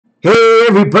Hey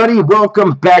everybody,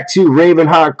 welcome back to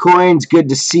RavenHawk Coins. Good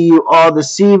to see you all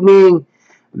this evening.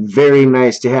 Very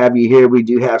nice to have you here. We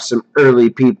do have some early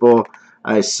people.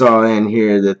 I saw in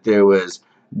here that there was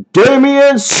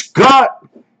Damian Scott,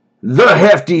 the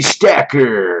Hefty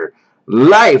Stacker,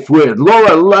 Life with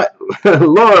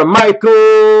Laura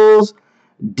Michaels,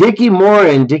 Dickie Moore,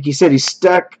 and Dickie said he's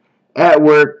stuck at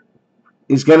work.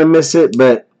 He's going to miss it,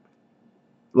 but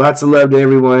lots of love to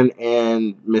everyone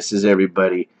and misses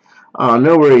everybody. Oh,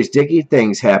 no worries, Dickie.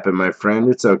 Things happen, my friend.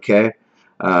 It's okay.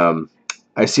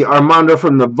 I see Armando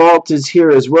from the Vault is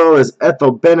here, as well as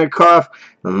Ethel Benikoff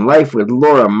and Life with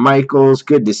Laura Michaels.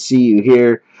 Good to see you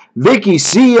here. Vicky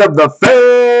C. of the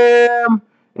Fam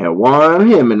and Juan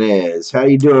Jimenez. How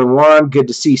you doing, Juan? Good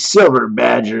to see Silver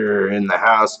Badger in the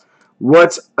house.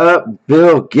 What's up,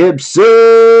 Bill Gibson?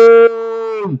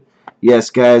 Yes,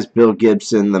 guys, Bill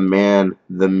Gibson, the man,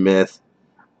 the myth,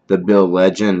 the Bill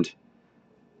legend.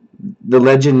 The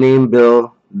legend named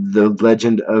Bill, the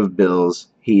legend of Bills.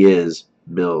 He is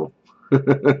Bill.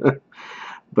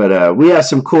 But we have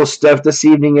some cool stuff this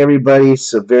evening, everybody.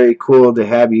 So very cool to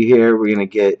have you here. We're gonna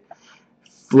get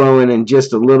flowing in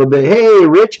just a little bit. Hey,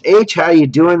 Rich H, how you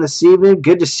doing this evening?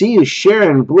 Good to see you.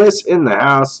 Sharon Bliss in the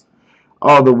house,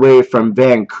 all the way from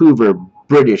Vancouver,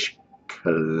 British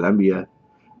Columbia,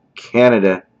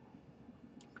 Canada.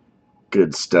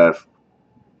 Good stuff.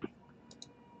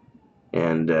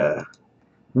 And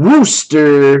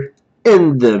Wooster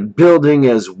in the building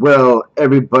as well.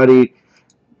 Everybody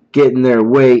getting their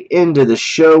way into the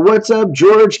show. What's up,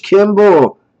 George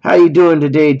Kimball? How you doing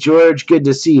today, George? Good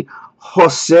to see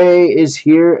Jose is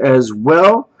here as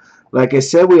well. Like I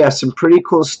said, we have some pretty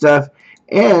cool stuff,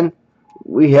 and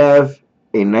we have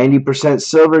a 90%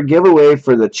 silver giveaway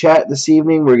for the chat this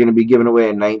evening. We're going to be giving away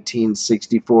a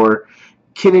 1964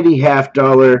 Kennedy half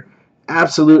dollar,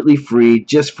 absolutely free,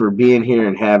 just for being here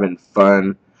and having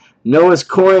fun. Noah's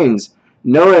Coins.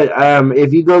 Noah,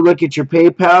 if you go look at your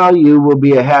PayPal, you will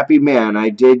be a happy man. I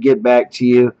did get back to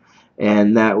you,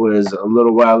 and that was a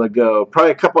little while ago.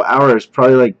 Probably a couple hours.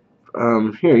 Probably like,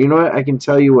 here, you know what? I can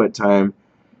tell you what time.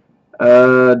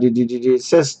 It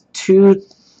says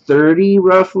 2:30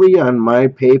 roughly on my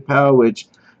PayPal, which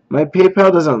my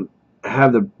PayPal doesn't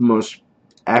have the most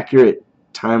accurate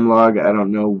time log. I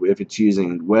don't know if it's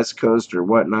using West Coast or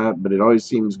whatnot, but it always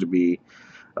seems to be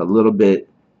a little bit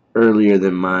earlier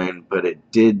than mine. But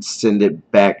it did send it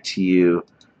back to you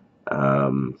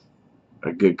a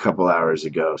good couple hours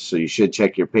ago, so you should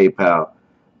check your PayPal,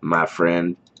 my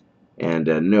friend. And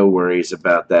no worries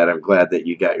about that. I'm glad that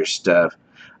you got your stuff.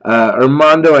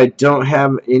 Armando, I don't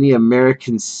have any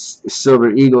American Silver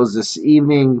Eagles this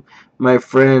evening, my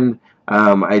friend.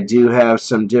 I do have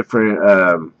some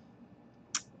different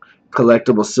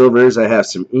collectible silvers. I have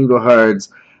some EngelHards.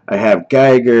 I have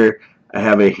Geiger. I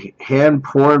have a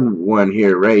hand-poured one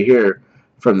here, right here,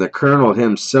 from the Colonel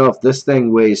himself. This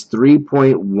thing weighs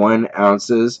 3.1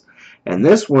 ounces. And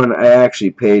this one I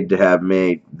actually paid to have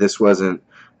made. This wasn't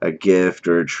a gift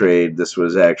or a trade. This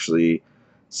was actually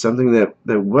something that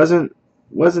wasn't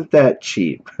that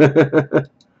cheap.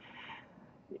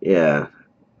 Yeah.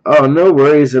 Oh, no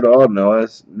worries at all, Noah.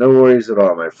 No worries at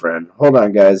all, my friend. Hold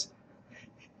on, guys.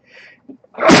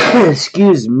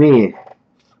 Excuse me.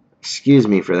 Excuse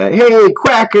me for that. Hey,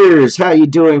 Quackers! How you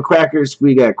doing, Quackers?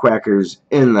 We got Quackers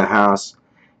in the house.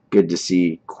 Good to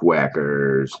see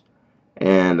Quackers.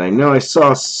 And I know I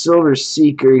saw Silver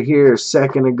Seeker here a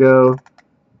second ago.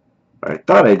 I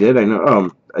thought I did. I know. Oh,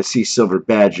 I see Silver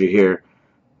Badger here.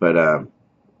 But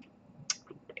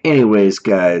anyways,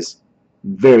 guys,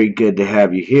 very good to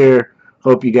have you here.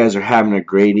 Hope you guys are having a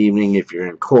great evening. If you're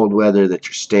in cold weather, that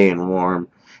you're staying warm.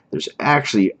 There's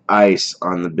actually ice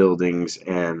on the buildings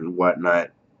and whatnot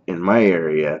in my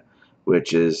area,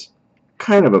 which is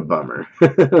kind of a bummer.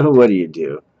 What do you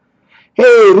do?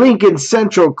 Hey, Lincoln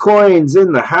Central Coins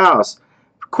in the house.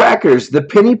 Quackers, the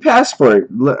penny passport.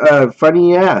 Funny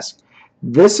you ask.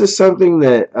 This is something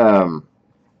that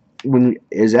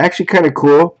is actually kind of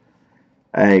cool.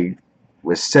 I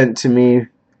was sent to me,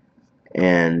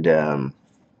 and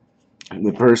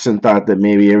the person thought that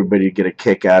maybe everybody would get a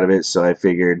kick out of it, so I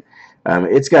figured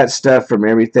it's got stuff from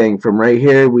everything. From right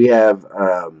here, we have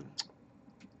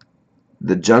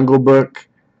the Jungle Book,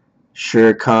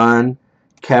 Shere Khan,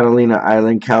 Catalina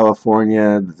Island,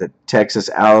 California, the Texas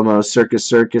Alamo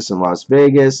Circus in Las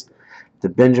Vegas, the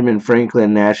Benjamin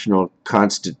Franklin National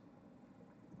Constitution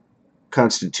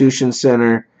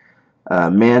Center,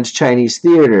 Mann's Chinese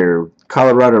Theater,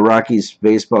 Colorado Rockies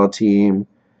baseball team,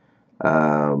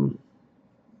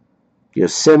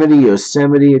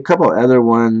 Yosemite, a couple other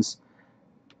ones,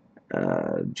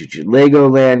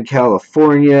 Legoland,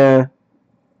 California,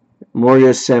 more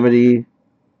Yosemite,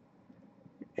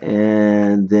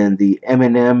 and then the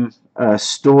M&M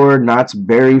store, Knott's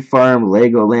Berry Farm,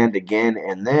 Legoland again,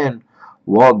 and then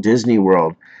Walt Disney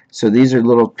World. So these are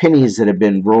little pennies that have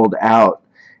been rolled out,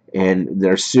 and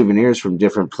they're souvenirs from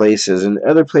different places and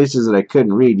other places that I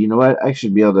couldn't read. You know what? I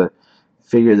should be able to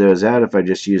figure those out if I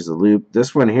just use the loop.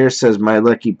 This one here says My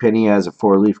Lucky Penny has a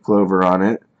 4-leaf clover on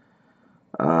it.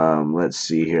 Let's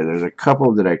see here. There's a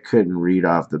couple that I couldn't read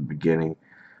off the beginning.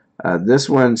 This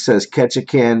one says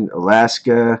Ketchikan,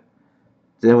 Alaska.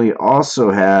 Then we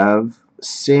also have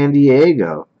San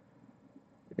Diego.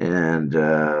 And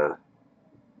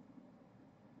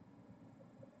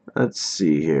let's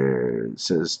see here. It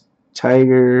says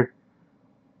Tiger.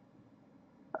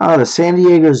 Oh, the San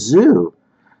Diego Zoo.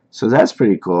 So that's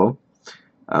pretty cool.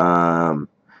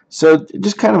 So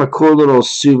just kind of a cool little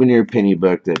souvenir penny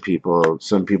book that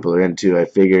some people are into. I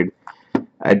figured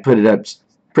I'd put it up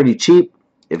pretty cheap.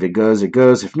 If it goes, it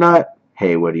goes. If not,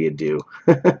 hey, what do you do?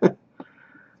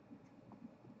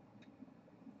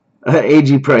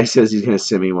 AG Price says he's going to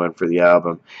send me one for the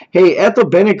album. Hey, Ethel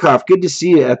Benikoff, good to see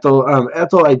you, Ethel.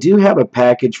 Ethel, I do have a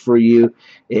package for you.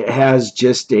 It has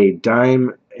just a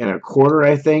dime and a quarter,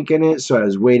 I think, in it. So I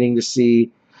was waiting to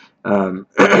see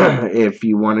if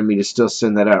you wanted me to still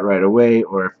send that out right away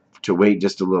or to wait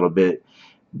just a little bit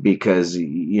because,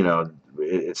 you know,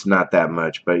 it's not that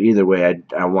much. But either way,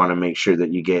 I want to make sure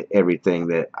that you get everything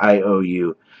that I owe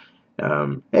you.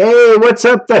 Hey, what's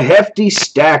up, the Hefty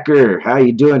Stacker? How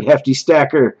you doing, Hefty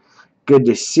Stacker? Good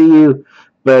to see you.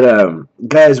 But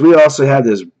guys, we also have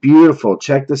this beautiful.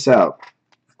 Check this out.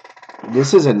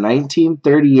 This is a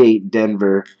 1938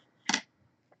 Denver,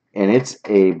 and it's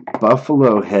a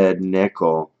buffalo head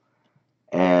nickel.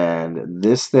 And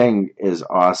this thing is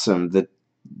awesome.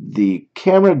 The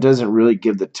camera doesn't really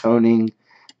give the toning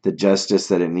the justice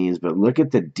that it needs, but look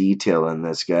at the detail in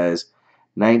this, guys.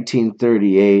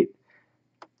 1938.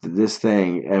 This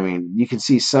thing, I mean, you can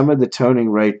see some of the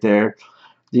toning right there.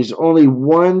 There's only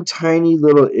one tiny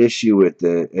little issue with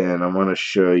it, and I want to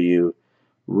show you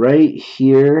right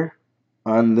here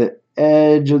on the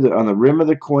edge of on the rim of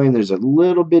the coin. There's a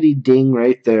little bitty ding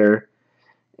right there,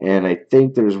 and I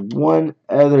think there's one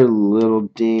other little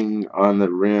ding on the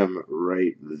rim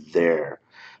right there.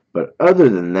 But other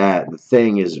than that, the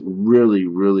thing is really,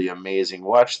 really amazing.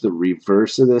 Watch the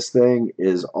reverse of this thing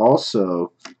is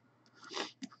also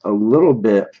a little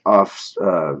bit off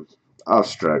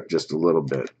struck, just a little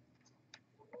bit.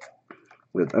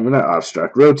 I mean, not off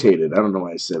struck, rotated. I don't know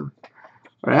why I said.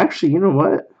 Or actually, you know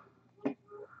what?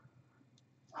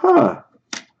 Huh.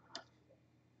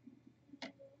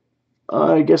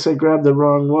 I guess I grabbed the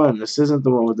wrong one. This isn't the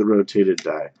one with the rotated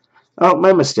die. Oh,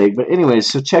 my mistake. But anyways,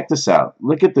 so check this out.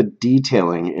 Look at the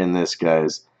detailing in this,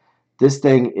 guys. This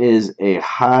thing is a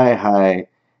high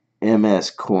MS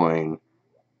coin.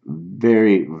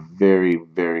 Very, very,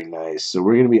 very nice. So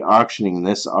we're going to be auctioning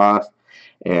this off.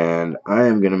 And I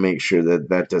am going to make sure that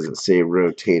that doesn't say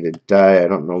rotated die. I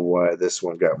don't know why this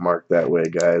one got marked that way,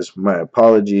 guys. My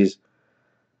apologies.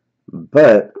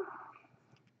 But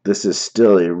this is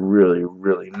still a really,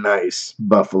 really nice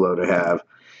buffalo to have.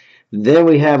 Then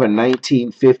we have a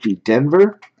 1950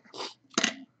 Denver.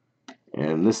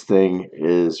 And this thing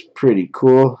is pretty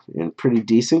cool, in pretty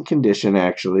decent condition,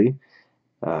 actually.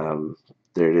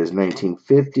 There it is,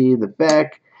 1950. The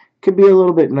back could be a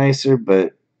little bit nicer,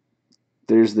 but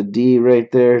there's the D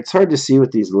right there. It's hard to see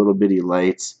with these little bitty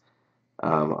lights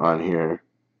on here,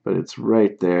 but it's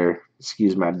right there.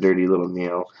 Excuse my dirty little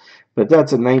nail. But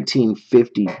that's a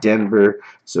 1950 Denver,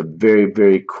 so very,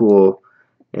 very cool.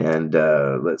 And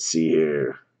let's see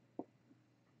here.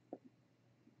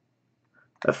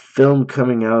 A film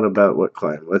coming out about what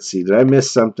climb? Let's see. Did I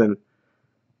miss something?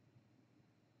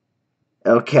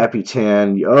 El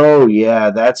Capitan. Oh, yeah,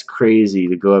 that's crazy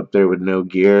to go up there with no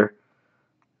gear.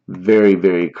 Very,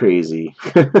 very crazy.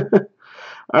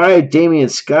 All right, Damian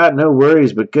Scott, no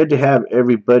worries, but good to have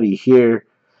everybody here.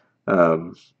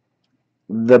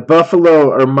 The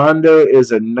Buffalo Armando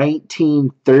is a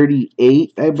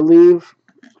 1938, I believe.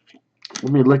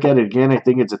 Let me look at it again. I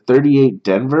think it's a 38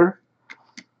 Denver.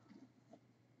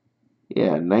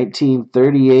 Yeah,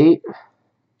 1938.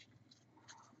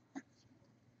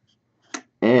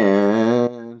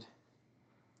 And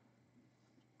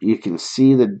you can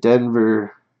see the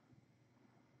Denver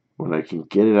when I can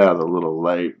get it out of the little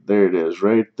light. There it is,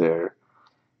 right there.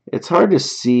 It's hard to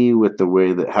see with the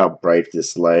way that how bright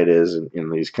this light is in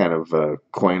these kind of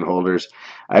coin holders.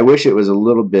 I wish it was a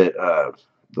little bit,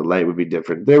 the light would be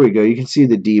different. There we go. You can see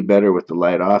the D better with the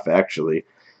light off, actually.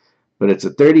 But it's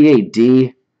a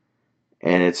 38D,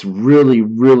 and it's really,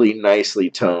 really nicely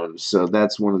toned. So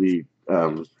that's one of the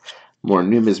more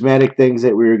numismatic things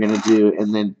that we were going to do.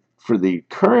 And then for the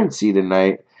currency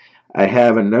tonight, I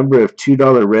have a number of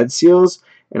 $2 red seals,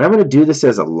 and I'm going to do this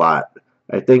as a lot.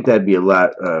 I think that'd be a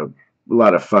lot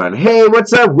of fun. Hey,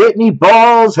 what's up, Whitney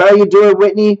Balls? How you doing,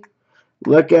 Whitney?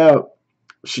 Look out.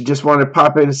 She just wanted to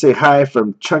pop in and say hi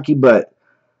from Chunky Butt.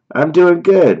 I'm doing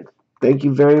good. Thank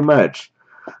you very much.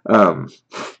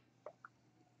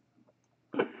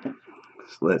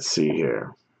 Let's see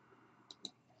here.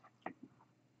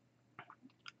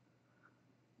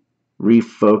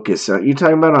 Refocus. You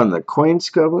talking about on the coin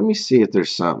scope? Let me see if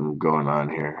there's something going on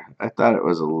here. I thought it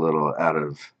was a little out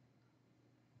of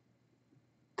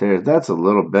there. That's a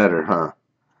little better, huh?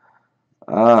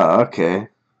 Ah, okay.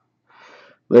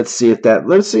 Let's see if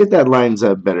that lines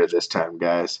up better this time,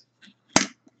 guys.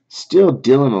 Still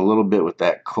dealing a little bit with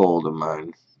that cold of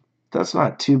mine. That's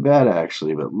not too bad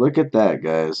actually, but look at that,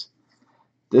 guys.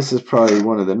 This is probably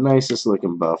one of the nicest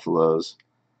looking buffaloes.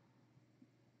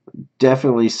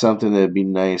 Definitely something that would be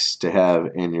nice to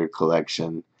have in your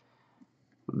collection.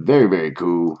 Very, very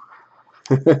cool.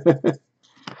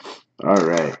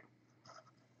 Alright.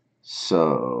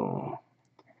 So,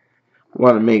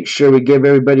 want to make sure we give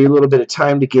everybody a little bit of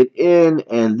time to get in,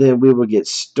 and then we will get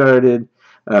started.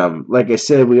 Like I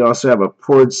said, we also have a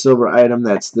poured silver item.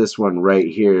 That's this one right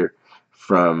here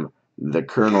from the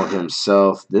Colonel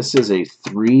himself. This is a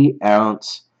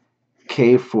 3-ounce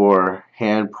K4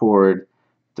 hand poured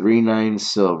 3/9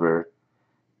 silver.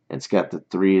 It's got the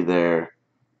 3 there,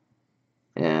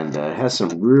 and it has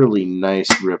some really nice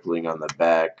rippling on the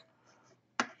back.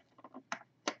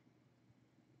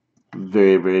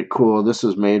 Very, very cool. This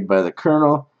was made by the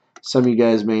Colonel. Some of you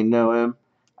guys may know him.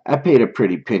 I paid a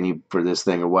pretty penny for this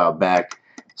thing a while back,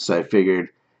 so I figured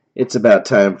it's about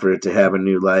time for it to have a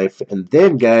new life. And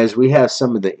then, guys, we have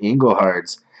some of the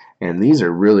EngelHards, and these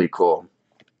are really cool.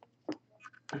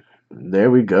 There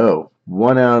we go.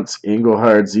 1-ounce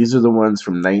EngelHards. These are the ones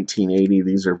from 1980.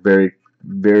 These are very,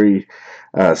 very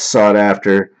sought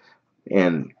after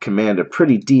and command a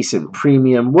pretty decent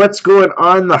premium. What's going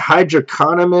on, the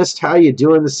Hydroconomist? How you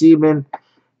doing this evening?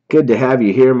 Good to have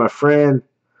you here, my friend.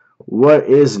 What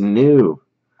is new?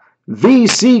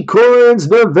 VC Coins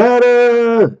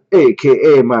Nevada,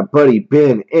 a.k.a. my buddy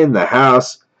Ben in the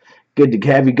house. Good to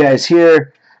have you guys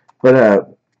here.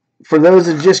 But for those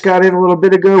that just got in a little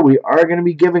bit ago, we are going to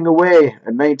be giving away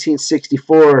a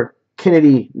 1964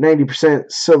 Kennedy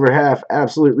 90% silver half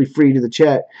absolutely free to the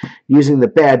chat using the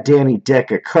Bad Danny deck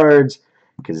of cards,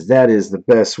 because that is the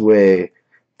best way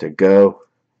to go,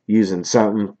 using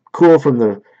something cool from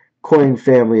the coin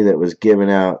family that was given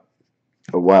out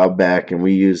a while back, and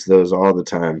we use those all the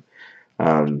time.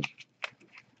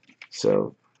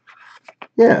 So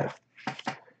yeah,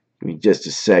 give me just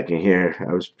a second here.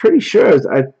 I was pretty sure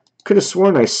I could have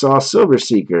sworn I saw Silver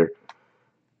Seeker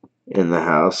in the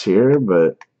house here,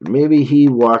 but maybe he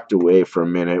walked away for a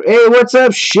minute. Hey, what's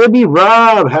up, Shibby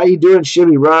Rob? How you doing,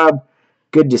 Shibby Rob?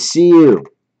 Good to see you.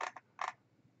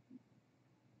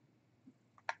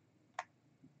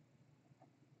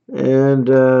 And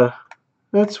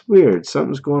that's weird.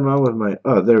 Something's going on with my...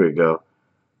 Oh, there we go.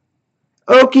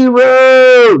 Okie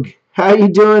Rogue! How you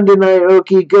doing tonight,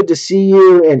 Okie? Good to see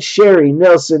you. And Sherry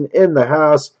Nelson in the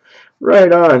house.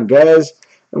 Right on, guys.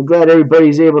 I'm glad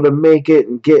everybody's able to make it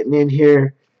and getting in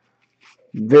here.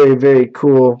 Very, very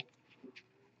cool.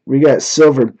 We got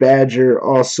Silver Badger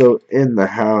also in the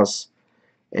house.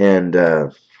 And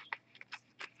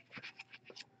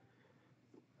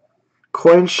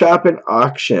Coin Shop and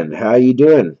Auction. How you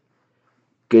doing?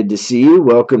 Good to see you.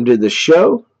 Welcome to the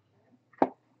show.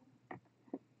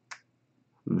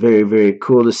 Very, very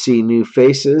cool to see new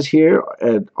faces here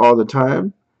all the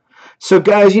time. So,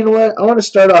 guys, you know what? I want to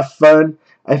start off fun.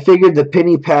 I figured the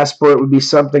penny passport would be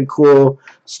something cool.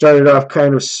 Started off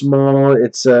kind of small.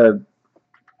 It's you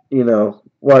know,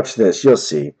 watch this. You'll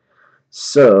see.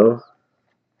 So,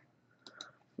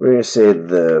 we're going to say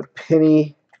the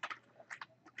penny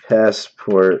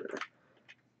passport.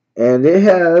 And it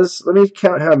has, let me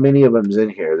count how many of them's in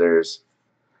here. There's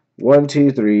 1,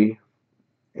 2, 3,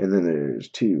 and then there's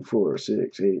 2, 4,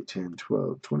 6, 8, 10,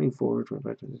 12, 24,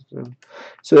 25, 27.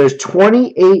 So there's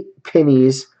 28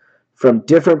 pennies from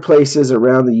different places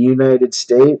around the United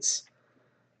States.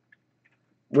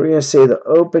 We're going to say the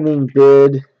opening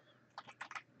bid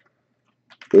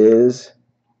is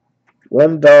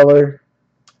 $1.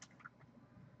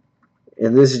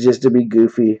 And this is just to be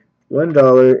goofy.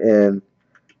 $1.28.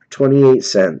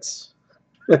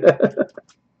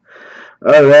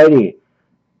 Alrighty.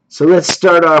 So let's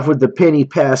start off with the penny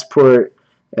passport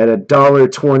at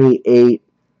 $1.28.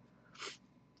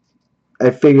 I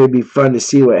figured it'd be fun to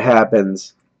see what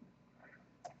happens.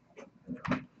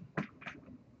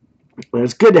 Well,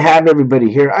 it's good to have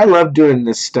everybody here. I love doing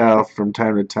this style from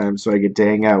time to time so I get to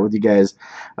hang out with you guys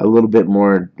a little bit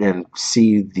more and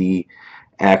see the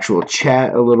actual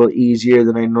chat a little easier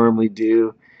than I normally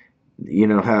do. You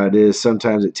know how it is.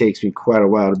 Sometimes it takes me quite a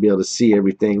while to be able to see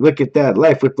everything. Look at that.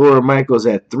 Life with Laura Michaels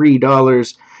at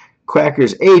 $3.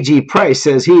 Quackers AG Price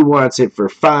says he wants it for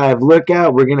 $5. Look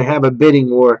out. We're going to have a bidding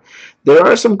war. There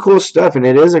are some cool stuff, and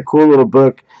it is a cool little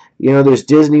book. You know, there's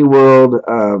Disney World,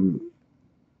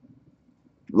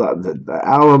 the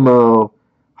Alamo,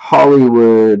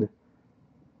 Hollywood,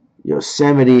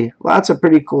 Yosemite. Lots of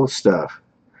pretty cool stuff.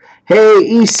 Hey,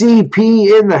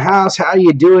 ECP in the house. How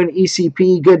you doing,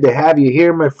 ECP? Good to have you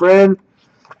here, my friend.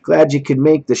 Glad you could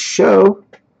make the show.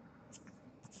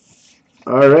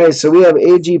 All right, so we have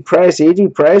AG Price. AG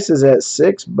Price is at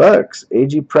 $6.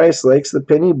 AG Price likes the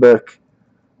penny book.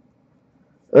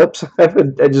 Oops, I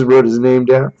just wrote his name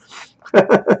down.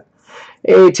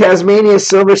 Hey, Tasmania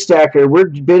Silver Stacker, we're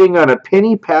bidding on a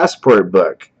penny passport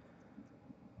book.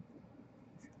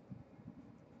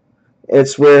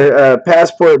 It's where a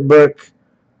passport book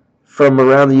from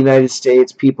around the United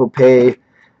States, people pay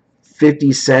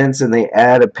 50 cents and they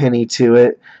add a penny to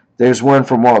it. There's one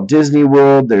from Walt Disney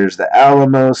World. There's the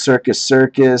Alamo, Circus,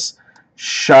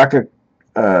 Shaka,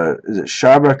 is it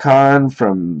Shaba Khan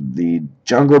from the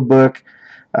Jungle Book,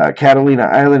 Catalina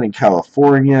Island in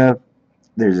California.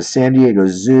 There's a San Diego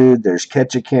Zoo. There's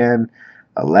Ketchikan,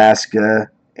 Alaska,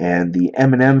 and the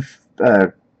M&M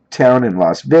town in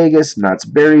Las Vegas, Knott's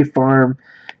Berry Farm.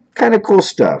 Kind of cool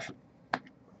stuff.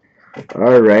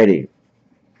 Alrighty.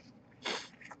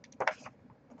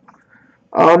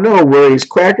 Oh, no worries,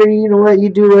 Quacker. You know what? You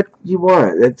do what you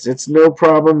want. It's no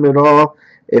problem at all.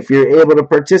 If you're able to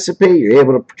participate, you're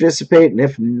able to participate, and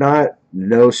if not,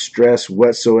 no stress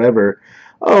whatsoever.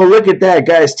 Oh, look at that,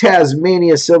 guys.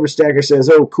 Tasmania Silver Stacker says,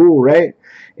 oh, cool, right?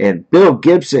 And Bill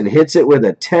Gibson hits it with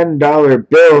a $10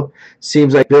 bill.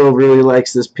 Seems like Bill really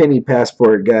likes this penny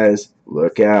passport, guys.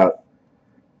 Look out.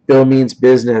 Bill means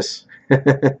business.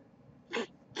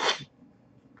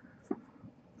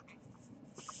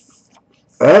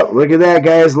 Oh, look at that,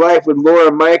 guys. Life with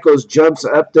Laura Michaels jumps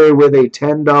up there with a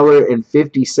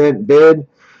 $10.50 bid.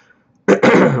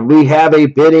 We have a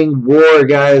bidding war,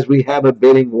 guys. We have a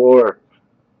bidding war.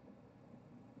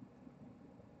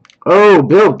 Oh,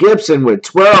 Bill Gibson with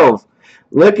 12.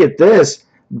 Look at this.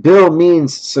 Bill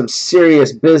means some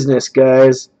serious business,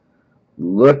 guys.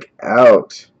 Look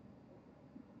out.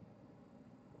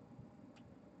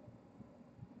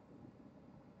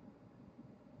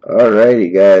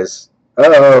 Alrighty, guys.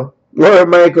 Uh-oh. Laura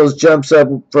Michaels jumps up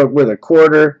with a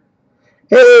quarter.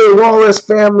 Hey, Wallace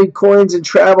Family Coins and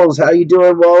Travels. How you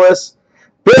doing, Wallace?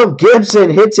 Bill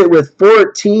Gibson hits it with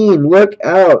 14. Look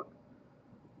out.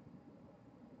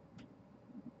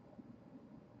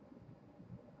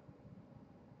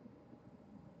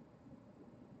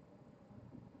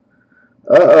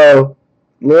 Uh-oh.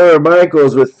 Laura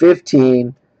Michaels with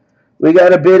 15. We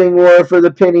got a bidding war for the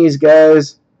pennies,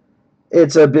 guys.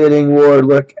 It's a bidding war.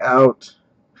 Look out.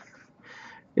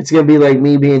 It's going to be like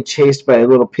me being chased by a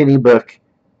little penny book.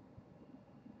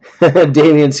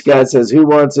 Damian Scott says, who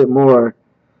wants it more?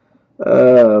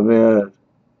 Oh, man.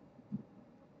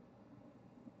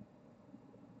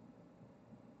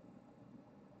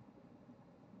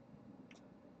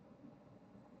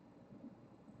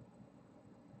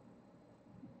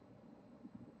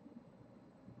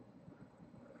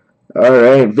 All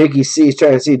right, Vicky C is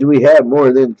trying to see, do we have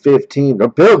more than 15? Oh,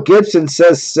 Bill Gibson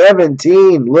says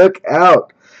 17. Look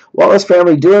out. Wallace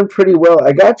Family doing pretty well.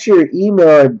 I got your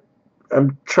email.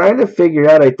 I'm trying to figure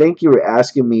out, I think you were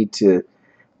asking me to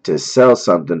sell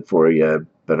something for you,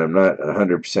 but I'm not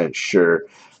 100% sure.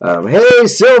 Hey,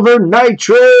 Silver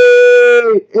Nitrate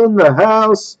in the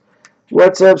house.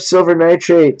 What's up, Silver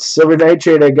Nitrate? Silver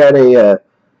Nitrate, I got a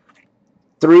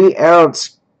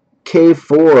 3-ounce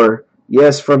K4.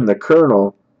 Yes, from the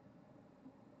Colonel.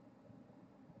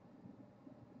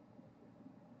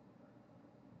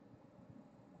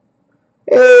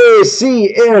 Hey,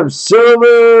 CM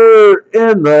Silver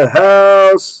in the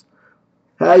house.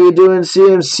 How you doing,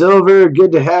 CM Silver?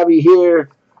 Good to have you here.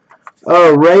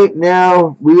 Oh, right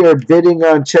now we are bidding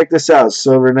on, check this out,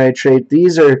 Silver Nitrate.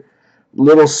 These are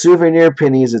little souvenir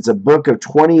pennies. It's a book of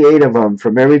 28 of them,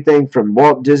 from everything from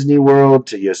Walt Disney World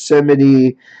to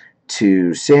Yosemite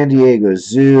to San Diego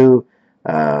Zoo,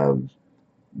 the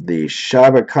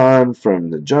Shaba Khan from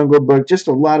the Jungle Book, just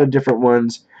a lot of different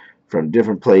ones from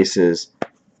different places.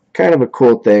 Kind of a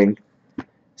cool thing.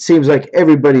 Seems like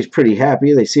everybody's pretty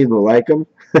happy. They seem to like them.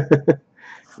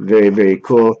 Very, very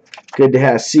cool. Good to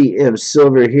have CM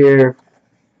Silver here.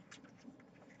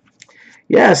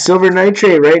 Yeah, silver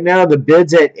nitrate right now. The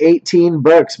bid's at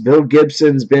 $18. Bill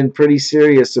Gibson's been pretty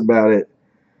serious about it.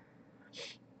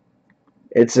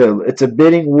 It's a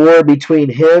bidding war between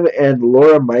him and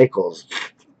Laura Michaels.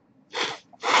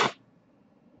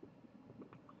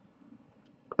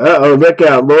 Uh-oh, look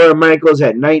out. Laura Michaels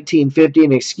at 19.50.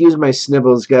 And excuse my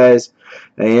snivels, guys.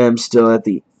 I am still at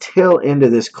the tail end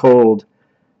of this cold.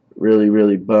 Really,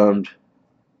 really bummed.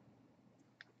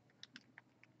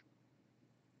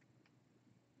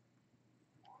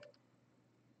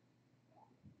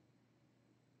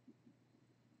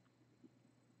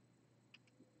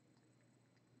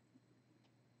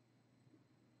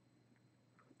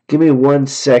 Give me 1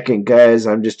 second, guys.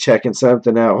 I'm just checking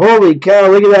something out. Holy cow,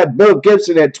 look at that. Bill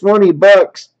Gibson at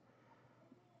 $20.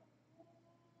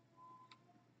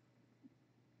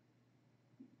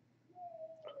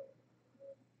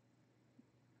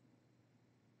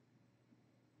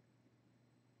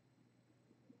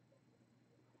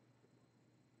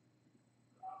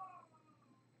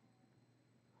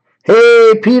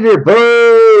 Hey, Peter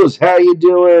Bose, how you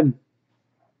doing?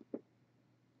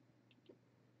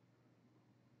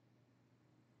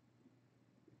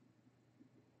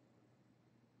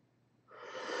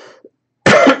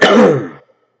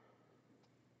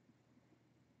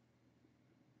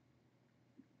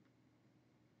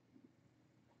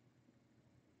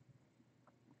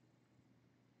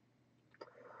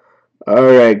 All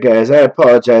right, guys, I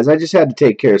apologize. I just had to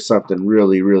take care of something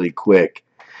really, really quick.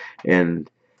 And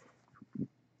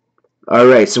all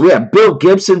right, so we have Bill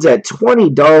Gibson's at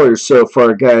 $20 so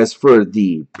far, guys, for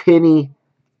the penny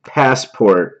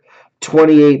passport.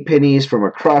 28 pennies from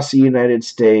across the United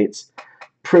States.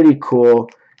 Pretty cool.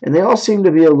 And they all seem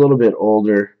to be a little bit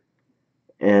older.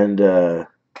 And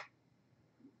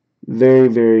very,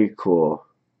 very cool.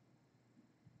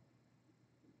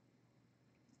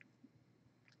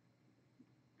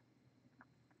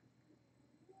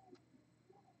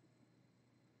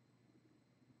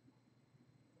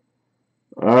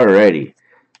 Alrighty.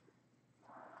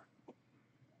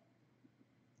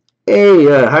 Hey,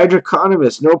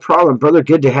 Hydroconomist, no problem, brother.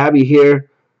 Good to have you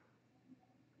here.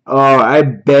 Oh, I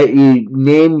bet you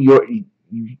name your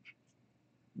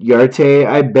Yarte.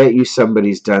 I bet you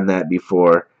somebody's done that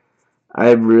before.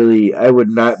 I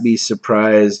would not be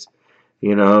surprised.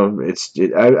 You know,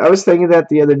 I was thinking that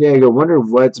the other day. I go, wonder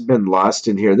what's been lost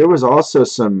in here. There was also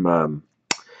some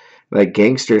like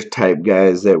gangsters type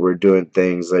guys that were doing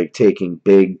things like taking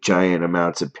big giant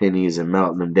amounts of pennies and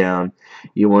melting them down.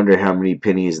 You wonder how many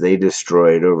pennies they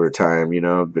destroyed over time, you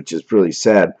know, which is really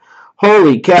sad.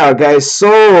 Holy cow, guys,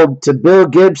 sold to Bill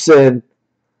Gibson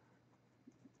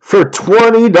for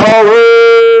 $20.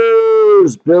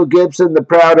 Bill Gibson, the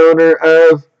proud owner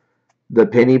of the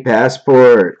penny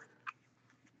passport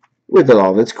with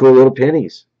all of its cool little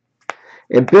pennies.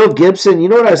 And Bill Gibson, you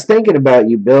know what I was thinking about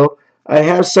you, Bill? I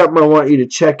have something I want you to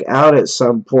check out at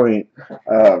some point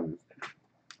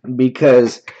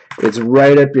because it's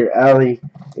right up your alley,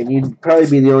 and you'd probably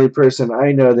be the only person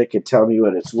I know that could tell me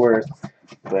what it's worth.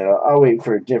 But I'll wait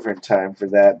for a different time for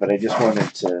that. But I just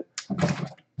wanted to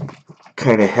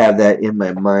kind of have that in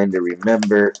my mind to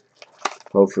remember.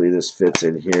 Hopefully this fits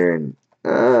in here, and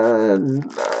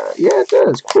yeah, it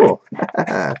does. Cool.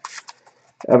 I'm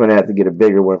going to have to get a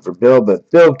bigger one for Bill. But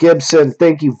Bill Gibson,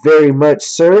 thank you very much,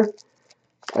 sir.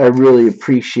 I really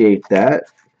appreciate that.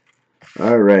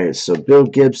 All right, so Bill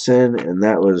Gibson, and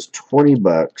that was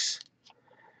 $20.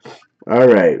 All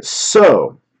right,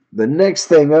 so the next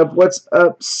thing up, what's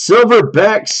up?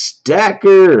 Silverback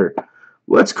Stacker.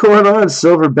 What's going on,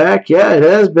 Silverback? Yeah, it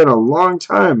has been a long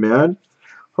time, man.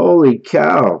 Holy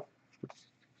cow.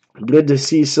 Good to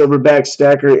see Silverback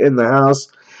Stacker in the house.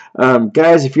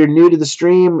 Guys, if you're new to the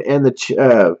stream and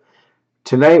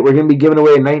tonight we're going to be giving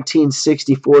away a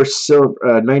 1964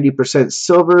 90%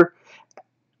 silver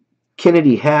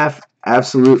Kennedy half,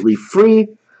 absolutely free.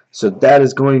 So that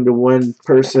is going to one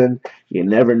person. You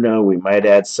never know. We might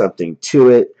add something to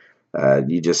it.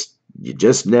 You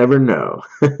just never know.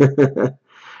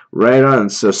 Right on.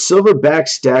 So Silverback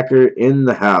Stacker in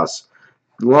the house.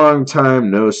 Long time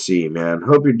no see, man.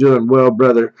 Hope you're doing well,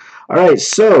 brother. All right,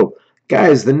 so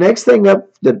guys, the next thing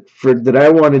up that I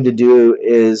wanted to do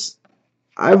is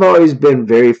I've always been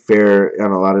very fair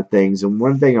on a lot of things, and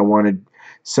one thing I wanted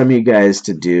some of you guys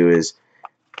to do is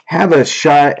have a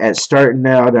shot at starting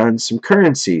out on some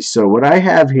currency. So what I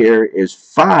have here is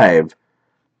 5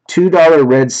 $2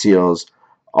 red seals,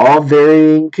 all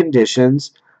varying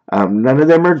conditions. None of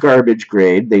them are garbage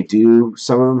grade.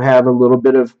 Some of them have a little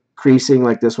bit of creasing,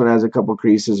 like this one has a couple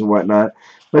creases and whatnot,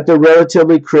 but they're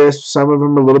relatively crisp. Some of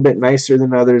them are a little bit nicer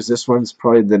than others. This one's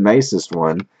probably the nicest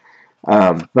one.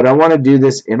 But I want to do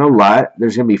this in a lot.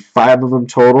 There's going to be 5 of them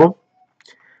total.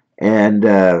 And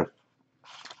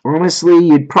honestly,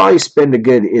 you'd probably spend a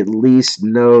good at least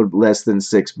no less than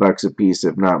 $6 a piece,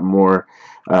 if not more,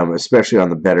 especially on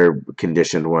the better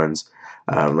conditioned ones.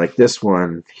 Like this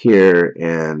one here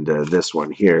and this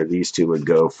one here. These two would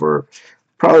go for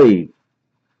probably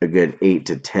a good 8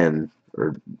 to 10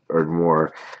 or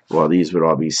more. Well, these would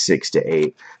all be 6 to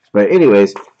 8. But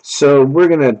anyways, so we're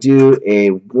gonna do a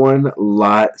one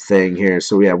lot thing here.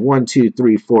 So we have 1, 2,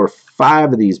 3, 4,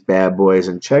 5 of these bad boys,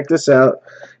 and check this out.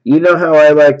 You know how I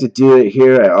like to do it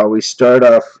here. I always start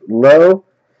off low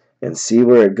and see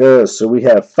where it goes. So we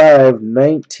have 5,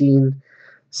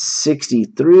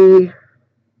 1963.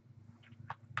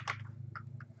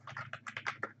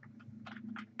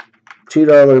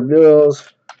 $2 bills.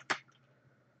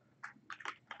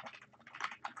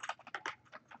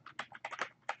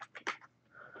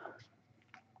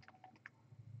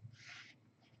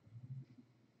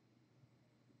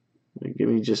 Give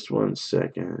me just 1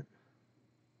 second.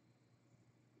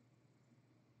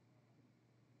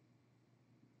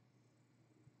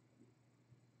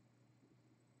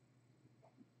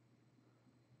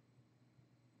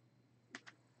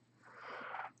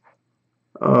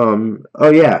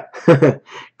 Oh yeah.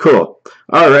 Cool.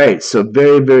 All right, so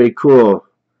very, very cool.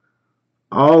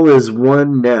 All is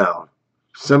one now.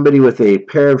 Somebody with a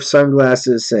pair of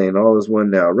sunglasses saying all is one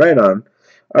now. Right on.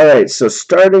 All right, so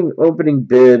starting opening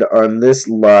bid on this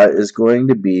lot is going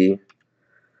to be,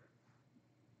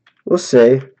 we'll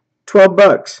say,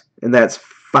 $12. And that's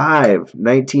 5,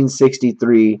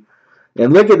 1963.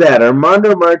 And look at that.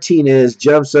 Armando Martinez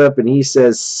jumps up and he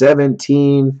says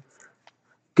 17.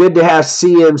 Good to have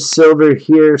CM Silver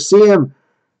here. CM,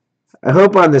 I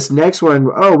hope on this next one,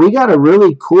 oh, we got a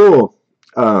really cool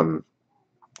 5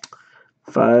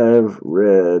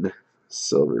 red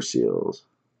silver seals.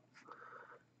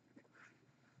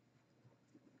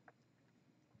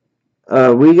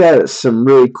 We got some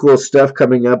really cool stuff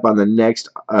coming up on the next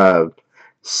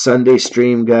Sunday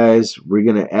stream, guys. We're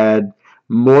going to add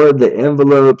more of the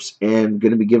envelopes and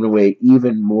going to be giving away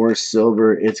even more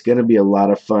silver. It's going to be a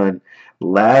lot of fun.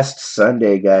 Last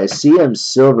Sunday, guys, CM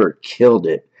Silver killed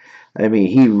it. I mean,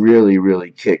 he really,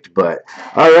 really kicked butt.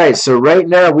 All right, so right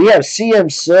now we have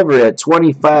CM Silver at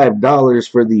 $25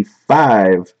 for the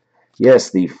 5. Yes,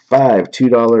 the 5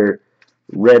 $2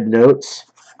 red notes.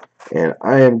 And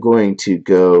I am going to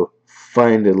go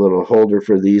find a little holder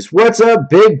for these. What's up,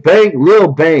 Big Bank, Lil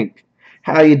Bank?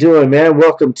 How you doing, man?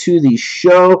 Welcome to the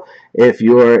show. If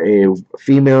you're a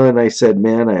female and I said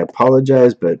man, I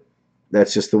apologize, but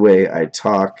that's just the way I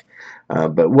talk.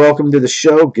 But welcome to the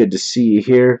show. Good to see you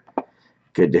here.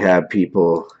 Good to have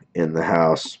people in the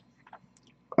house.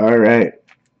 All right.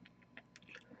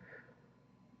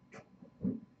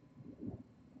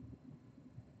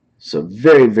 So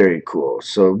very, very cool.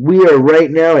 So we are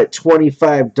right now at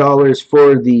 $25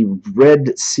 for the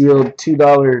red sealed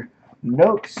 $2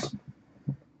 notes.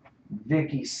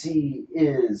 Vicky C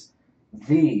is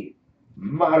the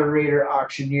moderator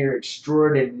auctioneer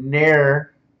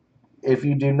extraordinaire. If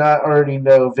you do not already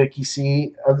know Vicky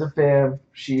C of the fam,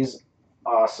 she's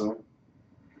awesome.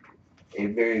 A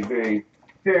very, very,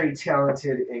 very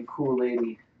talented and cool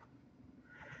lady.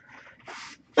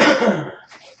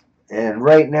 And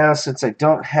right now, since I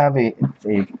don't have a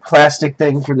plastic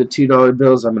thing for the $2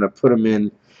 bills, I'm going to put them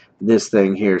in this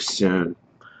thing here soon.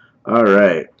 All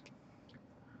right.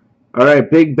 All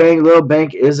right, Big Bang, Little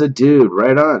Bank is a dude.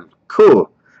 Right on. Cool.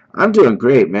 I'm doing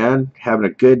great, man. Having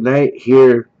a good night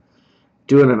here.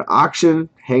 Doing an auction.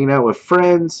 Hanging out with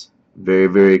friends. Very,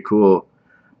 very cool.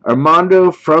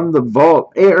 Armando from the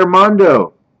vault. Hey,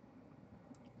 Armando.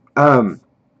 I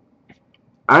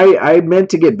meant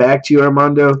to get back to you,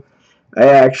 Armando. I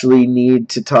actually need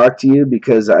to talk to you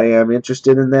because I am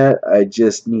interested in that. I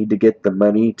just need to get the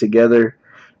money together,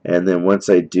 and then once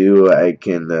I do, I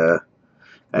can do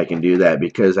that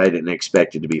because I didn't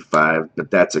expect it to be 5, but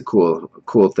that's a cool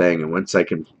thing. And once I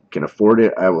can afford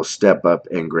it, I will step up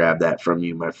and grab that from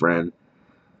you, my friend,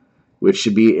 which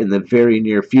should be in the very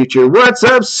near future. What's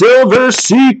up, Silver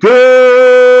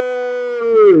Seeker?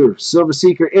 Silver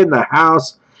Seeker in the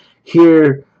house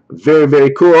here. Very,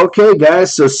 very cool. Okay,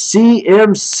 guys, so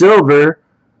CM Silver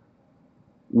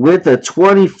with a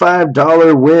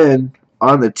 $25 win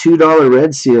on the $2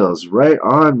 red seals. Right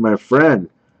on, my friend.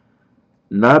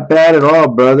 Not bad at all,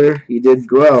 brother. You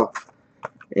did well.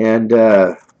 And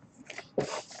I'm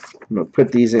going to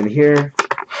put these in here.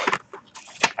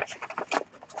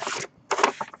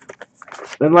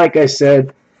 And like I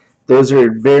said, those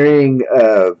are varying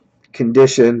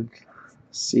condition.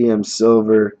 CM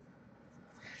Silver.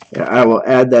 Yeah, I will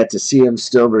add that to CM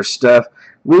Silver stuff.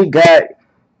 We got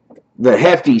the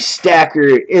hefty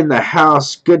stacker in the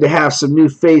house. Good to have some new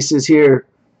faces here.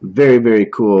 Very, very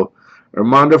cool.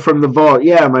 Armando from the vault.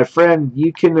 Yeah, my friend,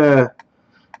 you can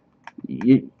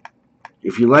you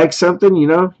if you like something, you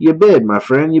know, you bid, my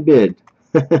friend, you bid.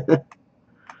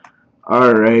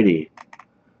 Alrighty.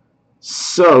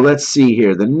 So let's see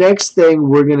here. The next thing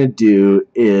we're gonna do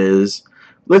is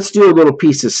let's do a little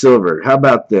piece of silver. How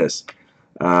about this?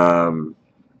 Um,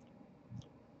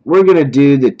 we're gonna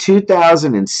do the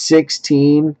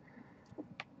 2016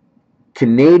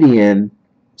 Canadian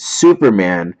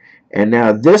Superman. And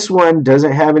now this one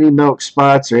doesn't have any milk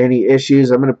spots or any issues.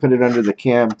 I'm going to put it under the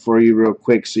cam for you real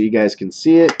quick so you guys can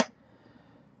see it.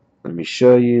 Let me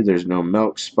show you. There's no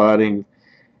milk spotting.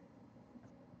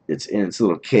 It's in its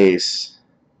little case.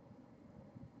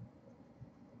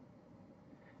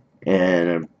 And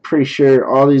I'm pretty sure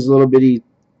all these little bitty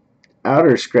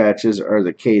outer scratches are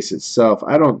the case itself.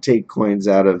 I don't take coins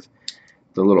out of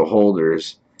the little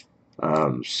holders.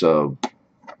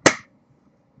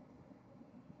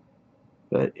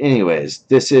 But anyways,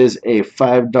 this is a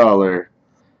 $5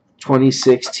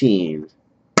 2016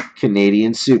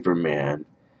 Canadian Superman.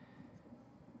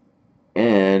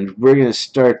 And we're going to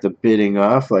start the bidding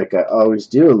off like I always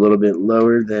do, a little bit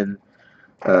lower than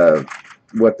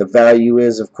what the value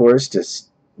is, of course, to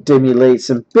stimulate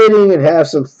some bidding and have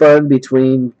some fun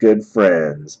between good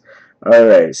friends.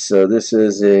 Alright, so this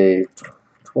is a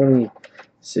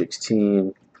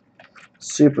 2016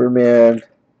 Superman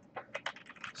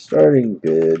starting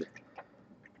bid.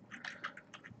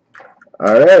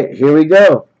 Alright, here we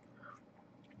go.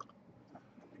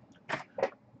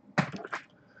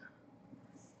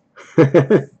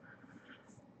 The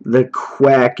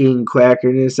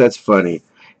quackerness, that's funny.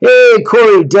 Hey,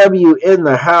 Corey W. in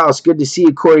the house. Good to see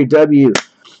you, Corey W.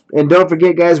 And don't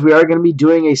forget, guys, we are going to be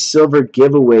doing a silver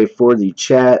giveaway for the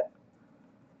chat.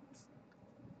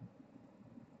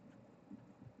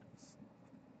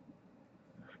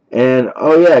 And,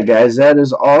 oh yeah, guys, that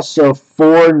is also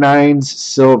 4 nines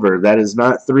silver. That is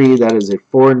not 3. That is a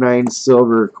 4 9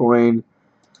 silver coin.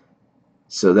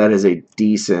 So that is a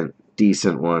decent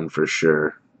one for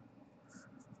sure.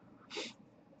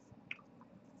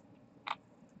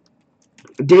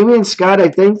 Damian Scott, I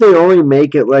think they only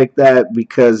make it like that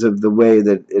because of the way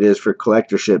that it is for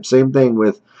collectorship. Same thing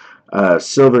with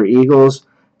Silver Eagles.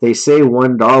 They say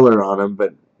 $1 on them,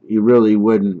 but you really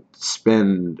wouldn't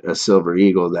spend a Silver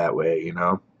Eagle that way, you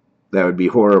know? That would be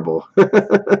horrible.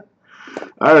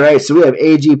 All right, so we have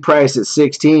AG Price at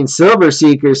 16. Silver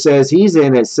Seeker says he's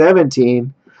in at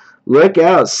 17. Look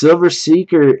out, Silver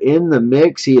Seeker in the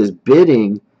mix. He is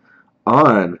bidding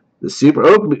on the Super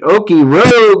Okie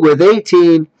Rogue with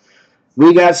 18.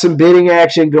 We got some bidding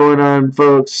action going on,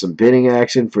 folks. Some bidding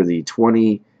action for the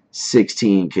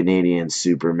 2016 Canadian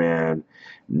Superman.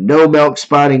 No milk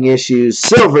spotting issues.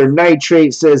 Silver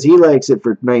Nitrate says he likes it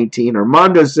for 19.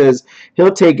 Armando says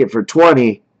he'll take it for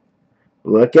 20.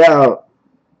 Look out.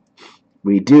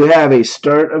 We do have a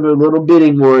start of a little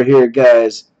bidding war here,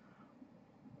 guys.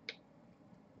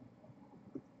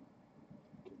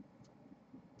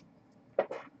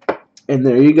 And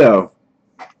there you go.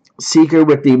 Seeker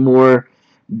with the more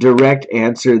direct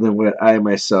answer than what I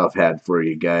myself had for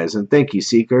you guys. And thank you,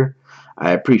 Seeker.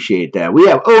 I appreciate that. We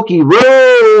have Okie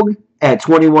Rogue at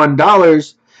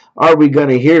 $21. Are we going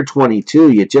to hear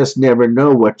 22? You just never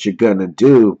know what you're going to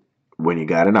do when you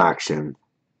got an auction.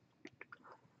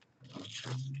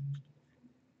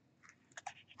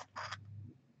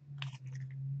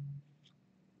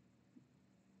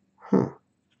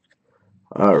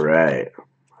 All right.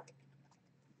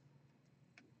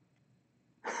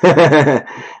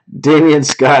 Damian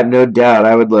Scott, no doubt.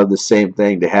 I would love the same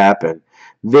thing to happen.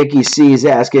 Vicky C's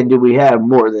asking, do we have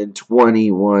more than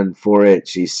 21 for it?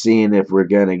 She's seeing if we're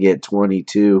going to get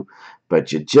 22,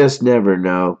 but you just never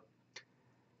know.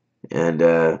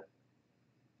 And,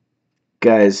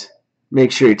 guys,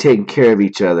 make sure you're taking care of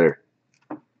each other.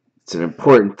 It's an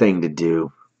important thing to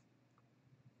do.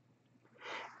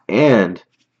 And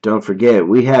don't forget,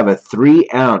 we have a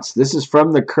 3-ounce. This is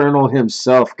from the Colonel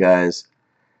himself, guys.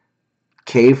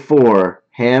 K4,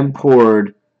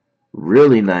 hand-poured,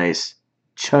 really nice,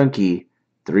 chunky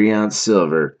 3-ounce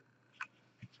silver.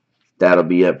 That'll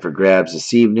be up for grabs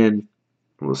this evening.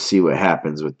 We'll see what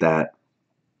happens with that.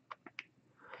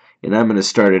 And I'm going to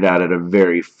start it out at a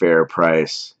very fair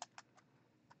price.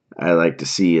 I like to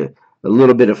see a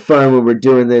little bit of fun when we're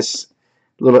doing this.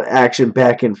 A little action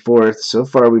back and forth. So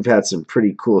far we've had some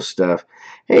pretty cool stuff.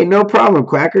 Hey, no problem,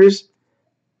 Quackers.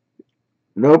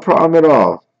 No problem at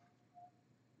all.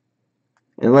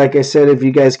 And like I said, if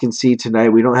you guys can see tonight,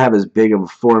 we don't have as big of a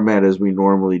format as we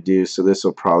normally do, so this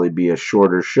will probably be a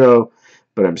shorter show.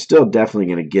 But I'm still definitely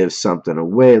going to give something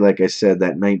away. Like I said,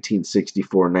 that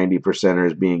 1964 90%er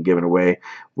is being given away.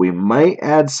 We might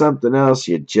add something else.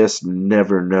 You just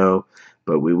never know.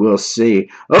 But we will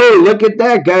see. Oh, look at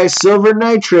that, guys. Silver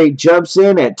Nitrate jumps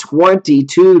in at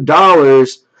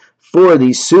 $22 for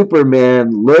the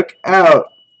Superman. Look out.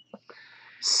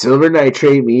 Silver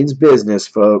Nitrate means business,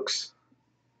 folks.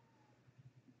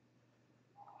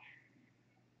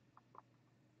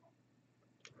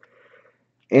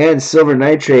 And Silver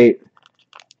Nitrate,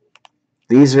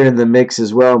 these are in the mix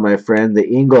as well, my friend, the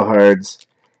EngelHards.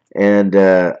 And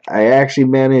I actually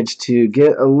managed to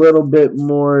get a little bit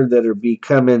more that are be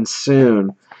coming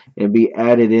soon and be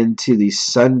added into the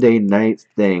Sunday night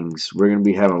things. We're going to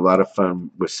be having a lot of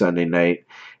fun with Sunday night.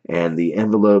 And the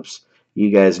envelopes,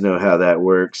 you guys know how that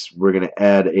works. We're going to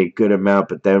add a good amount,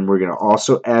 but then we're going to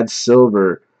also add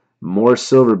silver, more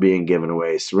silver being given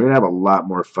away. So we're going to have a lot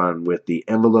more fun with the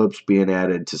envelopes being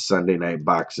added to Sunday night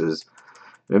boxes.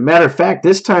 As a matter of fact,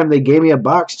 this time they gave me a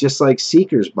box just like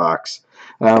Seeker's box.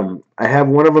 I have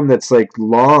one of them that's like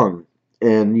long,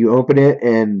 and you open it,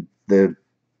 and the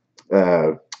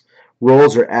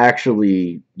rolls are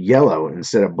actually yellow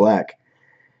instead of black.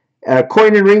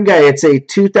 Coin and Ring Guy, it's a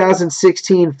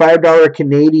 2016 $5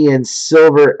 Canadian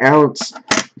silver ounce,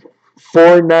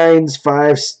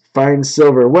 495 fine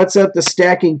silver. What's up, the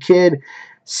Stacking Kid?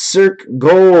 Cirque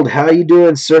Gold, how you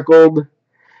doing, Circled?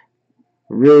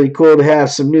 Really cool to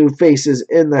have some new faces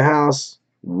in the house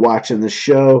watching the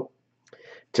show.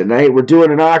 Tonight we're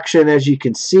doing an auction, as you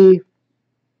can see.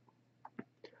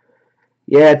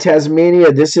 Yeah,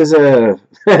 Tasmania, this is a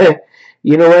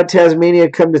you know what, Tasmania,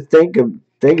 come to think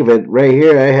of it, right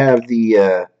here I have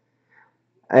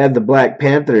the Black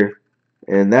Panther,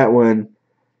 and that one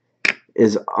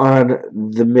is on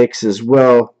the mix as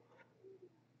well.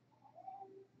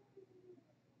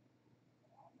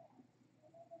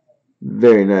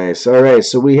 Very nice. All right,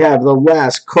 so we have the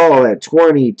last call at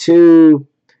 22.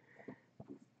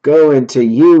 Going to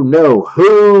you know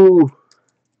who.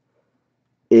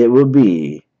 It will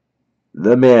be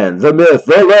the man, the myth,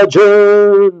 the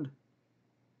legend,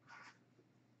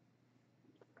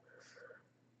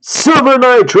 Silver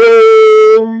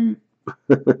Nitrate.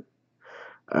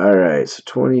 All right, so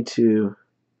 22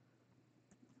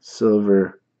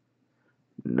 Silver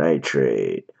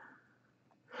Nitrate.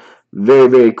 Very,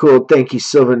 very cool. Thank you,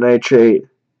 Silver Nitrate.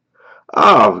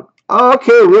 Oh,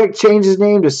 okay. Rick changed his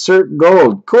name to Cirque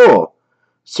Gold. Cool.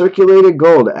 Circulated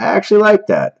Gold. I actually like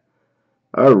that.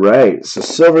 All right. So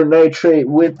Silver Nitrate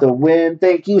with the win.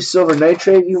 Thank you, Silver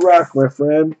Nitrate. You rock, my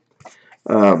friend.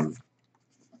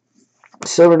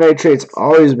 Silver Nitrate's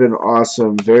always been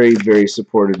awesome. Very, very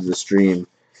supportive of the stream.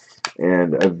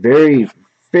 And a very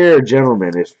fair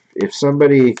gentleman. If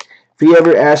he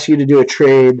ever asks you to do a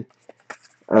trade,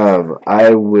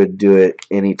 I would do it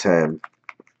anytime.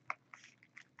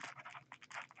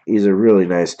 He's a really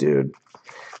nice dude.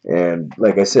 And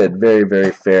like I said, very,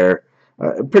 very fair.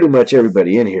 Pretty much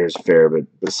everybody in here is fair, but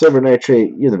Silver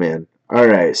Nitrate, you're the man. All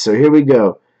right, so here we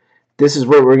go. This is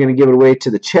where we're going to give it away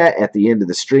to the chat at the end of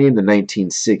the stream, the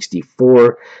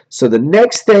 1964. So the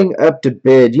next thing up to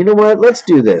bid, you know what? Let's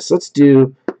do this. Let's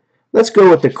go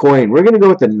with the coin. We're going to go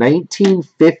with the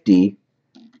 1950.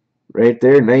 Right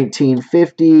there,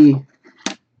 1950.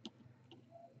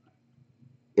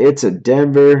 It's a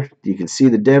Denver. You can see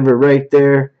the Denver right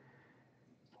there.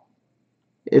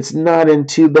 It's not in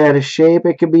too bad a shape.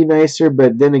 It could be nicer,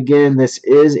 but then again, this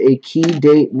is a key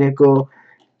date nickel,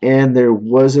 and there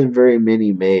wasn't very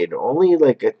many made. Only,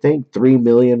 like, I think 3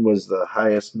 million was the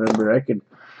highest number.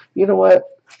 You know what?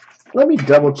 Let me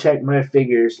double check my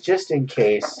figures just in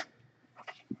case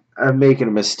I'm making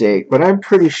a mistake, but I'm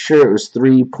pretty sure it was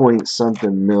 3 point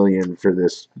something million for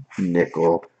this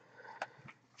nickel.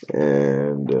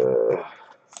 And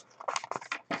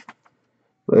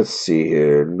let's see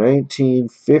here.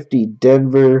 1950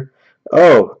 Denver.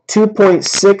 Oh,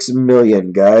 2.6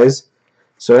 million, guys.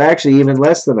 So actually even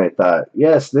less than I thought.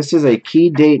 Yes, this is a key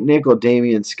date nickel,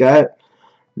 Damian Scott.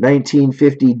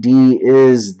 1950D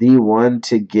is the one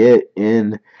to get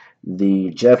in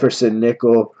the Jefferson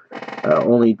nickel.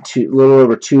 Only a little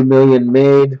over 2 million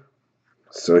made.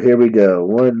 So here we go.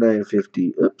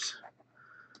 1950. Oops.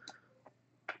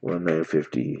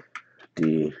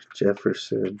 1950D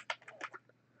Jefferson.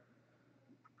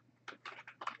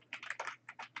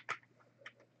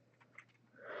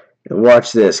 And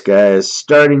watch this, guys.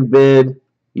 Starting bid,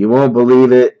 you won't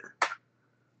believe it,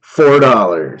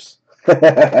 $4.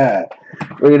 We're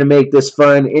going to make this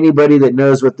fun. Anybody that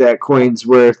knows what that coin's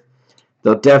worth,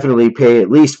 they'll definitely pay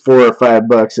at least $4 or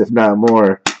 $5, if not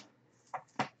more.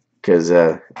 Because,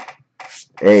 hey,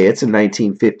 it's a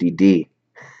 1950D.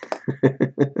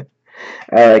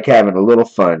 I like having a little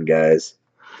fun, guys.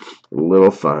 A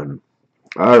little fun.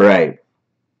 All right.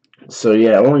 So,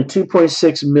 yeah, only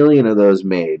 2.6 million of those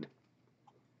made.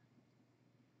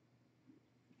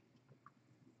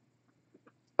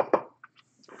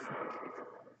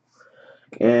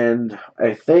 And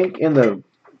I think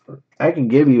I can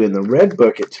give you in the red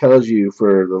book, it tells you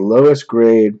for the lowest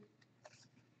grade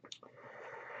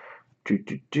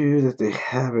that they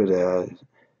have it at.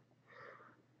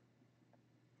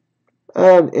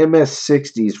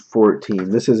 MS60 is 14.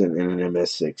 This isn't an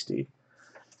MS60.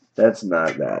 That's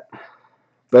not that.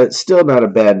 But still not a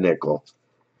bad nickel.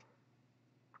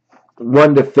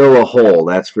 One to fill a hole,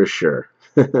 that's for sure.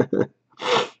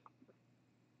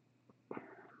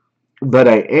 But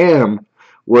I am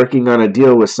working on a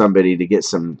deal with somebody to get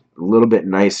some a little bit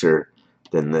nicer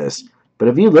than this. But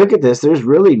if you look at this, there's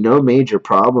really no major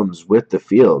problems with the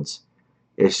fields.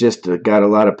 It's just got a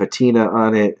lot of patina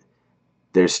on it.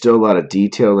 There's still a lot of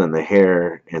detail in the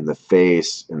hair and the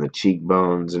face and the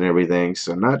cheekbones and everything,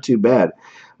 so not too bad.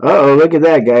 Uh-oh, look at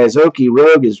that, guys. Okie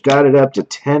Rogue has got it up to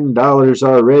 $10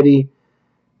 already.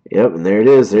 Yep, and there it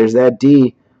is. There's that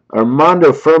D.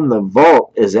 Armando from the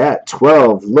Vault is at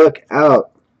 12. Look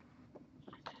out.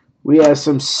 We have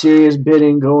some serious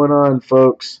bidding going on,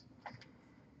 folks.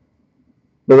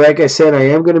 But like I said, I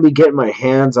am going to be getting my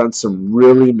hands on some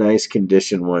really nice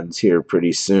condition ones here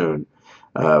pretty soon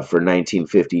for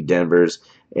 1950 Denvers.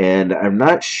 And I'm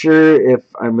not sure if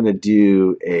I'm going to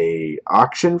do a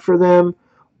auction for them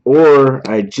or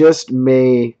I just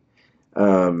may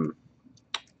do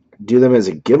them as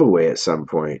a giveaway at some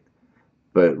point.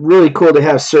 But really cool to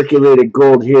have circulated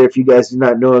gold here. If you guys do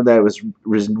not know him, that was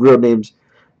his real name's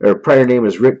or prior name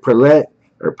is Rick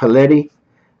Paletti.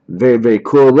 Very, very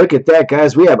cool. Look at that,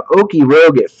 guys. We have Okie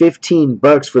Rogue at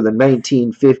 $15 for the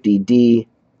 1950D.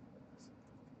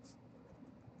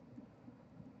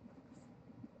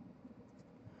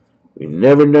 We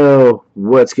never know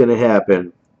what's going to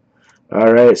happen.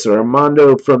 All right, so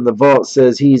Armando from the Vault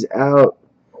says he's out.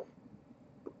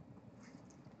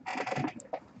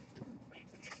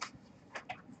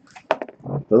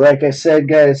 But like I said,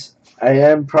 guys, I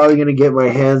am probably going to get my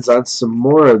hands on some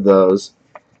more of those.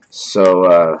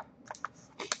 So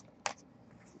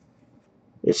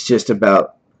it's just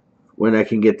about when I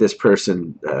can get this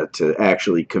person to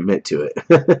actually commit to it.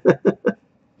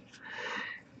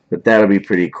 But that'll be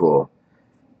pretty cool.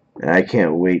 And I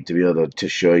can't wait to be able to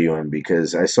show you them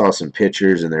because I saw some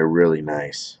pictures and they're really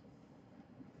nice.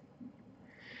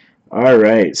 All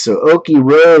right, so Okie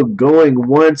Rogue going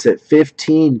once at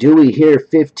 15. Do we hear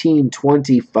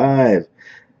 15.25?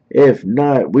 If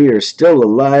not, we are still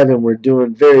alive and we're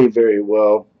doing very, very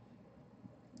well.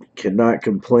 Cannot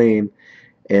complain.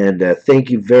 And thank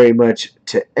you very much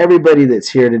to everybody that's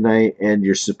here tonight and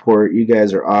your support. You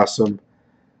guys are awesome.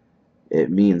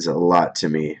 It means a lot to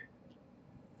me.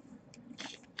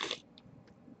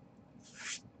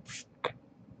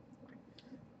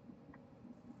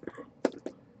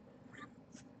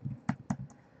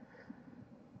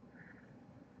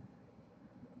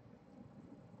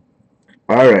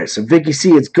 Alright, so Vicky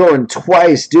C, it's going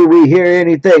twice. Do we hear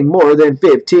anything more than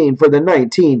 15 for the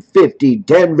 1950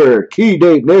 Denver Key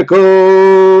Date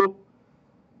Nickel?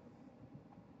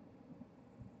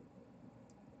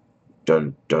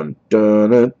 Dun dun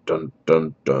dun dun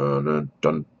dun dun dun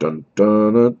dun dun dun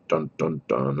dun dun dun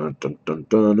dun dun dun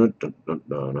dun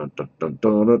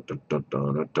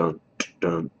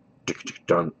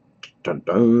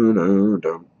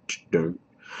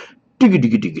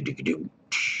dun.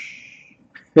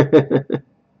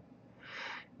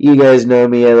 You guys know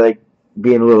me. I like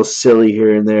being a little silly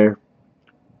here and there.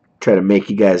 Try to make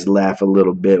you guys laugh a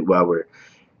little bit while we're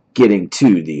getting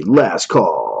to the last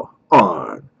call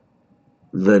on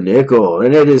the nickel.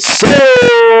 And it is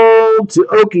sold to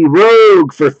Okie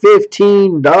Rogue for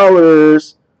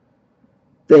 $15.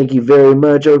 Thank you very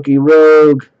much, Okie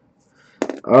Rogue.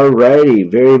 Alrighty.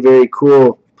 Very, very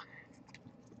cool.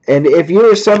 And if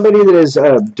you're somebody that has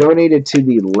donated to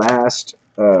the last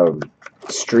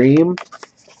stream,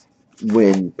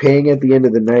 when paying at the end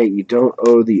of the night, you don't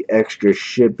owe the extra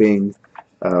shipping.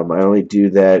 I only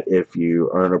do that if you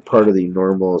aren't a part of the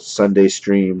normal Sunday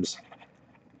streams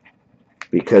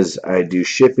because I do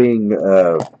shipping.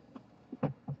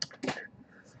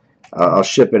 I'll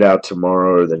ship it out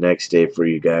tomorrow or the next day for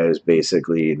you guys,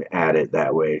 basically, and add it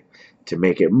that way to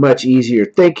make it much easier.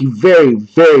 Thank you very,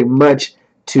 very much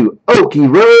to Okie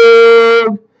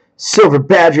Rogue, Silver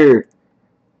Badger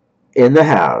in the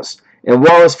house. And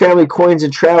Wallace Family Coins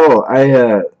and Travel,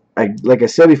 I like I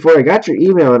said before, I got your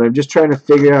email, and I'm just trying to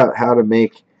figure out how to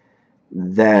make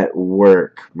that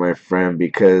work, my friend,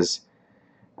 because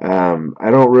I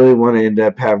don't really want to end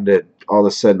up having to all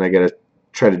of a sudden I got to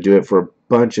try to do it for a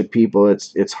bunch of people.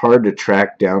 It's hard to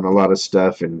track down a lot of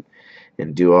stuff and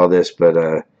do all this,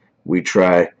 but we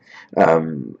try.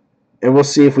 And we'll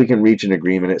see if we can reach an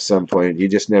agreement at some point. You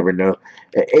just never know.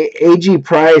 AG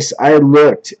Price, I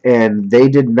looked, and they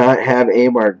did not have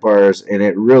A-mark bars, and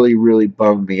it really, really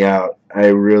bummed me out. I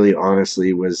really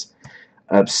honestly was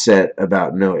upset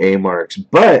about no A-marks.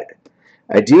 But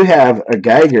I do have a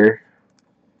Geiger.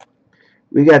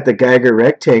 We got the Geiger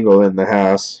rectangle in the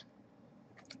house.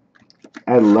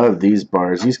 I love these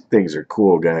bars. These things are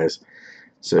cool, guys.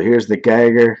 So here's the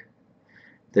Geiger.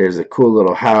 There's a cool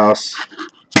little house.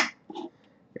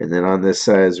 And then on this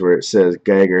side is where it says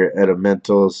Geiger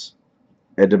Elementals,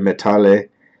 Edemetale,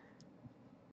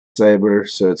 Cyber.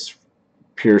 So it's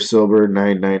pure silver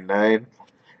 999.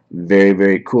 Very,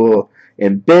 very cool.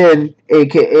 And Ben,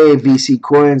 a.k.a. VC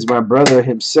Coins, my brother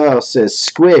himself, says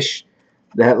squish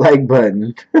that like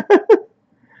button.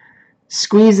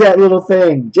 Squeeze that little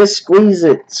thing. Just squeeze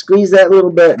it. Squeeze that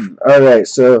little button. All right,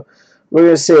 so we're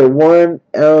going to say 1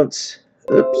 ounce.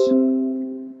 Oops.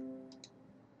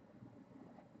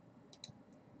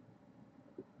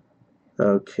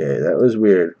 Okay, that was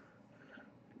weird.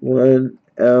 1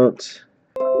 ounce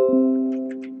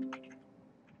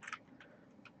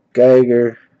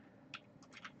Geiger.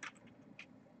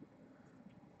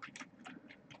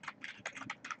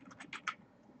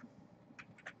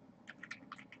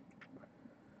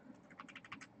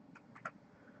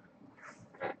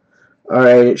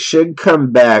 Alright, it should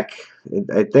come back.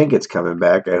 I think it's coming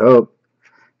back, I hope.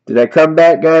 Did I come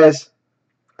back, guys?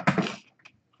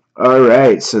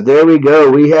 Alright, so there we go.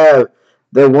 We have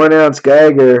the 1 ounce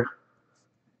Geiger.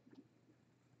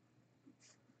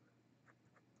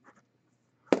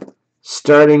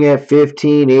 Starting at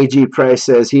 15. AG Price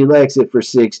says he likes it for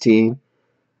 16.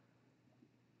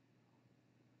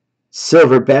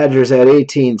 Silver Badger's at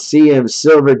 18. CM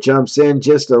Silver jumps in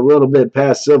just a little bit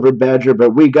past Silver Badger,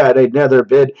 but we got another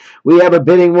bid. We have a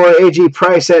bidding war. AG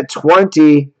Price at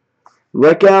 20.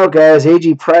 Look out, guys.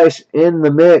 AG Price in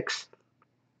the mix.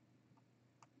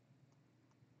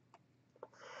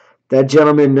 That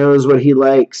gentleman knows what he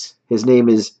likes. His name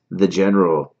is the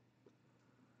General.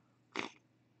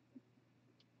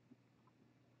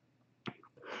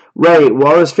 Right.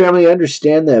 Wallace family, I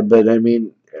understand that, but I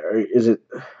mean, is it...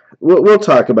 We'll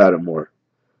talk about it more.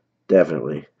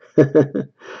 Definitely.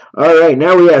 All right,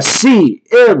 now we have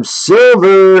CM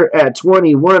Silver at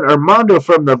 21. Armando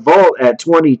from the Vault at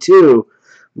 22.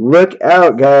 Look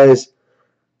out, guys.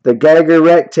 The Geiger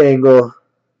rectangle.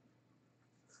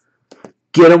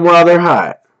 Get them while they're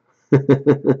hot.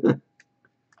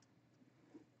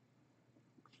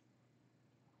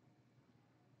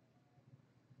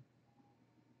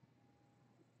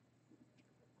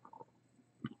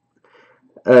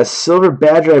 Silver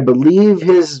Badger, I believe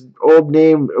his old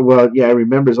name, well, yeah, I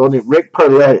remember his old name, Rick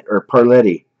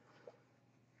Parletti.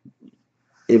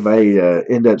 If I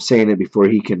end up saying it before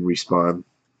he can respond.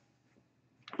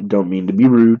 Don't mean to be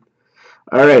rude.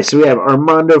 All right, so we have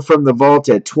Armando from the Vault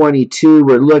at 22.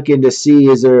 We're looking to see,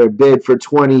 is there a bid for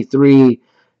 23?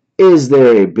 Is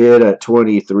there a bid at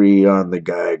 23 on the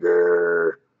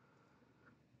Geiger?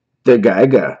 The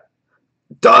Geiger.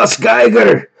 Das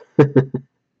Geiger!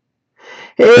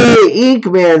 Hey,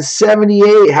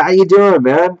 Inkman78, how you doing,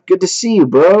 man? Good to see you,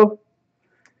 bro.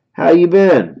 How you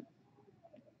been?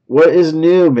 What is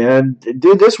new, man?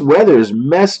 Dude, this weather is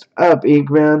messed up,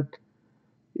 Inkman.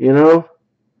 You know?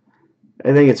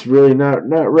 I think it's really not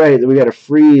right that we got to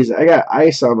freeze. I got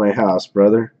ice on my house,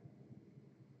 brother.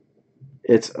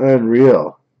 It's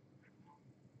unreal.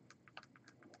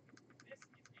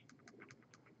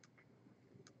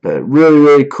 But really,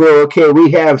 really cool. Okay,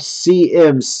 we have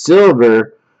CM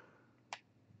Silver.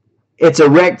 It's a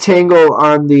rectangle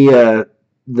on the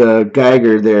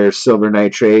Geiger there, silver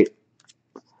nitrate.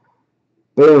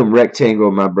 Boom,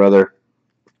 rectangle, my brother.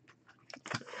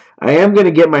 I am going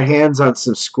to get my hands on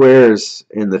some squares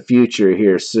in the future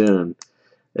here soon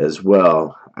as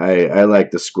well. I like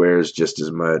the squares just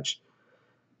as much.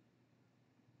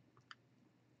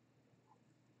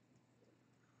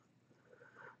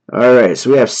 All right,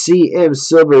 so we have CM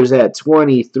Silvers at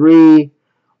 23.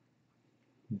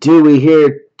 Do we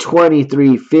hear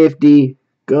 23.50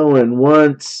 going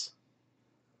once?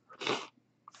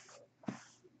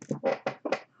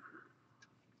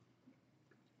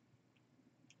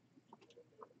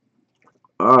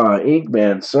 Ah,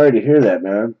 Inkman, sorry to hear that,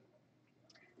 man.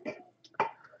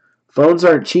 Phones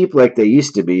aren't cheap like they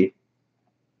used to be.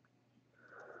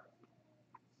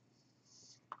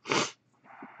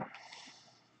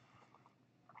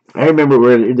 I remember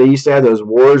where they used to have those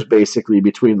wars basically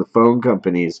between the phone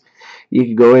companies. You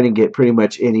could go in and get pretty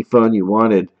much any phone you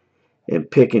wanted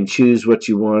and pick and choose what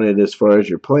you wanted as far as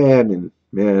your plan. And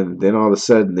man, then all of a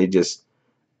sudden they just,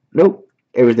 nope,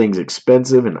 everything's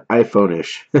expensive and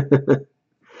iPhone-ish.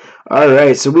 All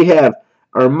right, so we have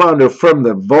Armando from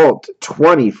the Vault,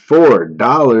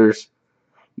 $24.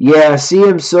 Yeah,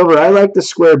 CM Silver, I like the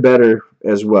square better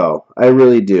as well. I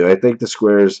really do. I think the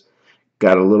square's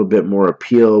got a little bit more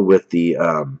appeal with the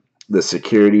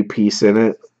security piece in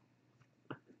it.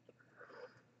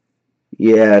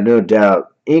 Yeah, no doubt.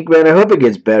 Inkman, I hope it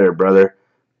gets better, brother.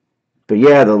 But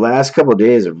yeah, the last couple of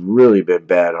days have really been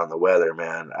bad on the weather,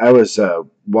 man. I was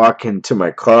walking to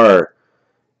my car,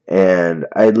 and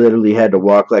I literally had to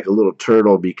walk like a little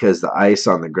turtle because the ice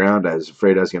on the ground, I was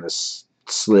afraid I was going to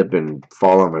slip and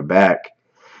fall on my back.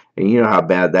 And you know how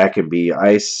bad that can be.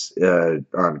 Ice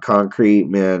on concrete,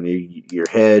 man, your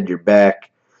head, your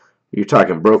back, you're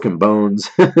talking broken bones.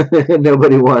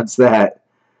 Nobody wants that.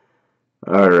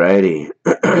 Alrighty.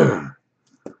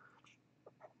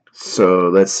 So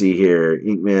let's see here.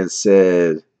 Inkman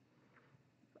said,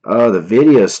 oh, the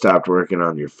video stopped working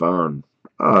on your phone.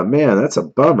 Oh, man, that's a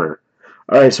bummer.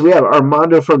 All right, so we have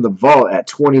Armando from the Vault at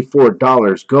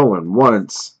 $24 going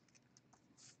once.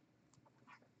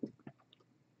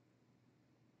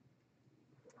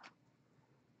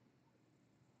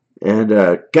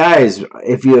 And guys,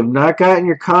 if you have not gotten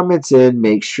your comments in,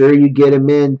 make sure you get them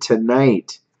in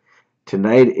tonight.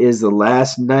 Tonight is the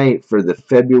last night for the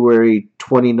February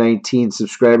 2019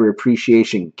 Subscriber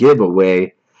Appreciation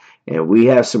Giveaway. And we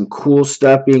have some cool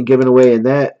stuff being given away in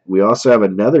that. We also have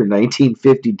another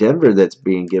 1950 Denver that's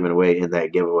being given away in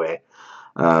that giveaway.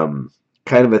 Kind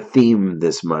of a theme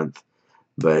this month,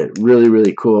 but really,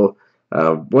 really cool.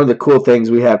 One of the cool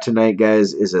things we have tonight,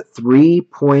 guys, is a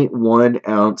 3.1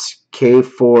 ounce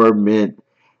K4 mint.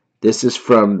 This is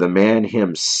from the man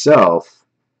himself,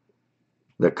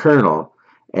 the Colonel.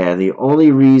 And the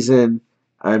only reason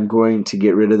I'm going to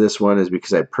get rid of this one is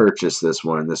because I purchased this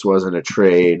one. This wasn't a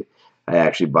trade. I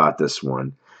actually bought this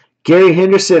one. Gary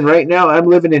Henderson, right now I'm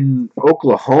living in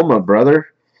Oklahoma, brother.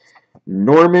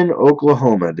 Norman,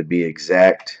 Oklahoma, to be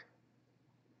exact.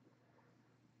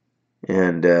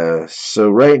 And so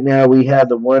right now we have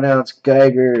the 1 ounce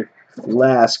Geiger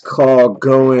last call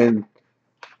going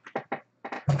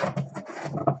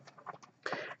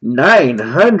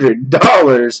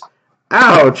 $900.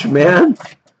 Ouch, man.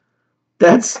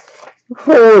 That's,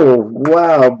 oh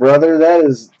wow, brother.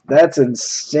 That's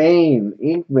insane.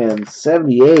 Inkman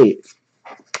 78.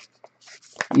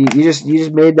 You just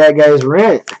made that guy's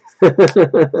rent.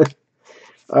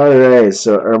 All right,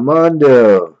 so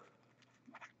Armando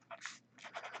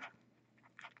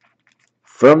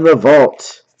from the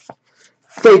Vault.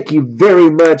 Thank you very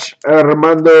much,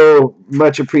 Armando.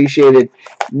 Much appreciated.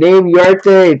 Name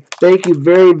Yarte, thank you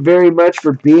very, very much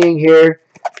for being here.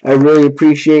 I really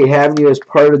appreciate having you as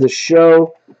part of the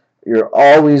show. You're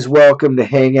always welcome to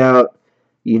hang out.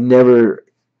 You never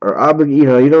are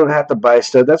obligated, you don't have to buy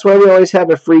stuff. That's why we always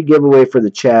have a free giveaway for the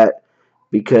chat,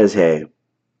 because, hey,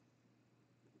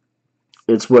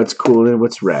 it's what's cool and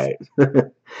what's right.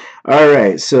 All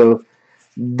right, so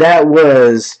that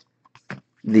was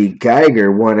the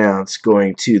Geiger 1 ounce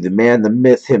going to the man, the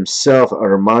myth himself,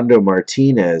 Armando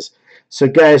Martinez. So,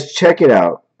 guys, check it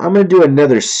out. I'm going to do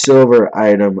another silver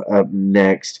item up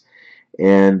next.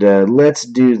 And let's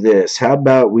do this. How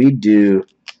about we do...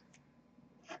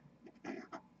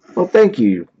 Well, thank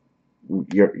you,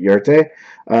 Yarte.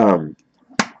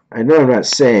 I know I'm not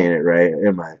saying it right,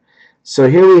 am I? So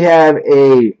here we have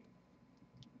a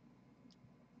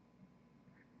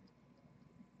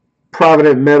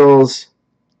Provident Metals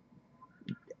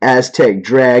Aztec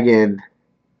Dragon,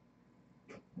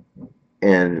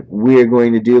 and we are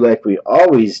going to do like we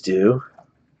always do.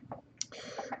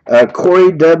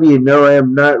 Corey W., no, I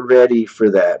am not ready for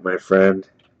that, my friend.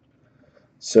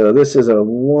 So this is a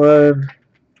 1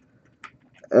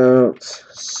 ounce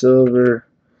silver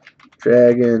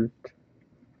dragon.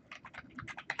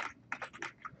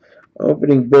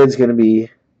 Opening bid's going to be,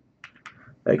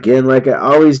 again, like I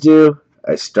always do.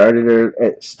 I start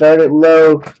it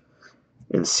low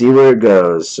and see where it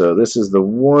goes. So this is the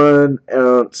 1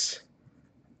 ounce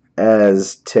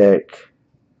Aztec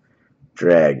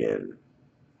Dragon.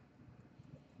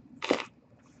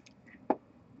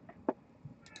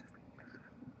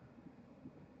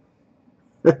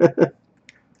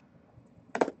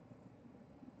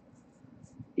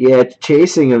 Yeah,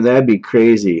 chasing him, that'd be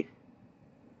crazy.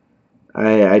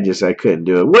 I couldn't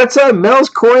do it. What's up, Mel's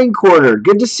Coin Corner?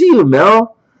 Good to see you,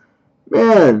 Mel.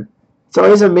 Man, It's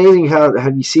always amazing how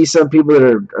you see some people that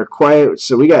are quiet.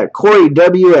 So we got Corey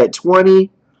W at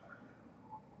 20.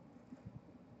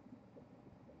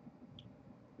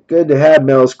 Good to have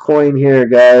Mel's coin here,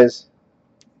 guys.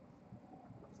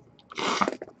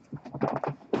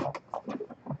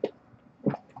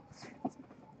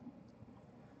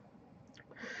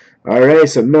 All right,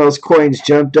 so Mel's coins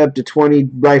jumped up to 20.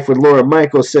 Life with Laura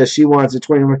Michaels says she wants a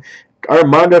 20.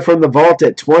 Armando from the vault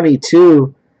at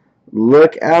 22.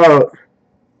 Look out.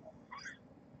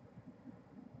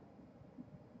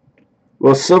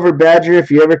 Well, Silver Badger,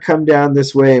 if you ever come down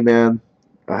this way, man,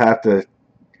 I'll have to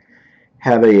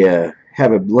have a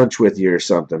lunch with you or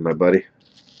something, my buddy.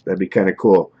 That'd be kind of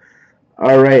cool.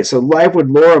 All right, so Live with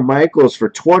Laura Michaels for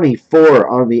 24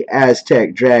 on the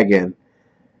Aztec Dragon.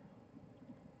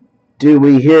 Do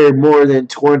we hear more than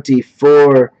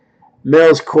 24?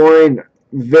 Mel's coin,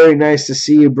 very nice to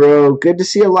see you, bro. Good to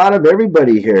see a lot of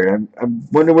everybody here. I'm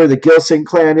wondering where the Gilson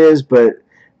clan is, but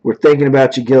we're thinking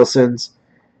about you, Gilsons.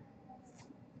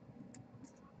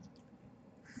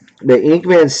 The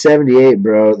Inkman 78,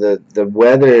 bro. The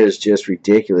weather is just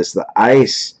ridiculous. The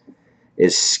ice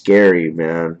is scary,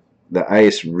 man. The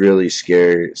ice really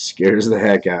scares the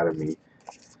heck out of me.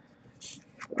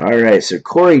 All right, so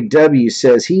Corey W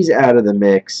says he's out of the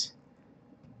mix.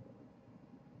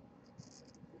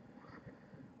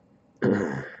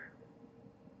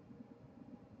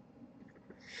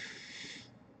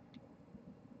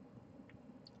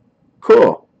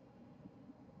 Cool.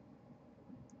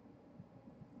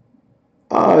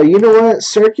 You know what?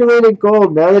 Circulated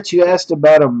gold. Now that you asked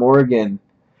about a Morgan,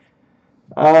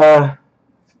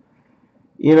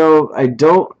 you know, I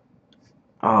don't.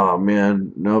 Oh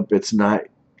man, nope, it's not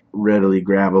readily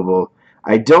grabbable.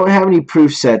 I don't have any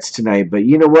proof sets tonight, but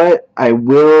you know what? I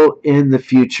will in the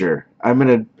future. I'm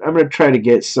gonna try to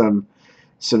get some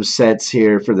sets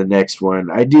here for the next one.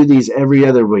 I do these every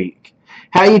other week.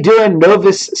 How you doing,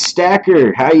 Novice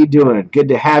Stacker? How you doing? Good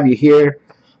to have you here.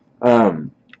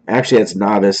 Actually, that's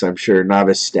Novice, I'm sure,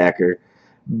 Novice Stacker.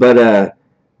 But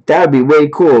that would be way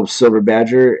cool, Silver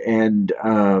Badger. And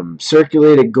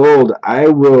circulated gold, I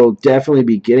will definitely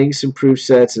be getting some proof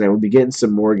sets, and I will be getting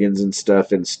some Morgans and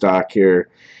stuff in stock here.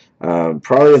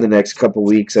 Probably in the next couple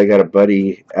weeks. I got a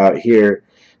buddy out here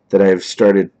that I've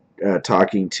started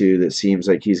talking to that seems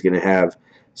like he's going to have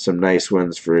some nice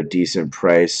ones for a decent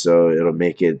price, so it'll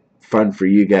make it fun for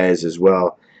you guys as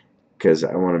well, because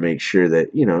I want to make sure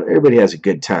that, you know, everybody has a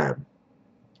good time.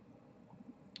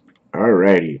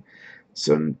 Alrighty.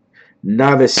 So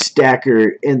Novice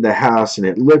Stacker in the house, and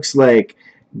it looks like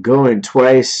going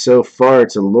twice so far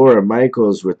to Laura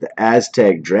Michaels with the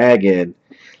Aztec Dragon.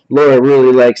 Laura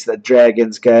really likes the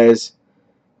dragons, guys,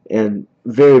 and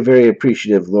very, very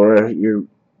appreciative, Laura. You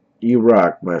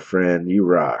rock, my friend. You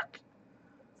rock.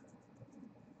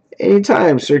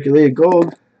 Anytime, circulated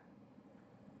gold.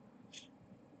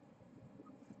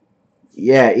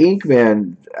 Yeah,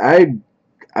 Inkman. I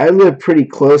live pretty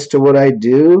close to what I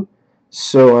do,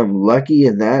 so I'm lucky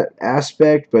in that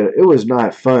aspect, but it was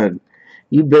not fun.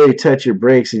 You barely touch your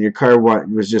brakes and your car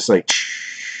was just like,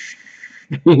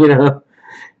 you know,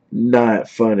 not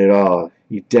fun at all.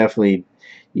 You got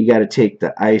to take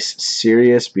the ice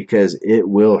serious because it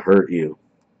will hurt you.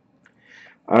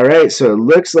 All right, so it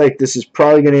looks like this is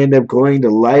probably going to end up going to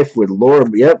Life with Laura.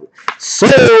 Yep,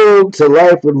 sold to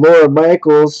Life with Laura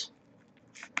Michaels.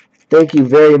 Thank you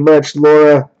very much,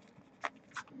 Laura.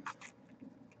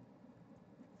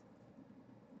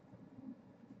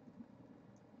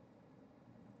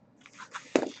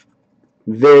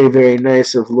 Very, very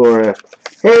nice of Laura.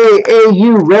 Hey,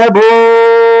 AU Rebel!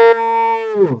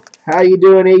 How you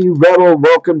doing, AU Rebel?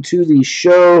 Welcome to the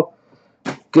show.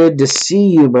 Good to see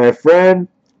you, my friend.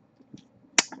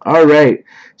 All right.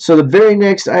 So the very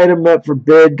next item up for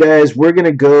bid, guys, we're going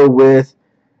to go with,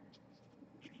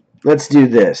 let's do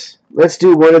this. Let's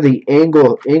do one of the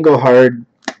EngelHard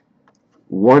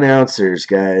 1 ouncers,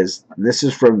 guys. And this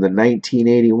is from the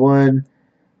 1981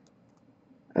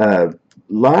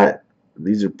 lot.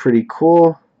 These are pretty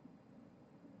cool.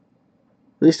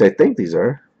 At least I think these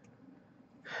are.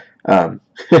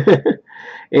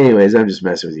 Anyways, I'm just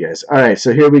messing with you guys. All right,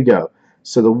 so here we go.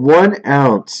 So the 1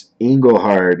 ounce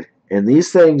EngelHard, and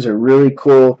these things are really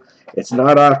cool. It's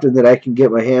not often that I can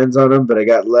get my hands on them, but I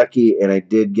got lucky and I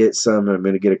did get some. I'm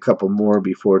going to get a couple more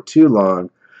before too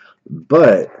long.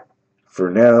 But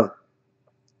for now,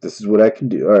 this is what I can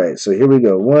do. All right, so here we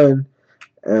go. 1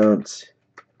 ounce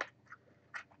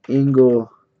EngelHard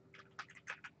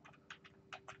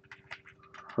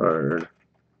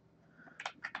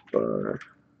bar.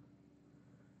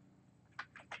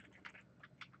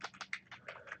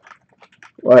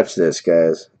 Watch this,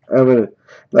 guys. I'm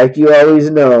Like you always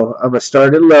know, I'm going to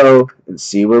start it low and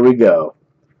see where we go.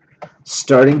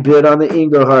 Starting bid on the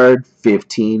EngelHard,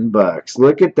 $15.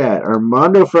 Look at that.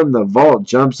 Armando from the vault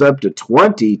jumps up to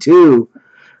 22.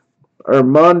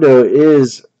 Armando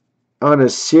is on a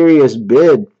serious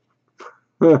bid.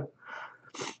 Alrighty,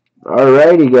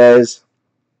 guys.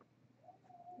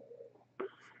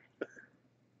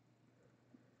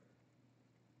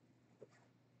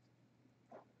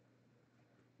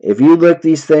 If you look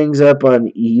these things up on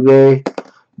eBay,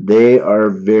 they are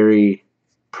very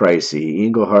pricey.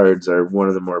 EngelHards are one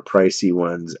of the more pricey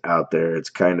ones out there.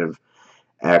 It's kind of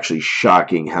actually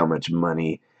shocking how much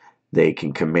money they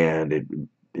can command.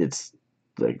 It's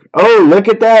like, oh, look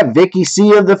at that. Vicky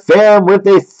C of the fam with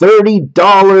a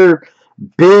 $30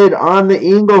 bid on the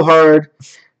EngelHard.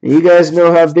 You guys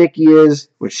know how Vicky is.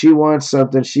 When she wants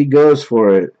something, she goes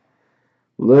for it.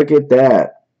 Look at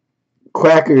that.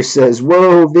 Quacker says,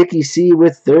 whoa, Vicky C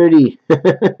with 30.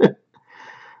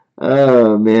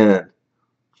 Oh, man.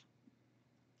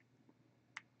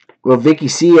 Well, Vicky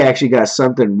C actually got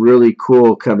something really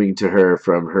cool coming to her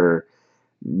from her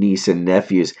niece and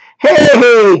nephews.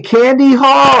 Hey, Candy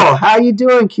Hall. How you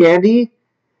doing, Candy?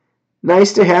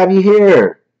 Nice to have you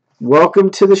here. Welcome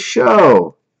to the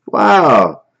show.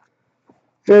 Wow.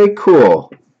 Very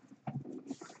cool.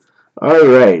 All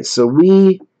right, so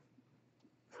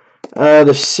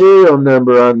the serial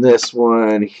number on this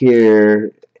one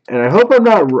here, and I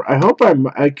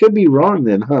could be wrong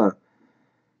then, huh?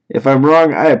 If I'm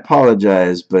wrong, I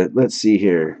apologize, but let's see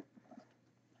here.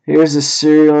 Here's the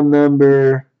serial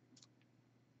number,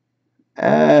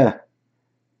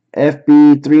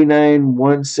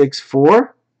 FB39164.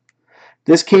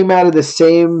 This came out of the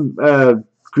same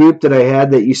group that I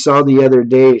had that you saw the other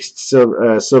day,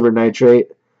 silver nitrate.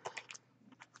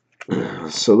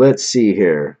 So let's see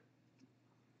here.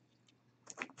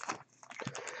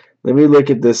 Let me look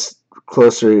at this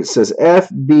closer. It says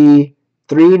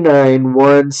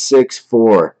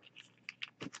FB39164.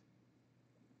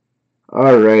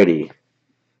 Alrighty.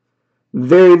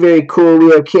 Very, very cool.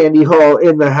 We have Candy Hall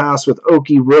in the house with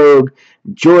Okie Rogue.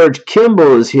 George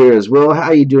Kimball is here as well.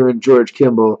 How you doing, George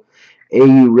Kimball?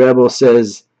 AU Rebel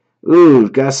says, ooh,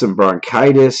 got some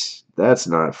bronchitis. That's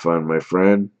not fun, my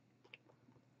friend.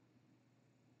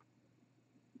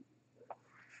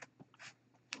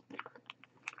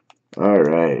 All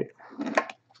right.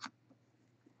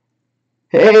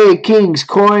 Hey, King's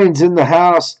Coins in the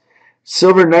house.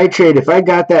 Silver Nitrate, if I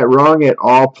got that wrong at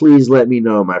all, please let me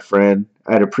know, my friend.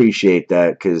 I'd appreciate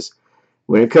that, because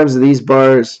when it comes to these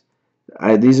bars,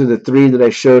 these are the three that I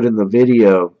showed in the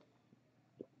video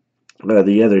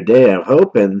the other day. I'm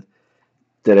hoping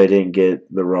that I didn't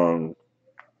get the wrong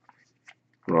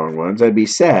ones. I'd be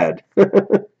sad.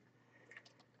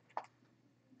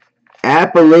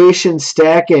 Appalachian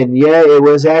Stacking. Yeah, it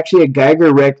was actually a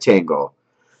Geiger rectangle.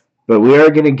 But we are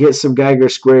going to get some Geiger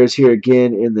squares here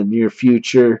again in the near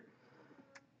future.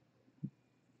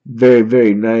 Very,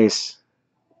 very nice.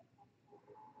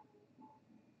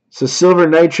 So Silver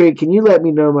Nitrate, can you let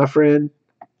me know, my friend?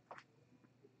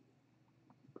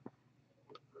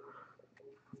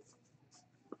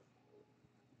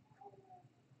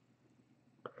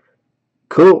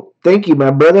 Cool. Thank you, my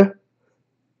brother.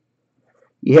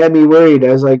 You had me worried.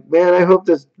 I was like, man, I hope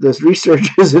this research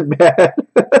isn't bad.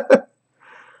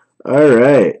 All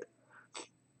right.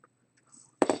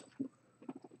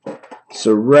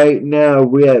 So right now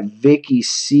we have Vicky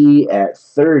C at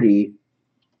 30.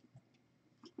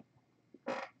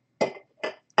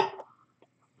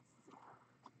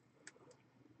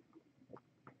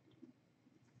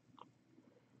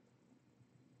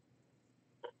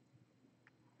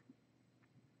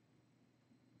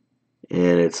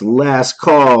 And it's last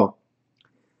call.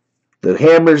 The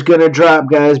hammer's going to drop,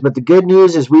 guys. But the good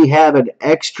news is we have an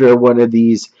extra one of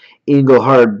these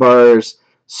EngelHard bars.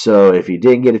 So if you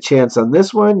didn't get a chance on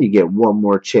this one, you get one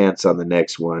more chance on the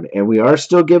next one. And we are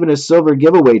still giving a silver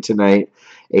giveaway tonight.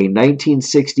 A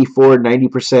 1964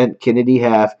 90% Kennedy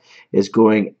half is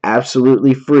going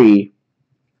absolutely free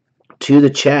to the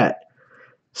chat.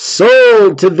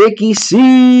 Sold to Vicky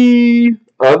C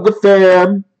of the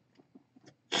fam.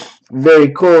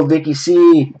 Very cool, Vicky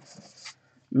C.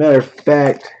 Matter of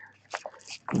fact,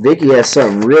 Vicky has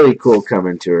something really cool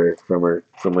coming to her from her,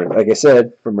 like I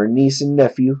said, from her niece and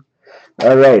nephew.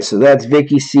 All right, so that's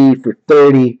Vicky C for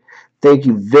 30. Thank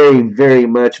you very, very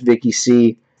much, Vicky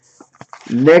C.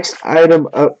 Next item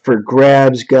up for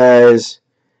grabs, guys.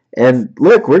 And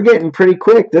look, we're getting pretty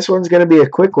quick. This one's going to be a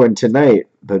quick one tonight,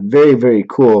 but very, very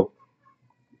cool.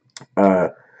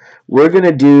 We're going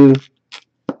to do...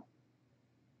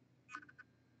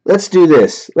 Let's do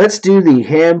this. Let's do the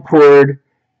hand-poured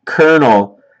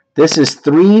kernel This is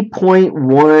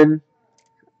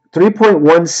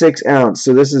 3.16 ounce.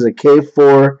 So this is a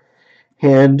K4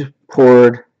 hand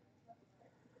poured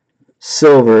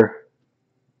silver,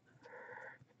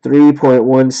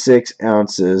 3.16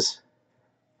 ounces.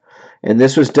 And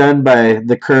this was done by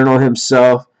the Colonel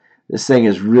himself. This thing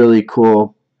is really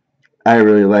cool. I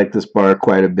really like this bar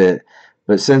quite a bit.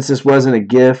 But since this wasn't a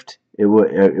gift, it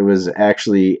was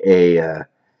actually a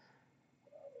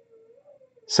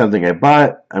something I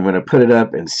bought. I'm going to put it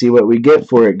up and see what we get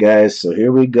for it, guys. So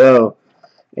here we go.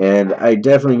 And I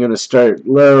definitely going to start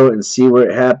low and see where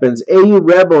it happens. AU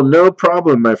Rebel, no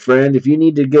problem, my friend. If you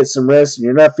need to get some rest and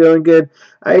you're not feeling good,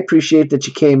 I appreciate that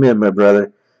you came in, my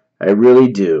brother. I really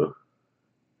do.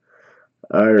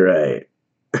 All right.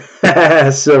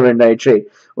 Silver nitrate.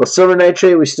 Well, silver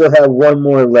nitrate, we still have one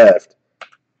more left.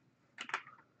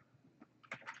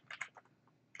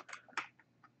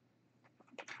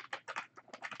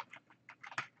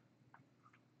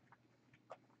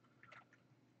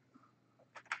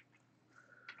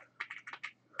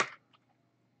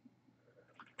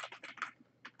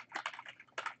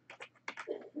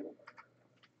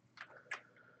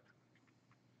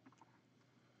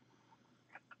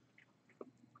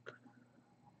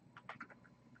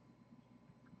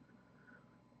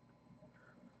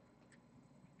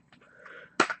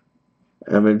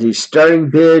 I'm going to do starting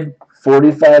bid,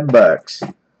 45 bucks.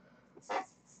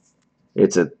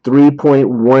 It's a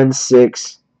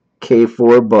 3.16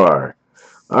 K4 bar.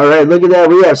 All right, look at that.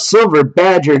 We have Silver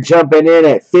Badger jumping in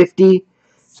at 50.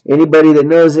 Anybody that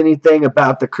knows anything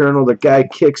about the Colonel, the guy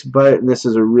kicks butt, and this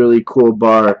is a really cool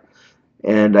bar.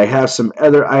 And I have some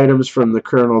other items from the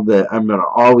Colonel that I'm going to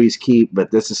always keep,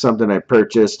 but this is something I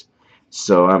purchased,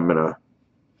 so I'm going to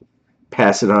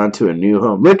pass it on to a new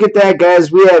home. Look at that,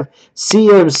 guys. We have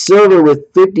CM Silver with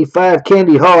 55.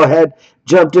 Candy Hall had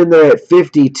jumped in there at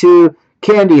 52.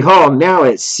 Candy Hall now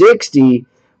at 60.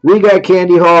 We got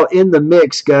Candy Hall in the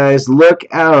mix, guys. Look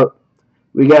out.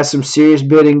 We got some serious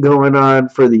bidding going on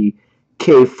for the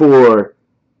K4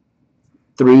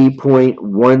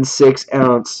 3.16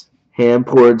 ounce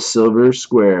hand-poured silver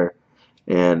square.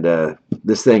 And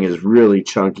this thing is really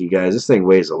chunky, guys. This thing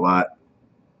weighs a lot.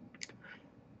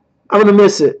 I'm going to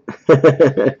miss it.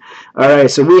 All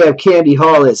right, so we have Candy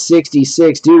Hall at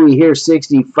 66. Do we hear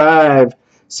 65?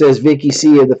 Says Vicky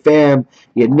C of the fam.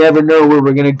 You never know where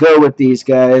we're going to go with these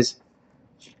guys.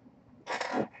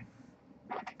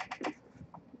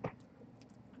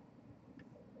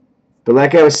 But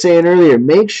like I was saying earlier,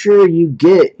 make sure you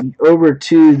get over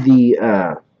to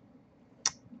the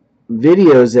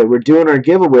videos that we're doing our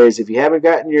giveaways. If you haven't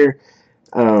gotten your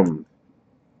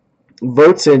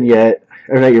votes in yet,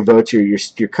 or not your votes,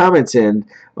 your comments in,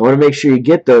 I want to make sure you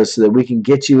get those so that we can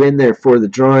get you in there for the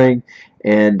drawing,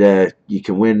 and you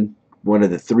can win one of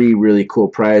the 3 really cool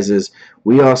prizes.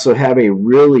 We also have a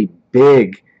really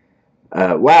big,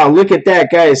 wow, look at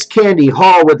that, guys. Candy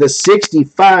Hall with a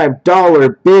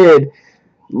 $65 bid.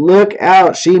 Look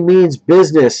out, she means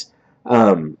business. We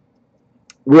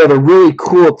have a really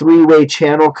cool 3-way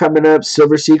channel coming up.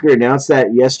 Silver Seeker announced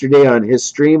that yesterday on his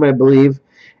stream, I believe,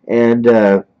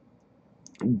 and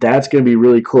that's going to be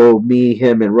really cool. Me,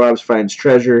 him, and Rob's Finds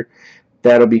Treasure.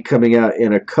 That'll be coming out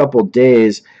in a couple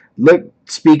days. Look,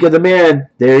 speak of the man.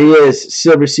 There he is,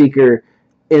 Silver Seeker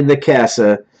in the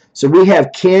casa. So we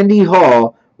have Candy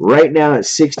Hall right now at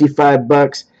 65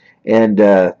 bucks. And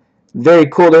very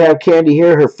cool to have Candy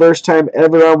here. Her first time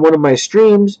ever on one of my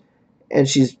streams. And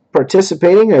she's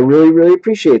participating. I really, really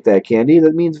appreciate that, Candy.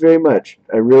 That means very much.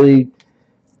 I really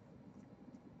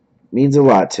means a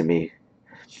lot to me.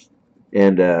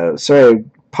 And sorry,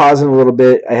 pausing a little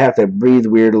bit. I have to breathe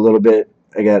weird a little bit.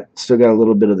 I still got a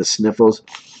little bit of the sniffles.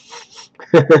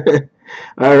 All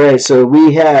right, so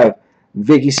we have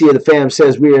Vicky C of the fam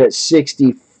says we're at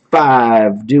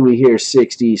 65. Do we hear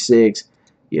 66?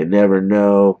 You never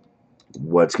know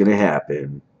what's going to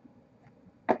happen.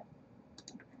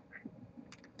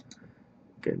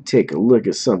 Gonna take a look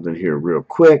at something here real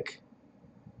quick.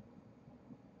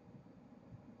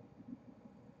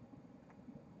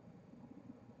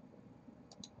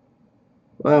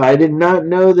 Well, I did not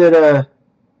know that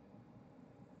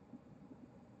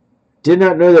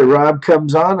Rob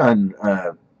comes on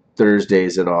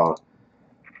Thursdays at all.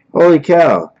 Holy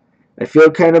cow. I feel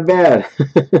kind of bad.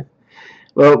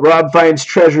 Well, Rob Finds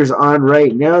Treasures on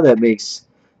right now. That makes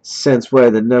sense why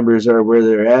the numbers are where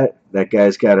they're at. That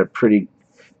guy's got a pretty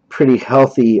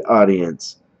healthy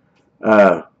audience.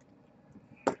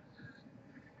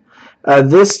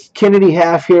 This Kennedy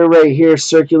half here, right here,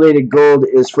 circulated gold,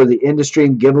 is for the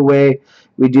InduStream giveaway.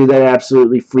 We do that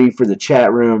absolutely free for the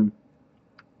chat room.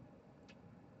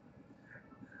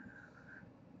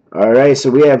 All right, so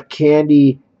we have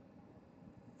Candy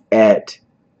at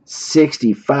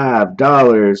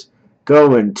 $65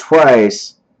 going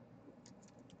twice.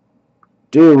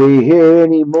 Do we hear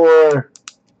any more?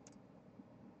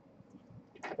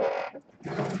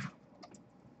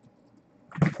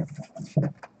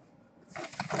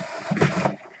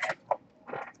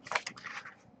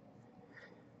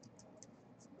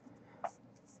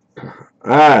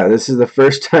 Ah, this is the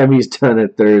first time he's done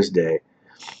it Thursday.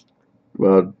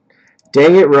 Well,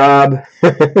 dang it, Rob.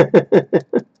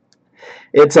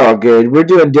 It's all good. We're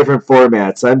doing different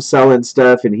formats. I'm selling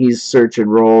stuff and he's searching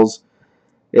rolls.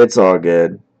 It's all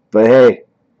good. But hey,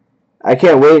 I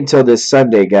can't wait until this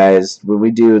Sunday, guys, when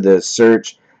we do the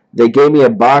search. They gave me a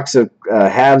box of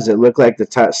halves that look like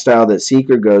the style that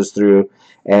Seeker goes through,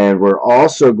 and we're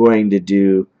also going to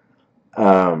do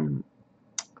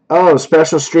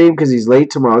special stream because he's late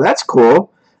tomorrow. That's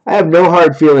cool. I have no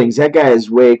hard feelings. That guy is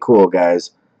way cool,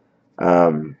 guys.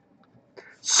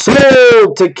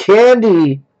 Sold to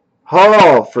Candy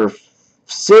Hall for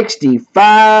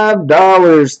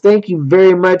 $65. Thank you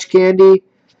very much, Candy.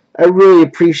 I really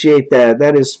appreciate that.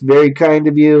 That is very kind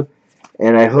of you,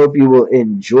 and I hope you will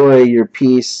enjoy your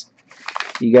piece.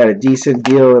 You got a decent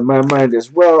deal in my mind as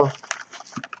well.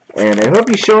 And I hope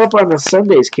you show up on the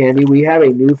Sundays, Candy. We have a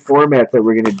new format that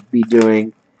we're going to be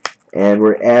doing, and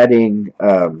we're adding,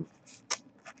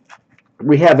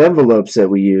 we have envelopes that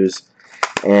we use,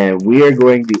 and we are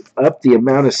going to up the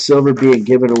amount of silver being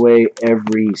given away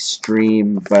every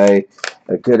stream by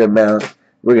a good amount.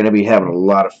 We're going to be having a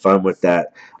lot of fun with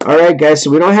that. All right, guys, so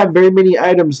we don't have very many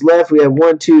items left. We have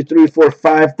 1, 2, 3, 4,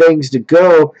 5 things to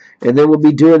go, and then we'll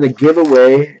be doing the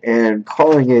giveaway and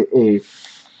calling it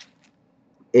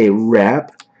a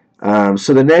wrap.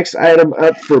 So the next item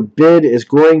up for bid is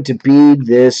going to be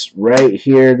this right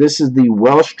here. This is the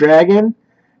Welsh Dragon.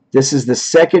 This is the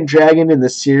second dragon in the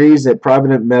series that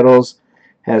Provident Metals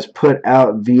has put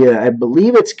out via, I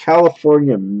believe it's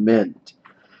California Mint,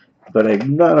 but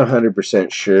I'm not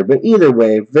 100% sure. But either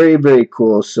way, very, very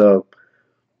cool. So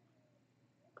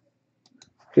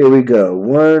here we go.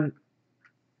 1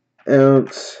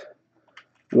 ounce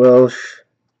Welsh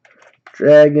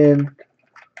Dragon.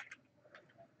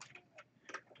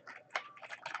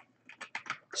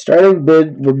 Starting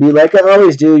bid will be like I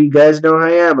always do. You guys know how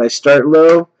I am. I start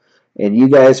low, and you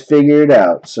guys figure it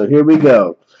out. So here we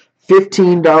go.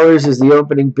 $15 is the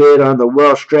opening bid on the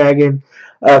Welsh Dragon.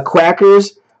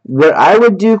 Quackers, what I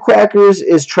would do, Quackers,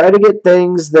 is try to get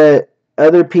things that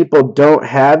other people don't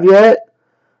have yet.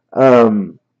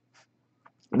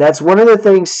 That's one of the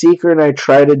things Seeker and I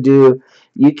try to do.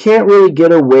 You can't really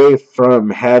get away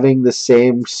from having the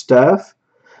same stuff.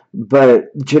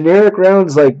 But generic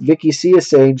rounds, like Vicky C is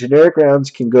saying, generic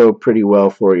rounds can go pretty well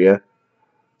for you.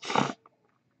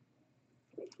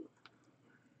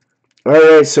 All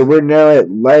right, so we're now at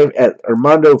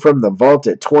Armando from the Vault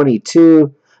at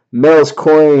 22. Mel's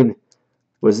coin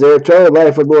was there. Try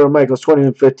life with Laura Michaels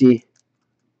 2150.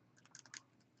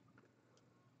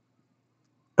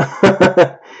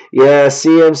 Yeah,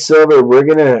 CM Silver, we're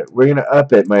gonna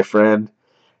up it, my friend.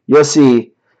 You'll see.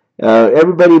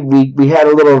 Everybody, we had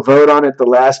a little vote on it the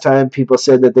last time. People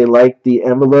said that they liked the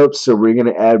envelopes, so we're going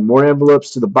to add more envelopes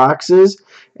to the boxes.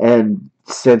 And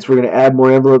since we're going to add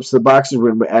more envelopes to the boxes,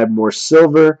 we're going to add more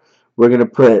silver. We're going to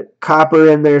put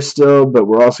copper in there still, but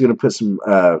we're also going to put some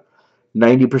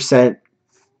 90%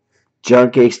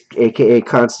 junk, aka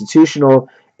constitutional,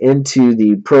 into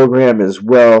the program as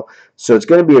well. So it's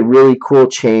going to be a really cool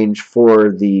change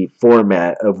for the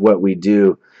format of what we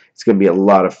do. It's going to be a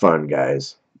lot of fun,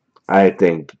 guys. I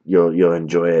think you'll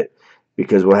enjoy it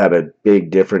because we'll have a big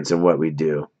difference in what we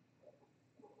do.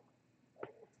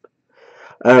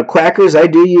 Quackers, I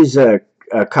do use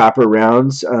copper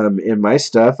rounds in my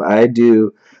stuff. I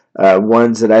do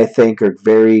ones that I think are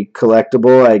very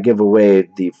collectible. I give away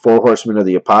the 4 Horsemen of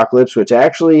the Apocalypse, which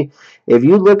actually, if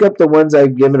you look up the ones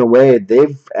I've given away,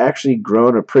 they've actually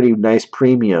grown a pretty nice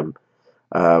premium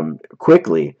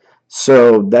quickly.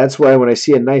 So that's why when I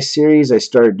see a nice series, I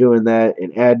start doing that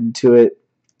and adding to it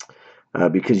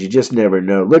because you just never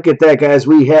know. Look at that, guys.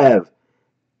 We have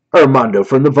Armando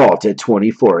from the Vault at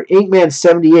 24. Inkman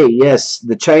 78. Yes,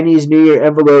 the Chinese New Year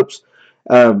envelopes.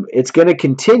 It's going to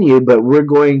continue, but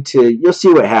you'll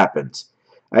see what happens.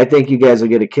 I think you guys will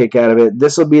get a kick out of it.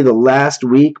 This will be the last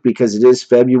week because it is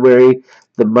February,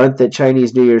 the month that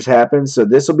Chinese New Year's happens. So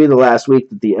this will be the last week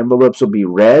that the envelopes will be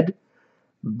red.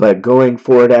 But going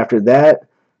forward after that,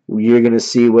 you're going to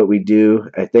see what we do.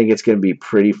 I think it's going to be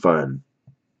pretty fun.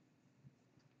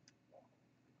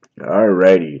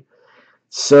 Alrighty.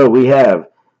 So we have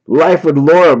Life with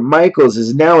Laura Michaels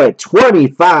is now at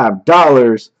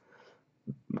 $25.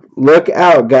 Look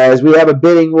out, guys. We have a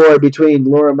bidding war between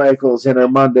Laura Michaels and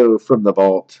Armando from the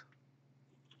vault.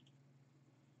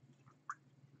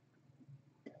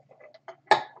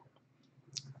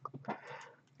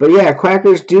 But yeah,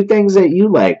 Quackers, do things that you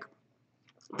like,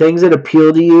 things that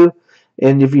appeal to you.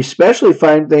 And if you especially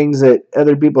find things that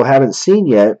other people haven't seen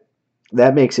yet,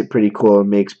 that makes it pretty cool and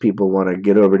makes people want to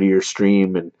get over to your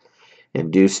stream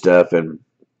and do stuff. And,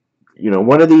 you know,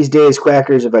 one of these days,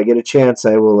 Quackers, if I get a chance,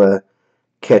 I will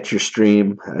catch your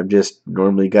stream. I've just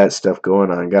normally got stuff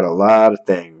going on. Got a lot of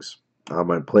things on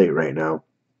my plate right now.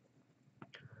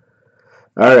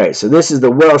 All right, so this is the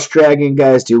Welsh Dragon,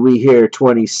 guys. Do we hear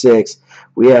 26?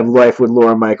 We have Life with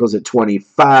Laura Michaels at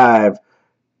 25.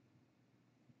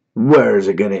 Where's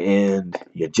it going to end?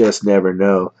 You just never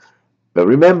know. But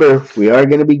remember, we are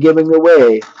going to be giving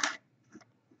away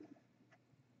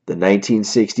the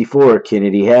 1964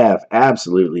 Kennedy half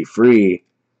absolutely free.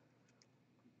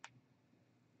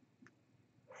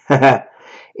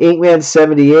 Inkman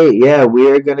 78, yeah,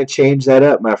 we are going to change that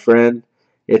up, my friend.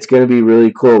 It's going to be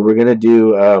really cool. We're going to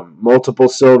do multiple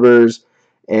silvers,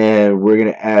 and we're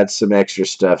going to add some extra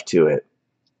stuff to it.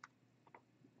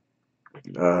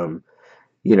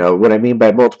 You know what I mean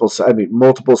by multiple? I mean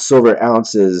multiple silver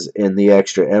ounces in the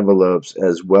extra envelopes,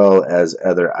 as well as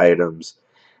other items.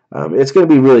 It's going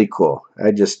to be really cool.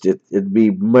 It'd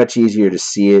be much easier to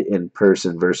see it in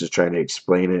person versus trying to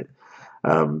explain it,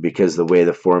 because the way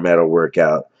the format will work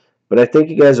out. But I think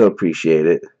you guys will appreciate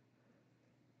it.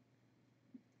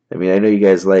 I mean, I know you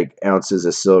guys like ounces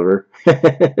of silver.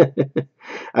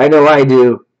 I know I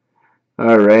do.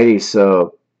 Alrighty,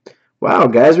 so wow,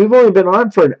 guys, we've only been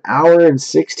on for an hour and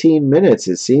 16 minutes.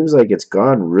 It seems like it's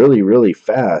gone really, really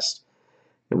fast.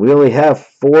 And we only have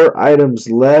 4 items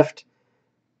left.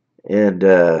 And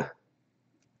then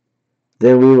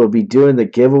we will be doing the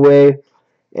giveaway.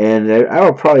 And I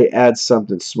will probably add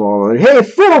something small. Hey,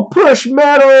 Full Push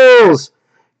Metals!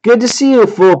 Good to see you,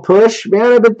 Full Push.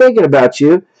 Man, I've been thinking about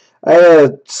you. I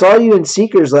saw you in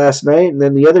Seekers last night, and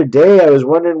then the other day I was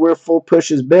wondering where Full Push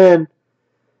has been.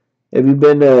 Have you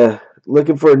been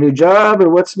looking for a new job, or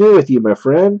what's new with you, my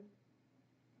friend?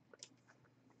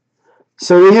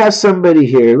 So we have somebody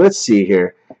here. Let's see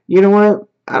here. You know what?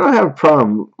 I don't have a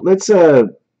problem. Let's,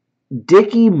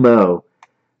 Dickie Mo.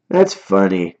 That's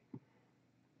funny.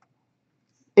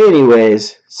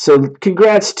 Anyways, so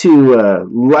congrats to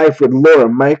Life with Laura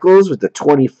Michaels with the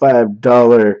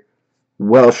 $25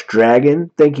 Welsh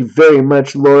Dragon. Thank you very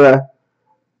much, Laura.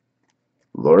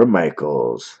 Laura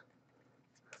Michaels.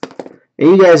 And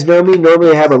you guys know me.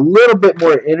 Normally I have a little bit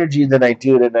more energy than I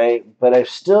do tonight, but I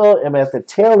still am at the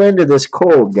tail end of this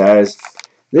cold, guys.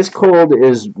 This cold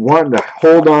is wanting to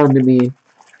hold on to me.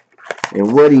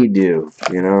 And what do?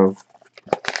 You know?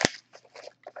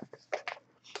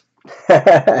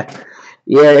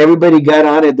 Yeah, everybody got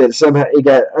on it that somehow it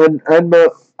got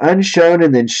unshown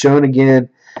and then shown again.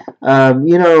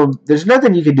 You know, there's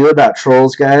nothing you can do about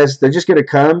trolls, guys. They're just going to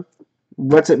come.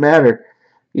 What's it matter?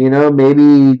 You know,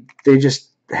 maybe they're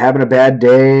just having a bad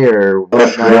day or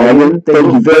whatnot. Thank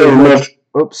you very much.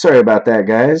 Oops, sorry about that,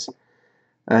 guys.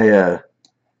 I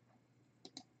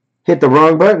hit the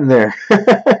wrong button there.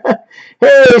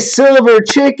 Hey, Silver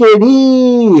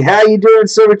Chickadee! How you doing,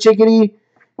 Silver Chickadee?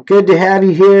 Good to have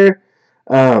you here.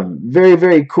 Very,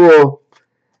 very cool.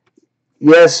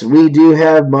 Yes, we do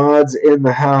have mods in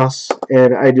the house,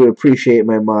 and I do appreciate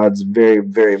my mods very,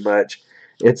 very much.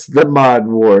 It's the mod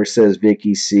war, says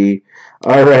Vicky C.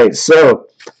 All right, so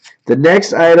the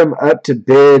next item up to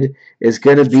bid is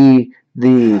going to be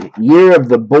the Year of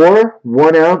the Boar,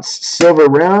 1 ounce silver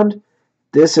round.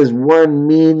 This is one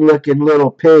mean-looking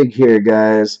little pig here,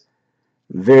 guys.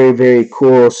 Very, very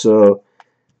cool. So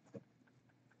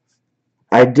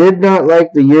I did not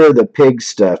like the Year of the Pig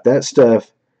stuff. That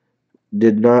stuff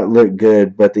did not look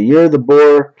good. But the Year of the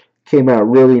Boar came out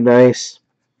really nice.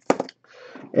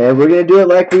 And we're going to do it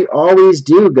like we always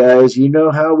do, guys. You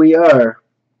know how we are.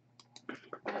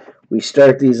 We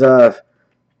start these off.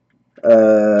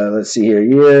 Let's see here.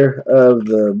 Year of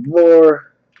the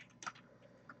Boar.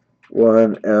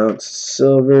 1 ounce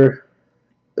silver.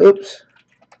 Oops.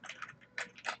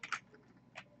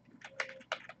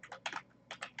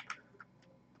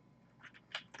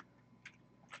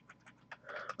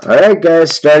 Alright,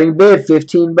 guys, starting bid,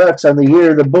 $15 on the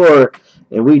Year of the Boar,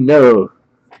 and we know.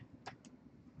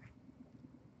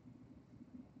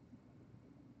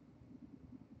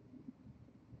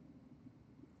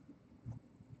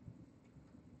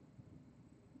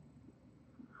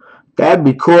 That'd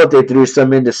be cool if they threw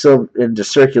some into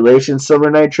circulation, silver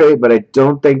nitrate, but I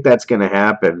don't think that's going to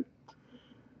happen.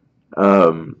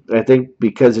 I think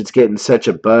because it's getting such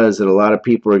a buzz that a lot of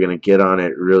people are going to get on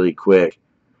it really quick.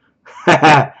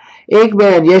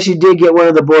 Inkman, yes, you did get one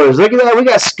of the boards. Look at that. We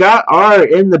got Scott R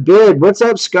in the bid. What's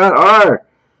up, Scott R?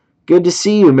 Good to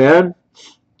see you, man.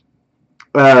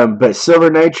 But silver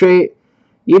nitrate,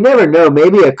 you never know.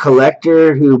 Maybe a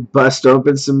collector who busts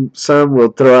open some will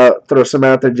throw some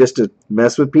out there just to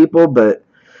mess with people, but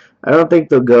I don't think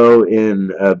they'll go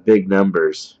in big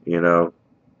numbers, you know.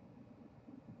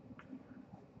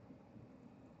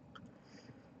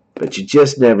 But you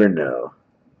just never know.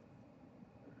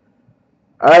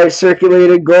 All right,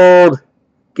 circulated gold.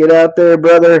 Get out there,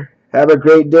 brother. Have a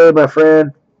great day, my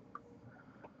friend.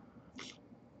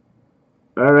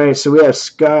 All right, so we have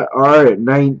Scott R at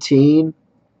 19.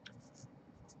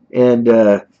 And,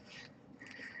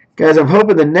 guys, I'm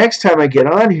hoping the next time I get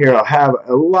on here, I'll have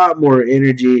a lot more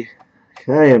energy.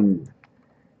 Don't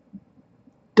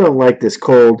like this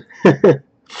cold.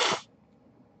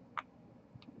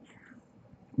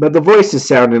 But the voice is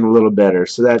sounding a little better,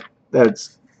 so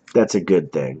that's a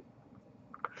good thing.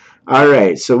 All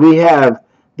right, so we have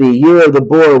the Year of the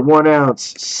Boar 1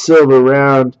 ounce silver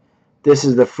round. This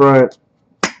is the front.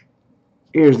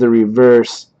 Here's the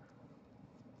reverse.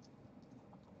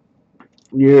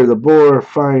 Year of the Boar,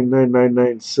 fine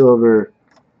 999 silver.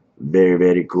 Very,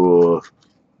 very cool.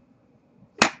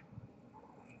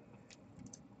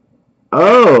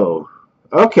 Oh,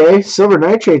 okay, silver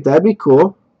nitrate, that'd be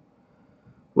cool.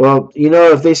 Well, you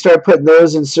know, if they start putting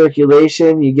those in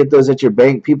circulation, you get those at your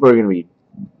bank, people are going to be,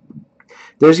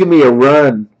 there's going to be a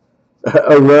run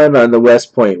on the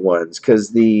West Point ones,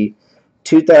 because the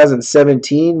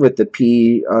 2017 with the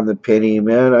P on the penny,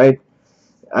 man,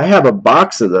 I have a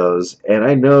box of those, and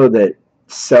I know that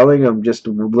selling them just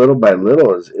little by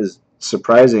little is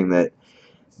surprising that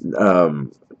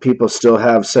people still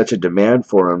have such a demand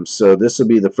for them. So this will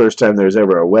be the first time there's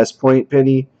ever a West Point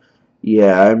penny.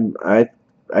 Yeah,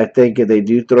 I think if they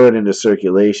do throw it into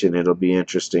circulation, it'll be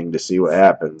interesting to see what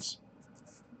happens.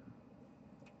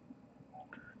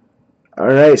 All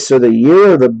right, so the Year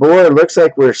of the Boar, looks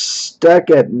like we're stuck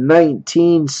at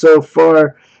 19 so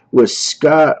far with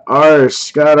Scott R.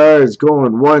 Scott R is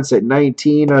going once at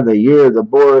 19 on the Year of the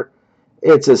Boar.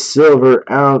 It's a silver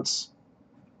ounce.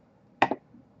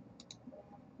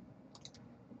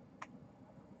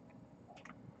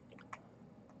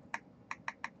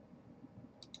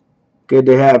 Good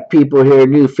to have people here,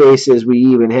 new faces. We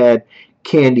even had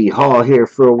Candy Hall here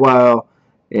for a while.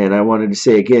 And I wanted to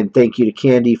say again, thank you to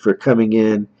Candy for coming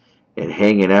in and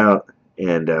hanging out.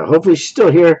 And hopefully she's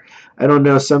still here. I don't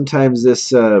know. Sometimes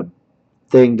this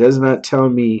thing does not tell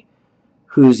me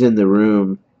who's in the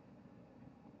room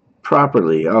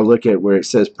properly. I'll look at where it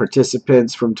says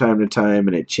participants from time to time,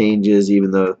 and it changes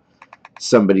even though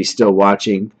somebody's still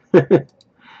watching. But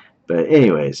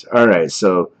anyways, all right.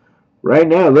 So right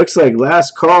now, it looks like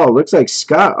last call. Looks like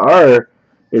Scott R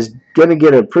is going to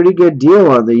get a pretty good deal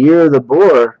on the Year of the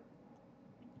Boar.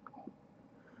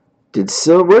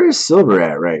 Where is silver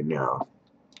at right now?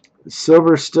 Is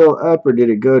silver still up, or did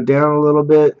it go down a little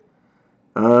bit?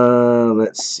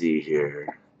 Let's see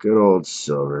here. Good old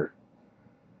silver.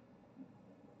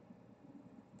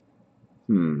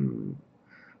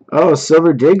 Oh,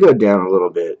 silver did go down a little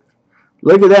bit.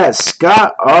 Look at that.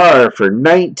 Scott R for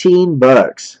 19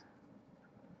 bucks.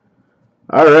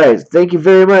 All right. Thank you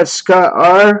very much, Scott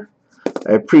R.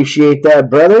 I appreciate that,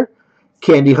 brother.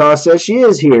 Candy Haw says she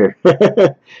is here.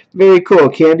 Very cool,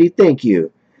 Candy. Thank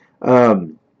you.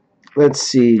 Let's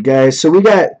see, guys. So we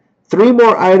got 3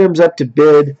 more items up to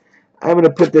bid. I'm going to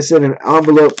put this in an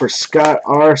envelope for Scott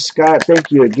R. Scott, thank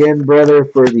you again, brother,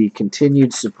 for the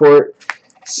continued support.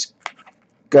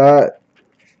 Scott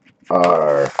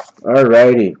R. All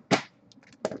righty.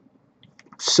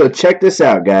 So check this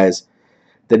out, guys.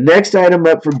 The next item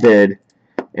up for bid,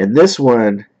 and this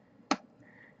one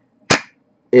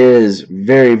is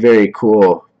very, very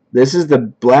cool. This is the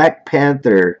Black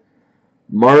Panther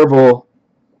Marvel.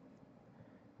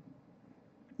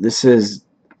 This is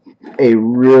a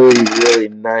really, really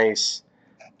nice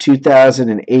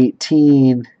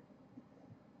 2018.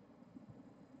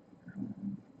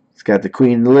 It's got the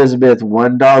Queen Elizabeth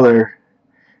 $1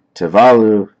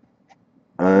 Tuvalu.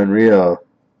 Unreal.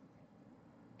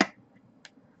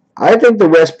 I think the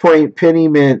West Point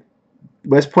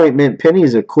Mint penny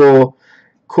is a cool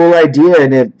idea,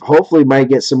 and it hopefully might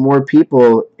get some more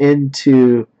people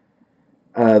into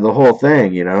the whole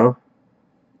thing, you know.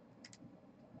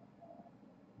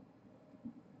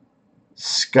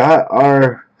 Scott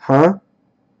R. Huh?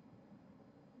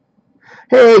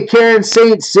 Hey, Karen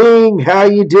Saint Singh, how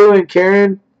you doing,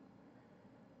 Karen?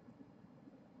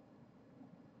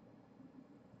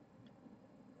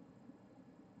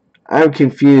 I'm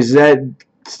confused.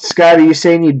 Scott, are you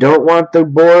saying you don't want the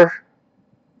boar?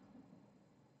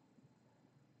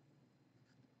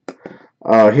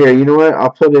 Oh, here, you know what?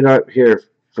 I'll put it up here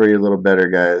for you a little better,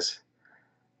 guys.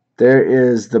 There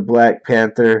is the Black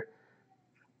Panther.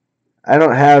 I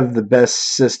don't have the best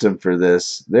system for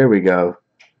this. There we go.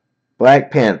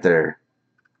 Black Panther.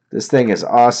 This thing is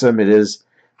awesome.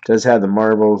 Does have the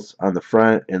marbles on the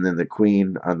front and then the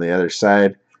queen on the other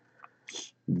side.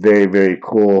 Very, very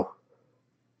cool.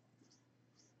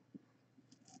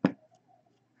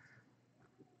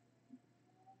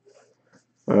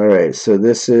 Alright, so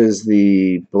this is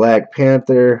the Black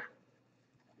Panther.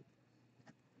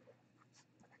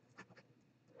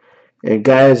 And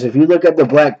guys, if you look at the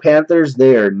Black Panthers,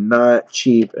 they are not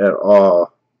cheap at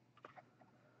all.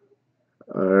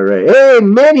 Alright. Hey,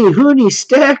 Manny Hooney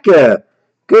Stacka!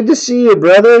 Good to see you,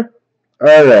 brother.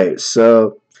 Alright,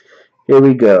 so here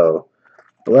we go.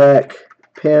 Black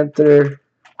Panther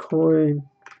coin.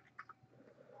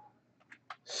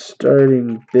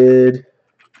 Starting bid.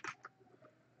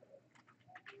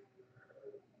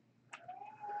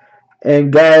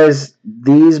 And guys,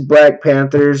 these Black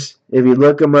Panthers, if you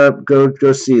look them up, go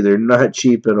see. They're not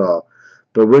cheap at all.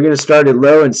 But we're going to start it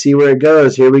low and see where it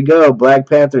goes. Here we go. Black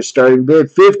Panther starting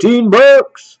bid, 15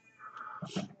 bucks.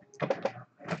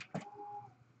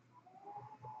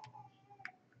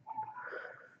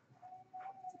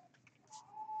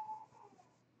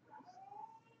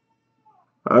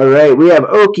 All right, we have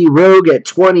Okie Rogue at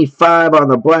 25 on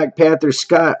the Black Panther.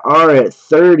 Scott R at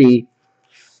 30.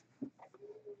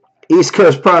 East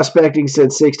Coast Prospecting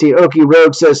said 16. Okie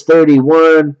Rogue says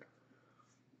 31.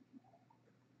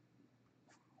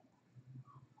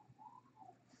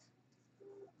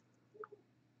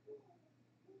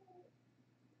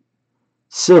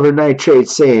 Silver Nitrate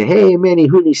saying, hey, Manny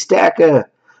Hooney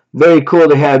Stacker. Very cool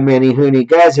to have Manny Hooney.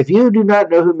 Guys, if you do not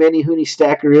know who Manny Hooney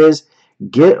Stacker is,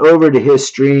 get over to his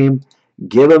stream.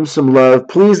 Give him some love.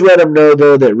 Please let him know,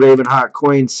 though, that RavenHawk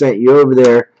Coins sent you over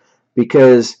there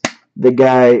because the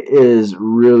guy is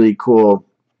really cool.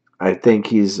 I think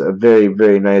he's a very,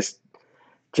 very nice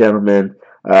gentleman.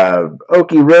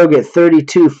 Okie Rogue at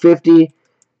 32.50.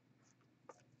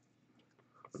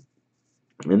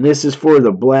 And this is for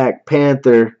the Black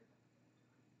Panther.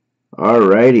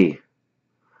 Alrighty.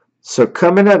 So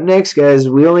coming up next, guys,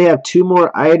 we only have 2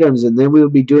 more items, and then we'll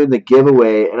be doing the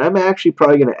giveaway. And I'm actually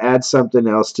probably going to add something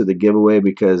else to the giveaway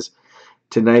because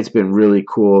tonight's been really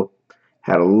cool.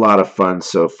 Had a lot of fun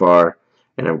so far,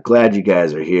 and I'm glad you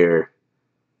guys are here.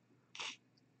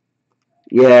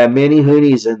 Yeah, Manny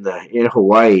Hooney's in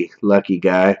Hawaii. Lucky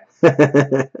guy.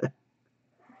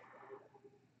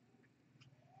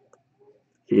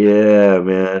 Yeah,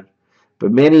 man.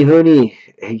 But Manny Hooney,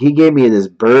 he gave me this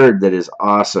bird that is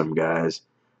awesome, guys.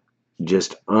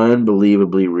 Just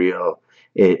unbelievably real.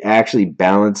 It actually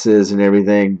balances and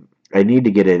everything. I need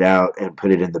to get it out and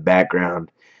put it in the background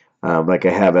like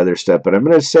I have other stuff. But I'm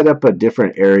going to set up a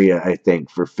different area, I think,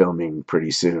 for filming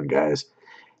pretty soon, guys.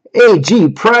 A.G.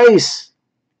 Price.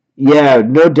 Yeah,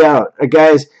 no doubt.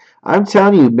 Guys, I'm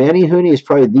telling you, Manny Hooney is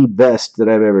probably the best that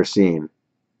I've ever seen.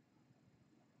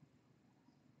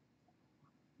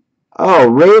 Oh,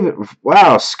 Raven.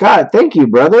 Wow, Scott, thank you,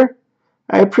 brother.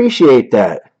 I appreciate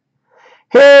that.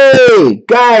 Hey,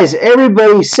 guys,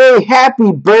 everybody say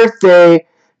happy birthday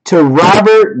to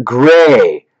Robert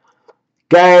Gray.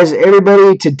 Guys,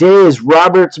 everybody, today is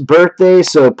Robert's birthday,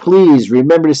 so please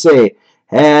remember to say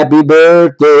happy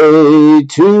birthday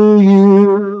to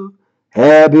you.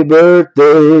 Happy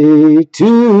birthday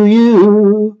to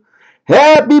you.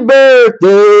 Happy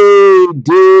birthday,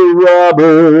 dear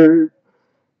Robert.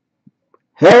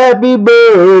 Happy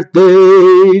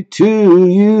birthday to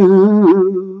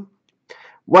you.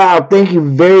 Wow, thank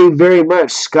you very, very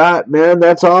much, Scott, man.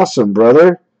 That's awesome,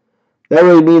 brother. That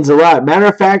really means a lot. Matter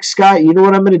of fact, Scott, you know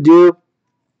what I'm going to do?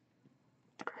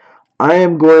 I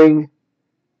am going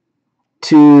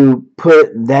to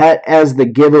put that as the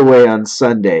giveaway on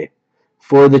Sunday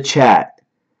for the chat.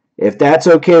 If that's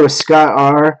okay with Scott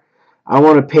R., I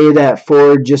want to pay that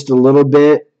forward just a little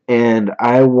bit, and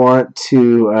I want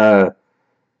to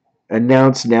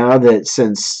announce now that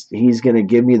since he's going to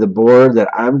give me the board, that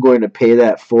I'm going to pay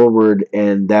that forward,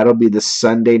 and that'll be the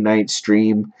Sunday night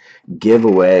stream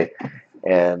giveaway.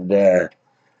 And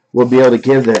we'll be able to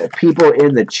give the people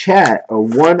in the chat a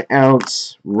 1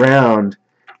 ounce round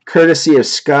courtesy of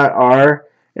Scott R.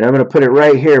 And I'm going to put it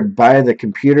right here by the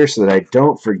computer so that I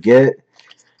don't forget.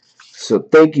 So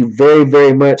thank you very,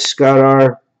 very much, Scott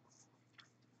R.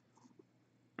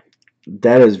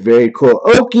 That is very cool.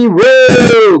 Okie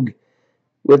Rogue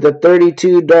with a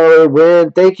 $32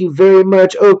 win. Thank you very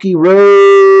much, Okie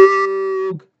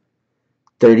Rogue.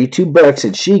 $32,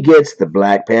 and she gets the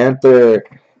Black Panther.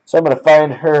 So I'm going to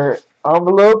find her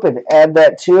envelope and add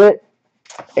that to it.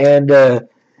 And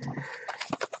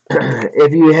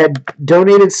if you had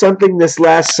donated something this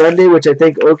last Sunday, which I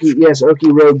think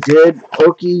Okie Rogue did,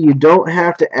 Okie, you don't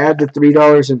have to add the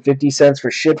 $3.50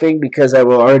 for shipping because I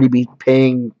will already be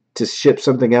paying to ship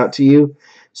something out to you.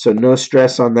 So no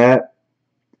stress on that.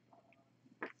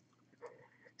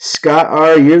 Scott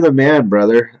R., you're the man,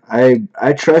 brother. I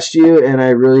trust you, and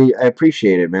I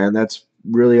appreciate it, man. That's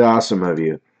really awesome of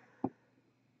you.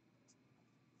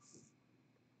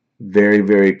 Very,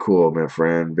 very cool, my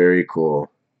friend. Very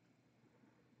cool.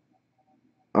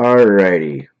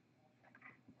 Alrighty.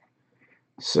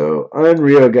 So,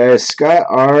 unreal, guys. Scott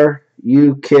R.,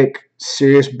 you kick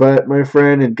serious butt, my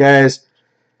friend. And, guys,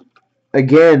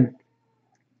 again,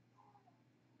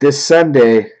 this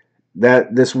Sunday,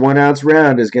 this 1 ounce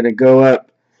round is going to go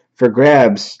up for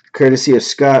grabs, courtesy of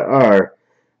Scott R.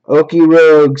 Okie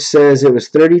Rogue says it was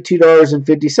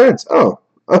 $32.50. Oh,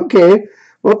 okay.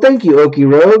 Well, thank you,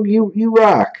 Okie Rogue. You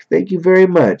rock. Thank you very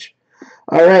much.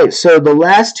 All right, so the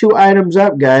last 2 items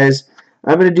up, guys.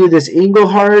 I'm going to do this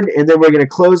EngelHard, and then we're going to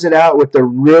close it out with the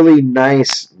really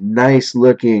nice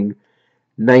looking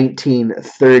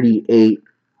 1938.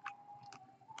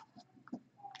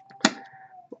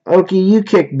 Okay, you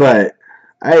kick butt.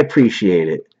 I appreciate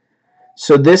it.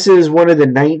 So this is one of the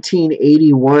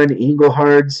 1981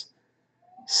 EngelHards.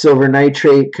 Silver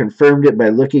nitrate, confirmed it by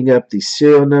looking up the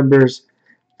serial numbers.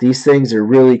 These things are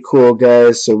really cool,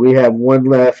 guys. So we have one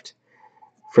left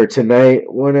for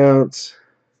tonight, 1 ounce.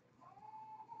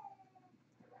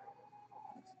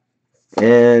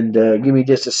 And give me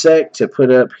just a sec to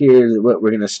put up here what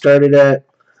we're going to start it at.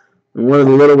 And one of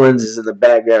the little ones is in the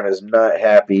background is not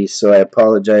happy, so I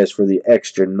apologize for the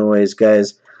extra noise,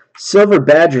 guys. Silver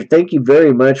Badger, thank you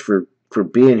very much for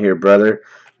being here, brother.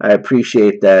 I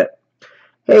appreciate that.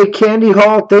 Hey, Candy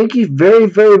Hall, thank you very,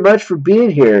 very much for being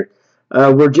here.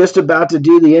 We're just about to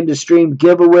do the end of stream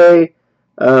giveaway.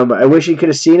 I wish you could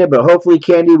have seen it, but hopefully,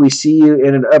 Candy, we see you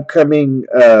in an upcoming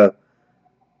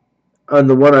on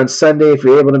the one on Sunday if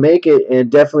you're able to make it,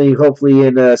 and definitely, hopefully,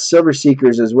 in Silver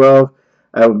Seekers as well.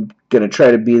 I'm going to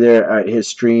try to be there at his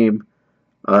stream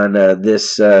on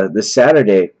this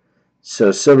Saturday.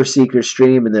 So Silver Seekers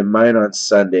stream and then mine on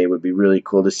Sunday would be really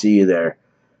cool to see you there.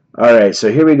 All right,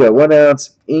 so here we go. 1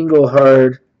 ounce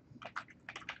EngelHard.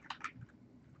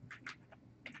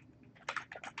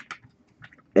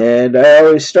 And I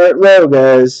always start low,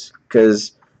 guys,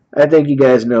 because I think you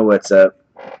guys know what's up.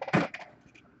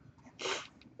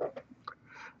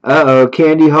 Uh-oh,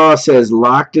 Candy Hall says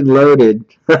locked and loaded.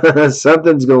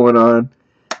 Something's going on.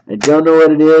 I don't know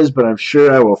what it is, but I'm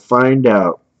sure I will find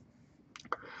out.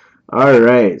 All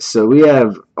right, so we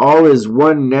have all is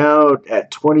one now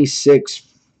at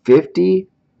 26.50.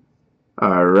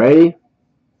 All righty.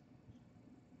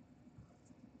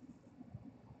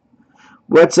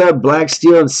 What's up, Black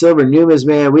Steel and Silver Numas,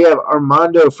 man? We have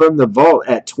Armando from the Vault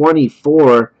at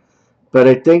 24, but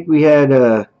I think we had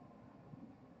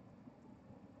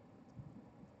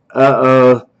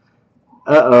uh-oh.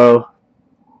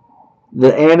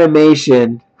 The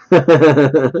animation.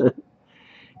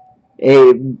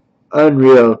 Hey,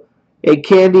 unreal. Hey,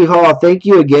 Candy Hall, thank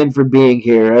you again for being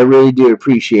here. I really do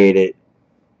appreciate it.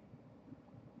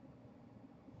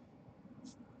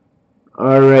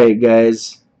 All right,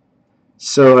 guys.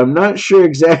 So I'm not sure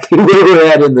exactly where we're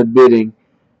at in the bidding.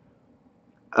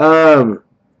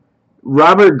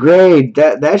 Robert Gray,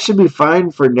 that should be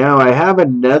fine for now. I have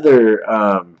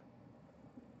another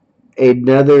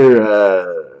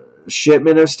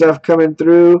shipment of stuff coming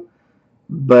through,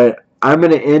 but I'm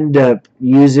going to end up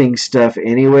using stuff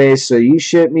anyway, so you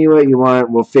ship me what you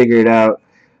want, we'll figure it out.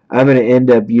 I'm going to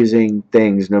end up using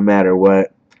things no matter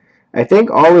what. I think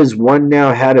All Is One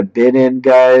now had a bid in,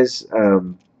 guys,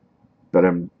 but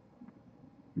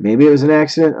maybe it was an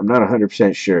accident. I'm not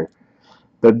 100% sure.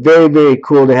 But very, very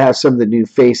cool to have some of the new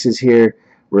faces here.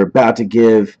 We're about to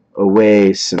give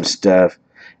away some stuff.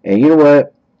 And you know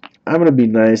what? I'm going to be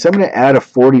nice. I'm going to add a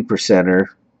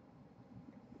 40%er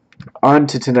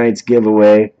onto tonight's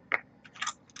giveaway.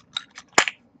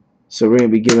 So we're going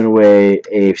to be giving away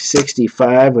a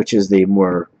 65, which is the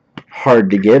more hard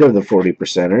to get of the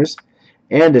 40%ers,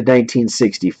 and a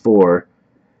 1964,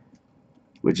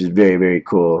 which is very, very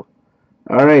cool.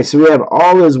 All right, so we have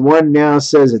All Is One now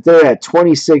says that they're at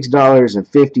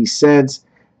 $26.50.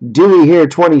 Dewey here,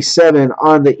 27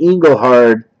 on the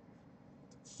EngelHard.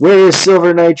 Where is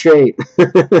Silver Nitrate?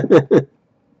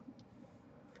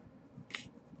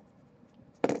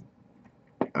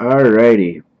 All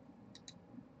righty.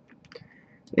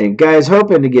 And guys,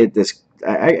 hoping to get this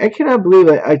I cannot believe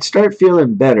it. I start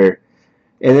feeling better,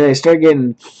 and then I start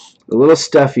getting a little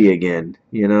stuffy again,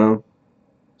 you know?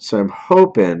 So I'm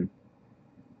hoping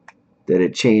that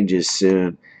it changes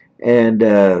soon. And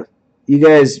you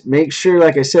guys make sure,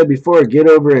 like I said before, get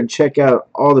over and check out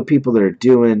all the people that are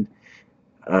doing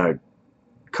uh,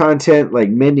 content. Like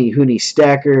Mindy Hooney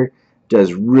Stacker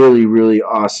does really, really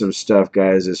awesome stuff,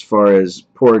 guys. As far as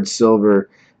poured silver,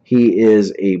 he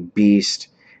is a beast,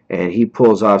 and he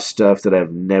pulls off stuff that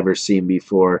I've never seen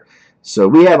before. So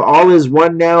we have All Is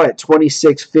One now at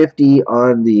 2650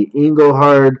 on the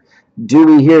EngelHard. Do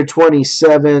we hear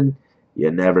 27?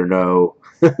 You never know.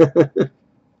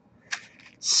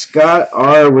 Scott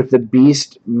R with the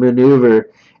beast maneuver,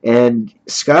 and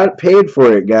Scott paid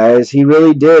for it, guys. He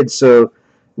really did. So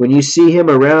when you see him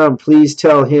around, please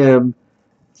tell him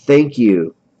thank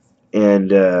you and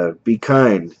be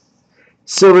kind.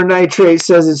 Silver Nitrate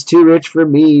says it's too rich for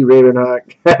me,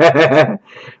 RavenHawk.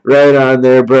 Right on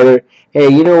there, brother. Hey,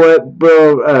 you know what,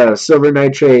 bro? Silver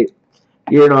Nitrate,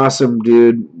 you're an awesome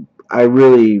dude. I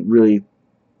really, really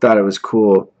thought it was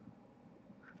cool.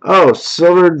 Oh,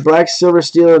 silver, black, silver,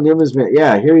 steel, and numismat.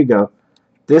 Yeah, here you go.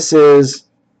 This is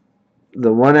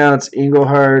the 1 ounce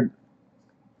EngelHard.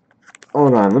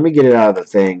 Hold on, let me get it out of the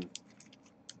thing.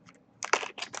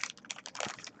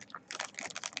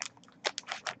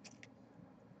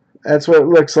 That's what it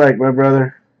looks like, my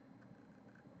brother.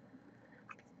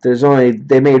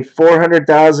 They made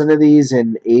 400,000 of these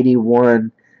in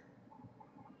 81.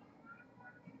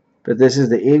 But this is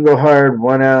the EngelHard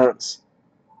 1 ounce.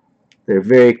 They're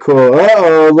very cool.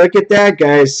 Uh-oh, look at that,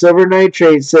 guys. Silver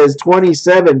Nitrate says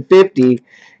 2750.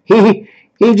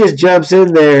 He just jumps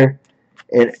in there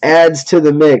and adds to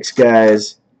the mix,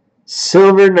 guys.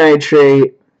 Silver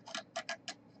Nitrate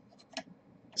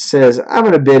says, I'm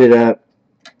going to bid it up.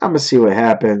 I'm going to see what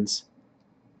happens.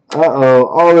 Uh-oh.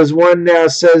 All Is One now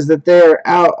says that they are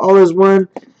out. All Is One,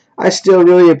 I still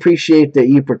really appreciate that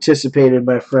you participated,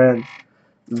 my friend.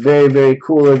 Very, very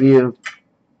cool of you.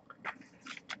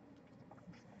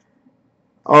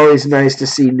 Always nice to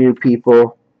see new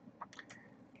people.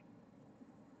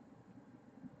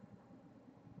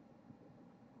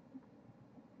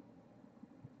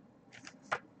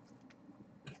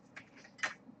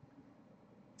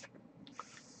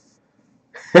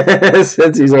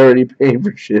 Since he's already paying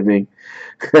for shipping.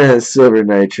 Silver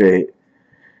Nitrate.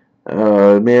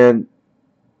 Oh, man.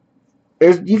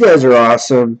 You guys are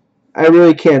awesome. I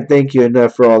really can't thank you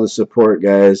enough for all the support,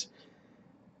 guys.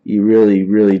 You really,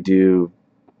 really do.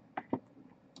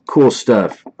 Cool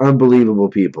stuff. Unbelievable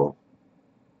people.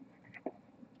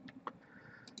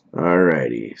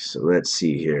 Alrighty, so let's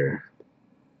see here.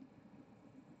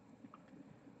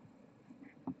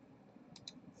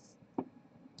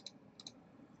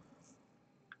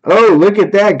 Oh, look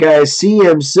at that, guys.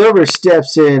 CM Silver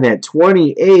steps in at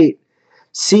 28.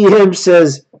 CM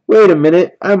says, wait a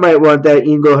minute, I might want that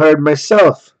EngelHard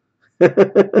myself.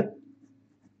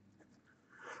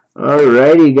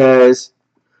 Alrighty, guys.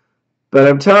 But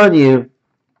I'm telling you,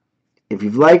 if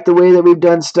you've liked the way that we've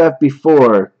done stuff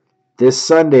before, this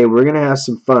Sunday we're going to have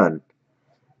some fun.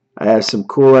 I have some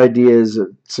cool ideas,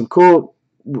 some cool,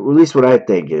 at least what I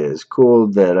think it is, cool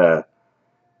that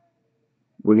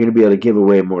we're going to be able to give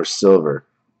away more silver.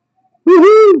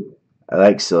 Woohoo! I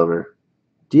like silver.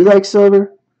 Do you like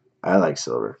silver? I like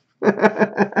silver.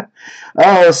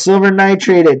 Oh, Silver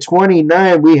Nitrate at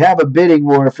 29. We have a bidding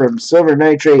war from Silver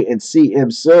Nitrate and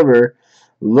CM Silver.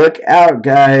 Look out,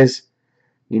 guys.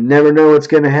 You never know what's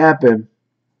going to happen.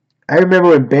 I remember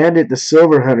when Bandit the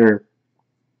Silver Hunter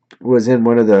was in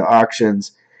one of the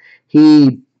auctions.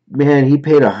 He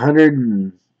paid 100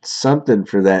 and something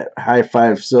for that high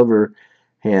five silver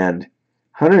hand.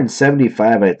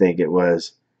 175, I think it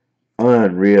was.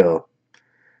 Unreal.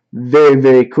 Very,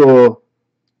 very cool.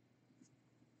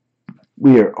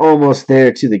 We are almost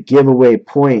there to the giveaway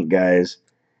point, guys.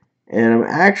 And I'm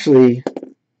actually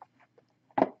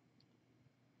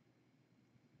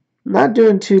not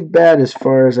doing too bad as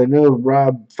far as I know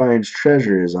Rob Finds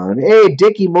Treasure is on. Hey,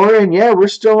 Dickie Morin, yeah, we're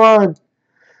still on.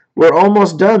 We're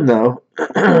almost done, though.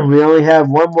 We only have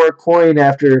one more coin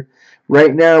after.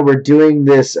 Right now, we're doing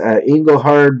this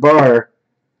EngelHard bar.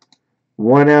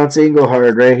 1 ounce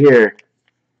EngelHard right here.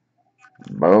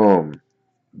 Boom.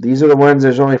 These are the ones,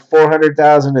 there's only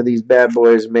 400,000 of these bad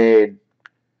boys made.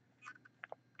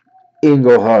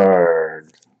 EngelHard.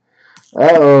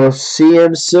 Uh-oh,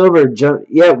 CM Silver.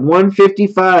 Yeah,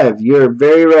 155. You're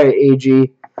very right,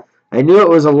 AG. I knew it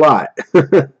was a lot.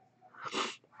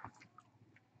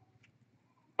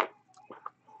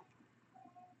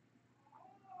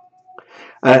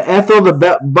 Ethel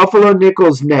the Buffalo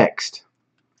Nickel's next.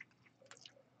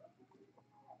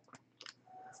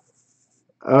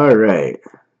 All right.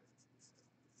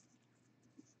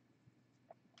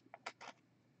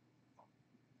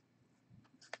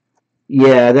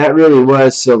 Yeah, that really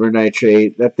was silver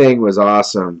nitrate. That thing was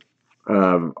awesome.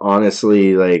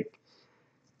 Honestly, like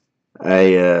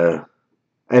I uh,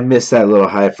 I missed that little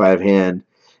high five hand.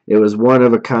 It was one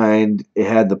of a kind. It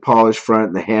had the polished front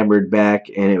and the hammered back,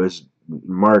 and it was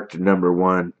marked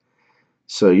 #1.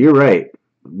 So you're right.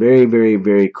 Very, very,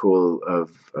 very cool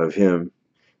of him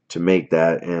to make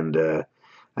that. And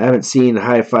I haven't seen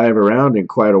High Five around in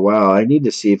quite a while. I need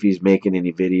to see if he's making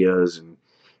any videos and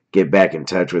get back in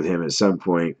touch with him at some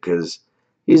point because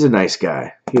he's a nice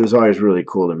guy. He was always really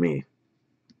cool to me.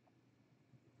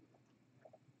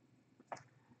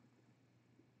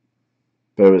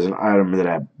 But it was an item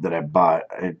that I bought.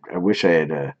 I wish I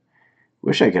had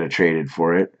wish I could have traded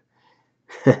for it.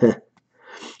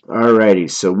 Alrighty,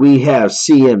 so we have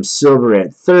CM Silver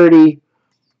at 30.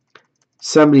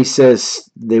 Somebody says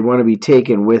they want to be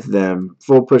taken with them.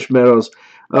 Full push metals.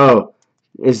 Oh,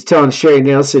 is telling Sherry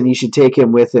Nelson you should take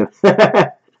him with him.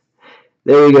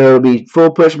 There you go. It'll be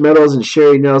full push metals and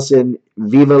Sherry Nelson.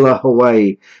 Viva la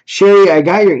Hawaii. Sherry, I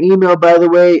got your email, by the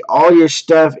way. All your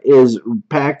stuff is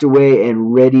packed away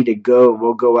and ready to go.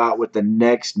 We'll go out with the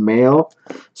next mail.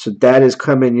 So that is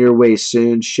coming your way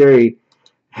soon. Sherry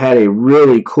had a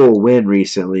really cool win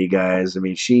recently, guys. I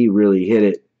mean, she really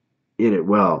hit it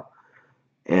well.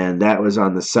 And that was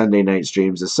on the Sunday night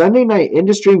streams. The Sunday night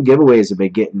in-stream giveaways have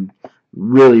been getting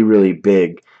really, really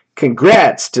big.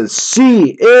 Congrats to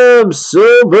CM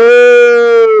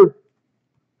Silver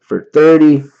for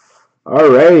 30.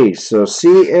 Alrighty, so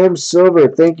CM Silver,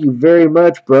 thank you very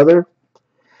much, brother.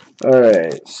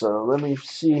 Alright, so let me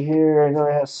see here. I know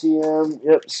I have CM.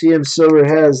 Yep, CM Silver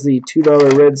has the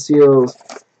 $2 red seals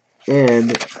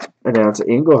and an ounce of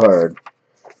EngelHard.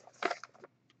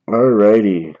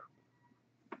 Alrighty.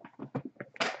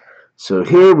 So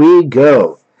here we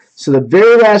go. So the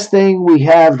very last thing we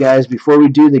have, guys, before we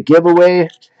do the giveaway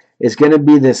is going to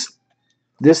be this.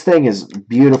 This thing is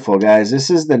beautiful, guys.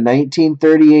 This is the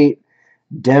 1938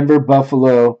 Denver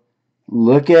Buffalo.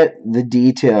 Look at the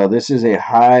detail. This is a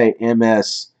high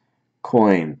MS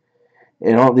coin.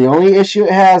 The only issue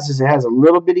it has is it has a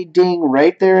little bitty ding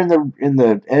right there in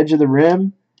the edge of the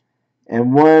rim,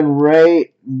 and one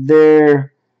right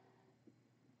there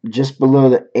just below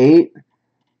the 8.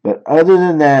 But other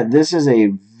than that, this is a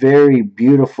very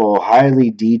beautiful, highly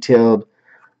detailed,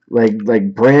 like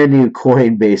brand new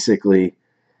coin basically.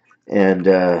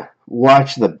 And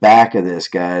watch the back of this,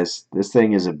 guys. This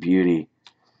thing is a beauty.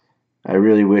 I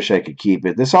really wish I could keep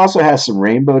it. This also has some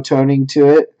rainbow toning to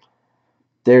it.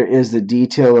 There is the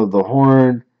detail of the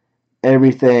horn,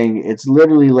 everything. It's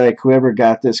literally like whoever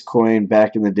got this coin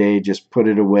back in the day just put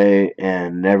it away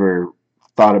and never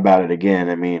thought about it again.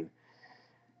 I mean,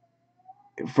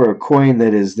 for a coin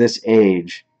that is this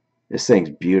age, this thing's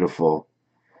beautiful.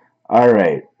 All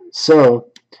right,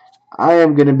 so I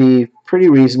am going to be pretty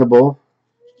reasonable.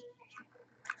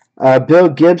 Bill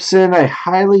Gibson, I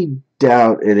highly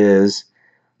doubt it is.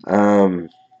 I've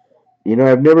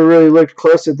never really looked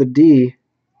close at the D.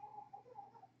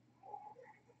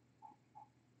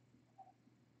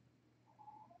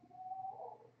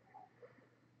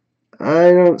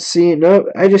 I don't see it. Nope,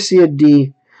 I just see a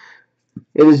D.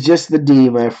 It is just the D,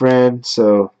 my friend.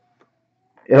 So,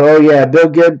 oh yeah, Bill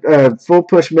Gibson, full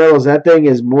push metals. That thing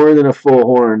is more than a full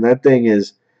horn. That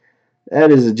is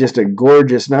just a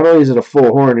gorgeous. Not only is it a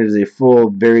full horn, it is a full,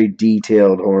 very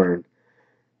detailed horn.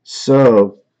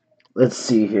 So, let's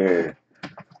see here.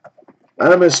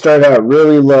 I'm going to start out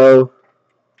really low.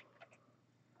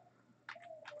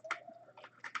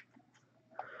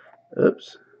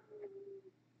 Oops.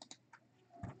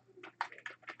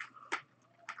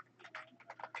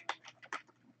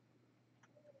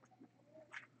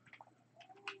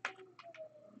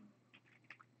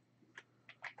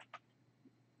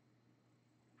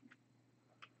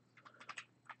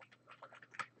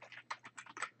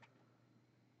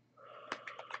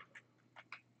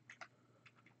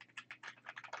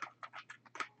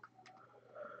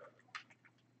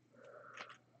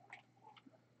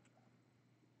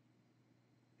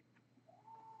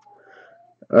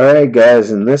 Alright,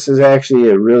 guys, and this is actually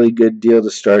a really good deal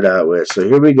to start out with. So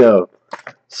here we go.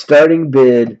 Starting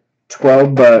bid,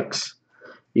 $12.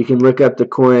 You can look up the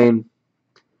coin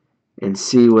and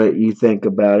see what you think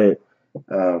about it.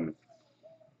 And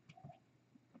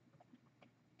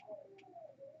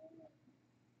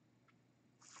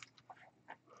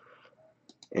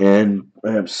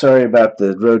I'm sorry about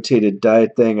the rotated die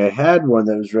thing. I had one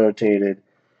that was rotated,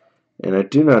 and I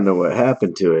do not know what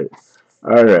happened to it.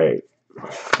 Alright.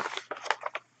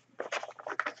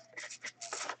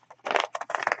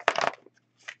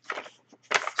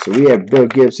 So we have Bill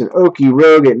Gibson, Okie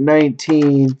Rogue at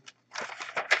 19.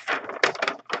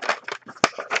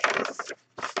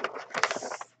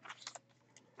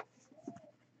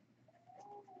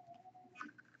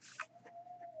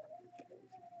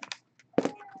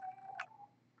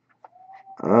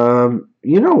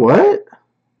 You know what?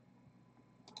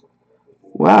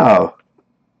 Wow.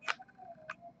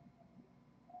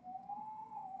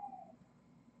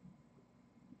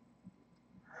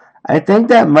 I think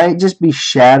that might just be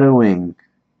shadowing.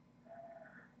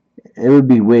 It would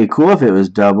be way cool if it was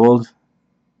doubled.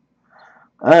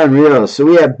 Unreal. So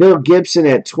we have Bill Gibson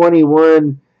at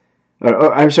 21.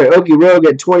 I'm sorry, Okie Rogue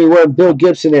at 21. Bill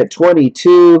Gibson at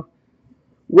 22.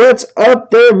 What's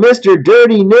up there, Mr.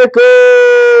 Dirty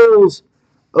Nickels?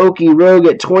 Okie Rogue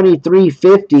at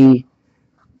 23.50.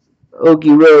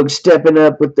 Okie Rogue stepping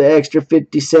up with the extra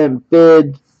 50-cent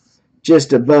bid,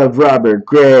 just above Robert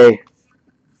Gray.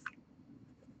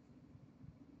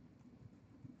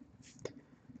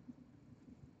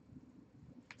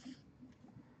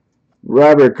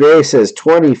 Robert Gray says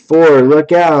 24.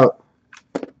 Look out.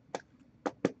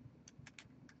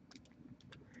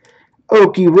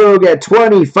 Okie Rogue at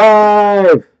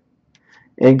 25.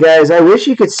 And guys, I wish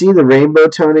you could see the rainbow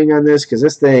toning on this, because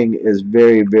this thing is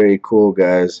very, very cool,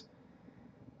 guys.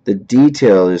 The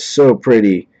detail is so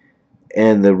pretty,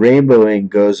 and the rainbowing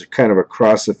goes kind of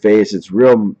across the face. It's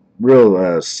real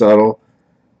subtle,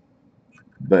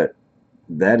 but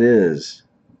that is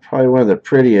probably one of the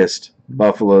prettiest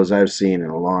buffaloes I've seen in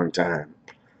a long time.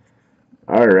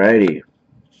 Alrighty.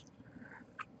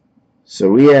 So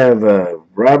we have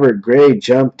Robert Gray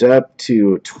jumped up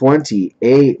to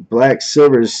 28. Black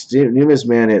Silver's newest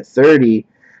man at 30.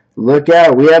 Look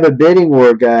out. We have a bidding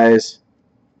war, guys.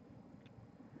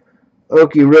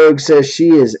 Okie Rogue says she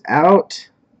is out.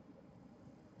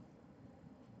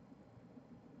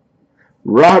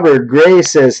 Robert Gray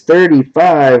says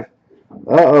 35.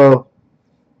 Uh-oh.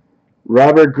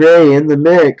 Robert Gray in the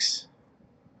mix.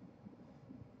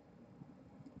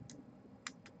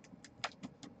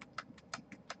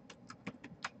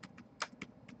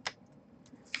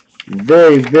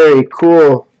 Very, very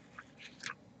cool.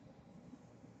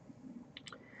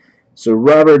 So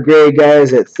Robert Gray,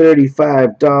 guys, at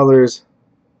 $35.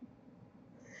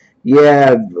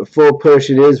 Yeah, full push.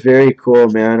 It is very cool,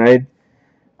 man.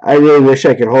 I really wish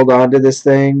I could hold on to this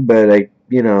thing, but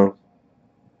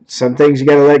some things you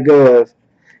gotta let go of.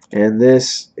 And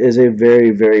this is a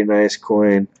very, very nice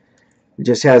coin. It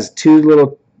just has two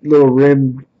little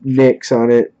rim nicks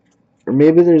on it. Or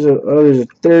maybe there's a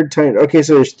third tiny. Okay,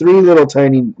 so there's three little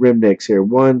tiny rim nicks here.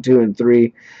 1, 2, and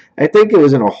 3. I think it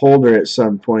was in a holder at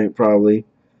some point, probably.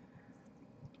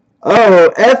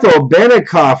 Oh, Ethel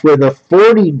Benikoff with a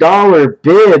 $40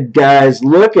 bid, guys.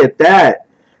 Look at that.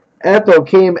 Ethel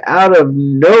came out of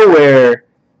nowhere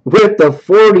with the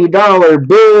 $40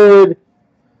 bid.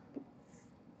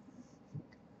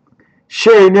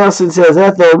 Sherry Nelson says,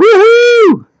 Ethel,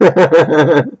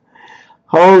 woohoo!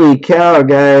 Holy cow,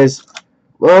 guys.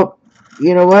 Well,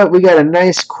 you know what? We got a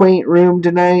nice, quaint room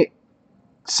tonight.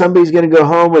 Somebody's going to go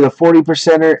home with a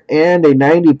 40%er and a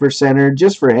 90%er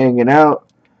just for hanging out.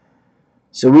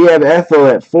 So we have Ethel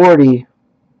at 40.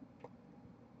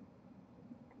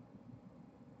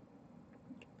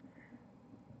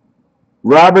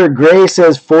 Robert Gray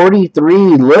says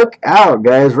 43. Look out,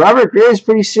 guys. Robert Gray is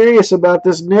pretty serious about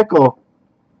this nickel.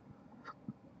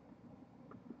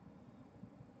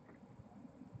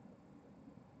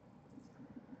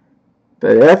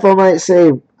 But Ethel might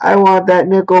say, I want that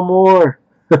nickel more.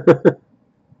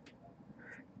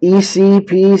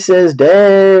 ECP says,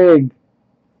 dang.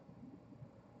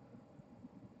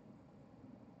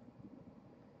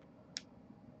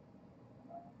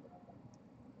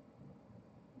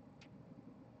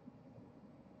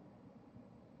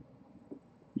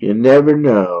 You never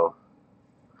know.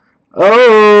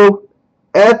 Oh,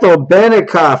 Ethel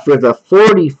Benikoff with a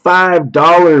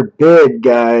 $45 bid,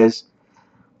 guys.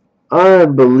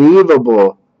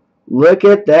 Unbelievable. Look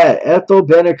at that. Ethel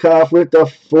Benikoff with a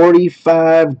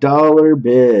 $45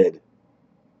 bid.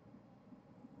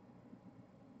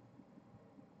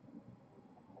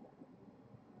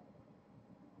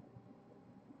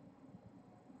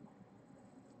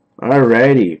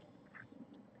 Alrighty.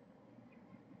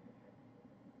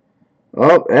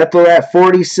 Oh, Ethel at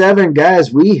 47.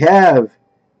 Guys, we have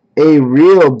a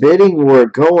real bidding war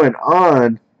going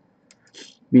on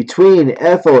between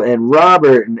Ethel and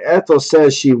Robert, and Ethel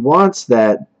says she wants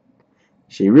that.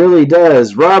 She really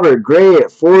does. Robert Gray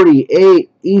at 48.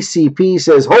 ECP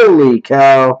says, holy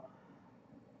cow.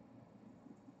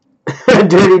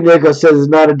 Dirty Nickel says it's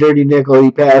not a dirty nickel.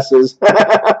 He passes.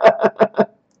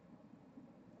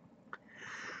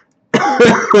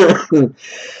 You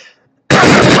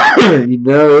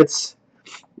know,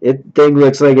 it thing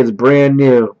looks like it's brand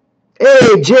new.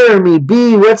 Hey, Jeremy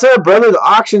B, what's up, brother? The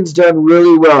auction's done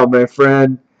really well, my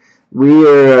friend. We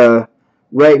are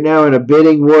right now in a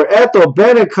bidding war. Ethel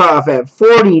Benikoff at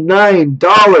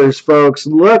 $49, folks.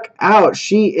 Look out.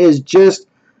 She is just,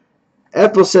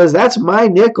 Ethel says, that's my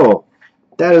nickel.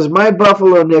 That is my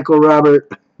Buffalo nickel,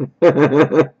 Robert.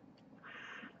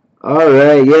 All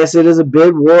right. Yes, it is a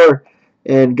bid war.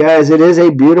 And, guys, it is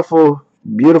a beautiful,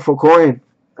 beautiful coin.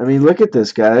 I mean, look at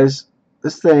this, guys.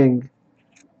 This thing,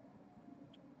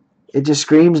 it just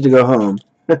screams to go home.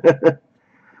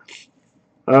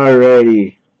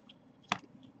 Alrighty.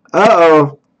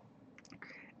 Uh-oh.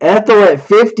 Ethel at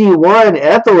 51.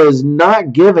 Ethel is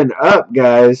not giving up,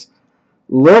 guys.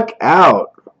 Look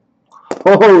out.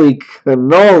 Holy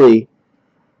cannoli.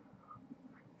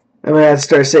 I'm going to have to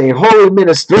start saying, holy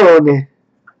minestrone.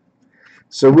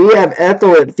 So we have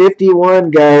Ethel at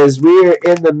 51, guys. We are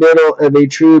in the middle of a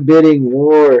true bidding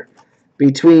war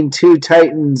between two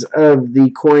titans of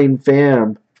the coin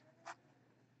fam.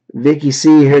 Vicky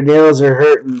C, her nails are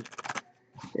hurting.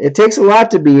 It takes a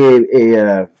lot to be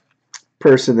a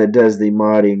person that does the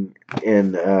modding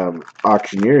and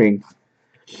auctioneering.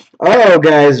 Oh,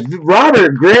 guys,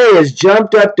 Robert Gray has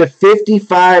jumped up to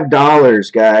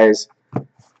 $55, guys.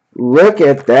 Look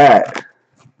at that.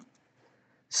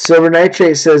 Silver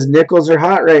Nitrate says nickels are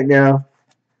hot right now.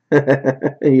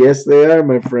 Yes, they are,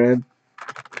 my friend.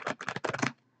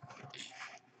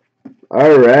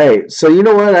 All right. So you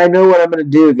know what? I know what I'm going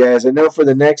to do, guys. I know for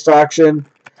the next auction,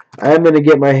 I'm going to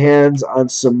get my hands on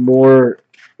some more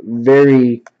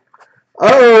very...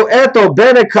 Oh, Ethel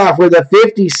Benikoff with a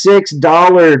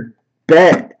 $56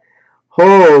 bet.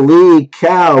 Holy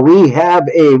cow. We have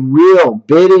a real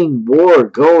bidding war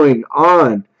going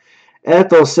on.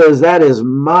 Ethel says that is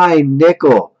my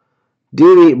nickel.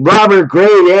 Robert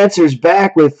Gray answers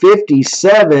back with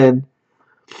 57.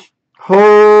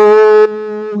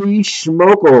 Holy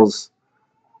schmokels.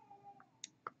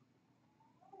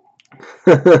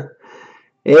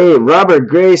 Hey, Robert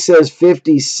Gray says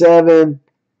 57.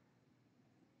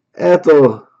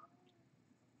 Ethel.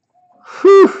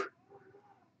 Whew.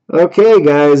 Okay,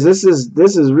 guys, this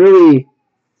is really...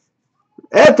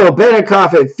 Ethel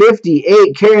Benikoff at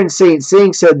 58. Karen St.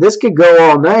 Sing said this could go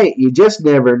all night. You just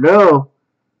never know.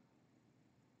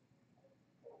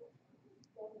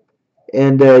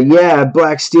 And yeah,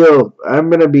 Black Steel. I'm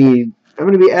gonna be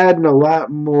adding a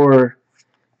lot more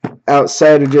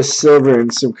outside of just silver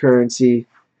and some currency.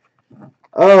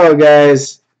 Oh,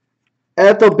 guys,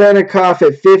 Ethel Benikoff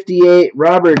at 58.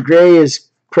 Robert Gray is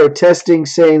protesting,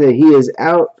 saying that he is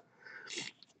out.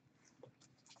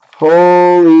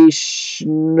 Holy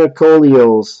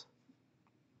schnicolios.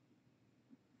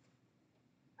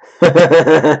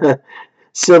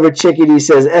 Silver Chickadee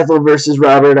says, Ethel versus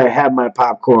Robert, I have my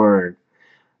popcorn.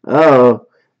 Oh,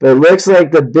 but it looks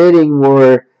like the bidding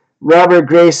war. Robert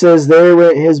Gray says, there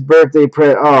went his birthday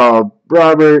present. Oh,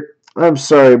 Robert, I'm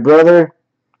sorry, brother.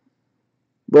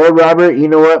 Well, Robert, you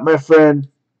know what, my friend?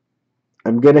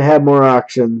 I'm going to have more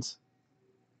auctions.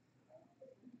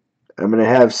 I'm going to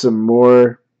have some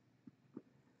more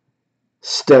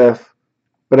stuff,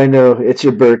 but I know it's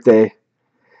your birthday.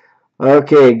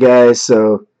 Okay, guys,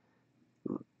 so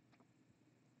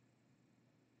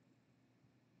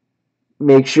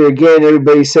make sure again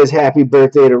everybody says happy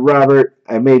birthday to Robert.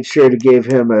 I made sure to give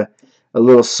him a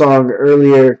little song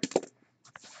earlier.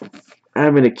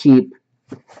 I'm going to keep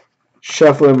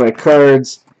shuffling my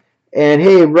cards. And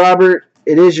hey, Robert,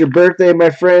 it is your birthday, my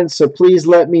friend, so please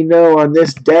let me know on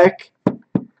this deck.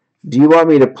 Do you want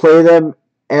me to play them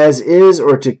as is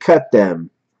or to cut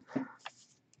them?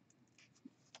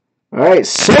 All right,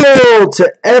 sold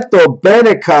to Ethel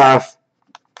Benikoff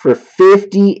for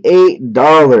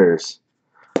 $58.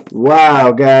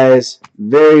 Wow, guys.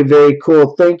 Very, very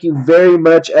cool. Thank you very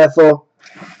much, Ethel.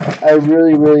 I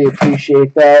really, really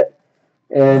appreciate that.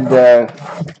 And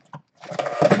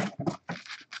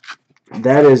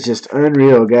that is just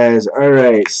unreal, guys. All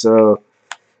right, so,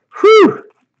 whew.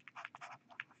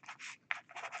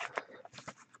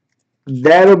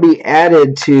 That'll be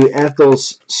added to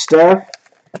Ethel's stuff.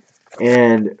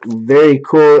 And very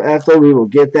cool, Ethel. We will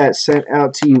get that sent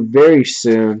out to you very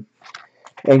soon.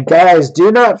 And guys,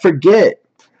 do not forget,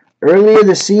 earlier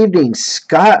this evening,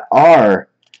 Scott R.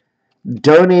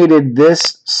 donated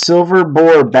this silver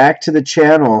boar back to the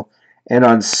channel. And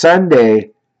on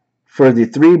Sunday, for the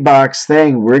 3-box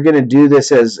thing, we're going to do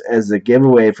this as a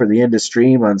giveaway for the end of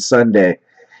stream on Sunday.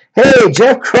 Hey,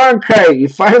 Jeff Cronkite, you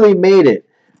finally made it.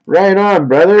 Right on,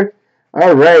 brother.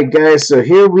 All right, guys, so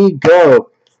here we go.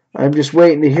 I'm just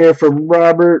waiting to hear from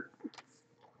Robert.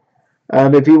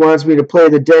 if he wants me to play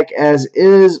the deck as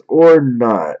is or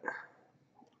not.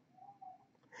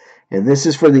 And this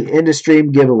is for the end of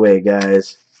stream giveaway,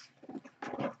 guys.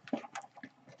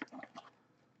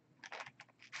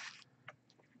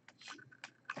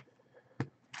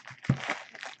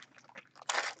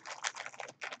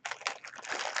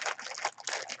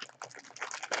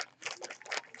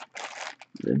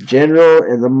 The General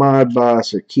and the Mod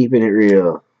Boss are keeping it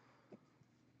real.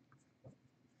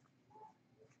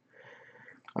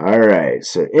 Alright,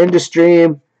 so end of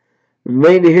stream. I'm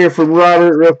waiting to hear from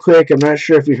Robert real quick. I'm not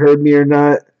sure if you heard me or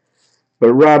not.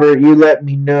 But Robert, you let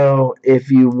me know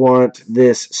if you want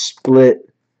this split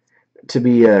to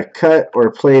be cut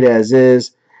or played as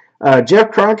is.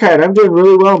 Jeff Cronkite, I'm doing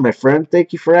really well, my friend.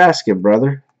 Thank you for asking,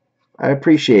 brother. I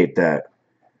appreciate that.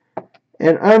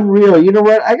 And Unreal, you know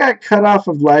what? I got cut off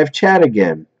of live chat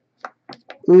again.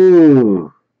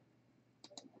 Ooh.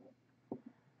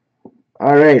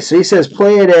 Alright, so he says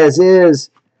play it as is.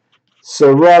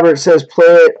 So Robert says play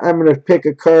it. I'm going to pick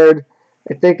a card.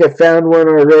 I think I found one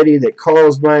already that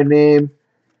calls my name.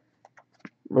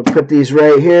 I'm going to put these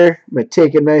right here. I'm going to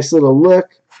take a nice little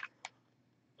look.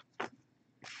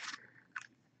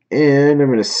 And I'm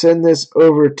going to send this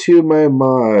over to my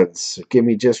mods. Give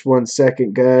me just 1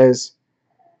 second, guys.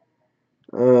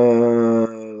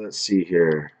 Let's see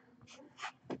here.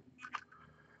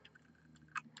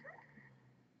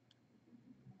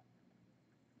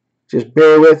 Just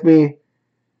bear with me.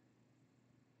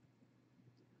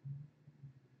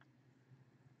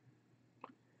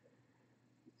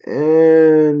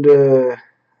 And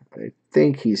I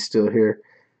think he's still here.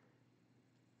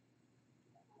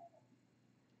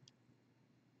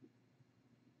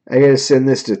 I gotta send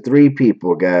this to 3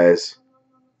 people, guys.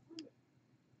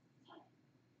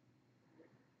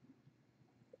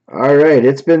 Alright,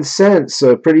 it's been sent.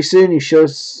 So pretty soon you should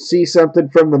see something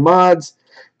from the mods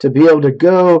to be able to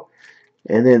go.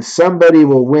 And then somebody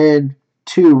will win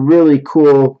 2 really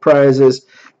cool prizes.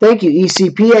 Thank you,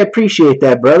 ECP. I appreciate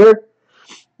that, brother.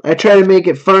 I try to make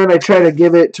it fun. I try to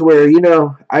give it to where, you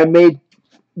know, I may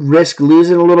risk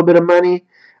losing a little bit of money.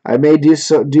 I may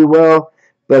do well,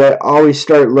 but I always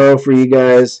start low for you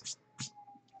guys.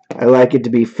 I like it to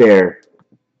be fair.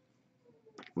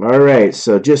 Alright,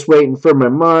 so just waiting for my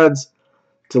mods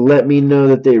to let me know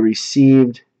that they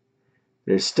received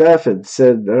their stuff and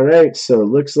said, alright, so it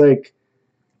looks like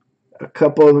a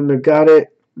couple of them have got it.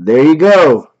 There you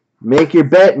go. Make your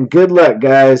bet and good luck,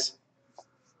 guys.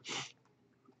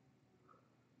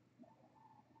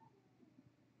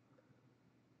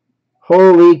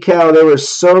 Holy cow, there were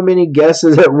so many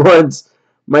guesses at once.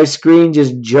 My screen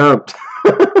just jumped.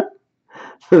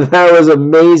 That was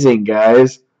amazing,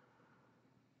 guys.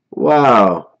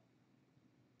 Wow.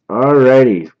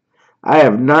 Alrighty. I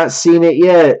have not seen it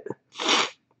yet.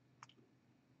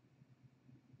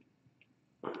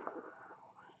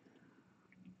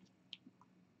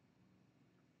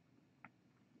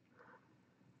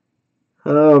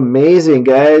 Oh, amazing,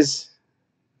 guys.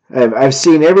 I've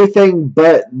seen everything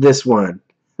but this one.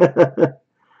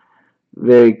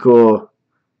 Very cool.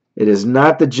 It is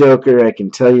not the Joker, I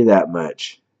can tell you that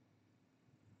much.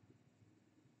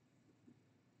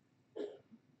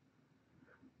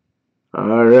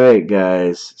 Alright,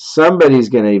 guys. Somebody's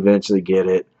going to eventually get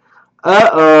it.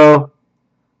 Uh-oh.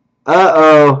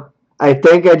 Uh-oh. I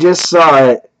think I just saw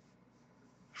it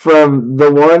from the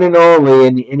one and only,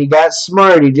 and he got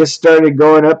smart. He just started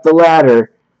going up the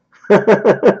ladder.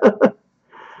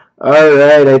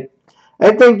 Alright,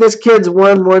 I think this kid's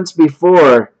won once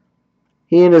before.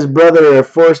 He and his brother are a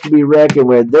force to be reckoned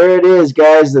with. There it is,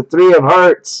 guys, the 3 of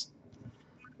Hearts.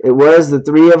 It was the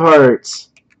 3 of Hearts.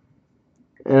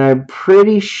 And I'm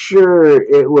pretty sure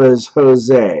it was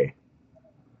Jose.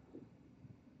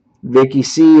 Vicky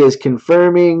C is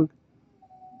confirming.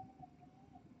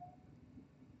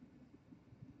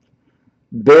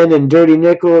 Ben and Dirty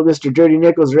Nickel, Mr. Dirty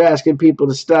Nickels are asking people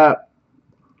to stop.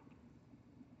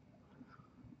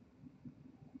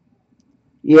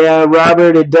 Yeah,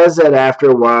 Robert, it does that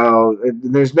after a while.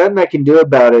 There's nothing I can do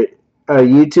about it.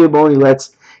 YouTube only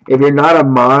lets, if you're not a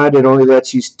mod, it only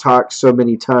lets you talk so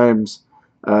many times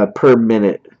per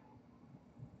minute.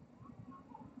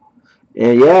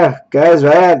 And yeah, guys,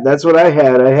 that's what I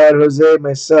had. I had Jose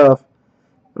myself.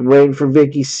 I'm waiting for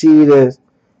Vicky C to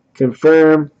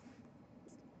confirm.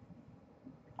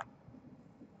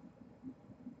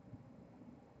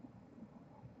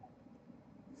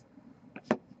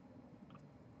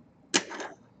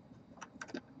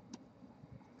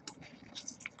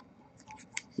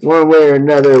 One way or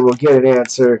another, we'll get an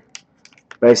answer.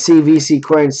 But I see VC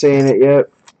Coin saying it,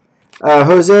 yep.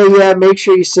 Jose, yeah, make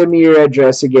sure you send me your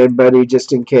address again, buddy,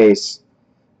 just in case.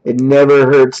 It never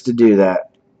hurts to do that.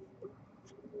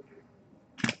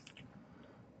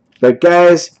 But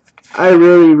guys, I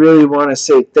really, really want to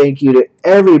say thank you to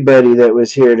everybody that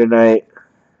was here tonight.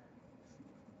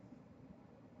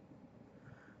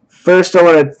 First, I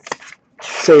want to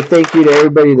say thank you to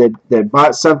everybody that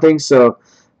bought something. So,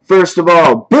 first of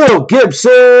all, Bill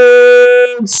Gibson,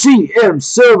 CM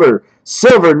Silver,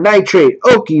 Silver Nitrate,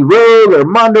 Okie Rogue,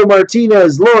 Armando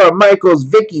Martinez, Laura Michaels,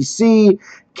 Vicky C,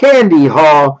 Candy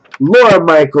Hall, Laura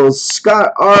Michaels,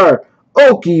 Scott R,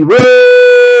 Okie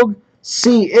Rogue,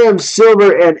 CM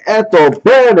Silver, and Ethel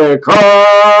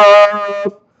Benikoff.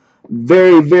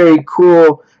 Very, very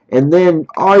cool. And then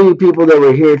all you people that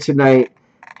were here tonight,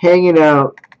 hanging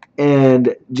out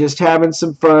and just having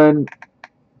some fun.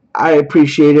 I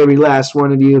appreciate every last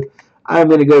one of you. I'm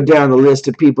going to go down the list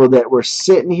of people that were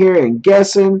sitting here and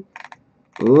guessing.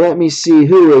 Let me see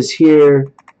who is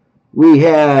here.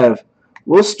 We'll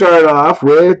start off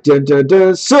with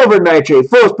Silver Nitrate,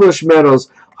 Force Push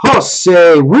Metals,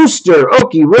 Jose Wooster,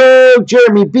 Okie Rogue,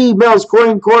 Jeremy B, Mel's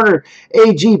Coin Corner,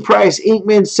 AG Price,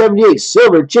 Inkman 78,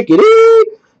 Silver Chickadee,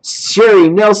 Sherry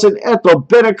Nelson, Ethel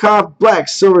Benikoff, Black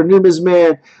Silver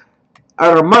Numisman,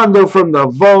 Armando from the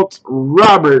Vault,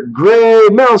 Robert Gray,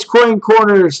 Mel's Coin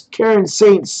Corners, Karen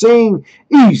St. Singh,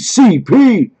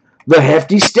 ECP, The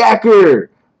Hefty Stacker,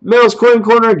 Mel's Coin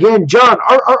Corner again, John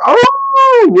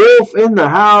Wolf in the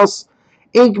house,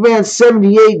 Inkman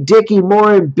 78, Dickie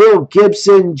Morin, Bill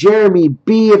Gibson, Jeremy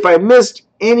B. If I missed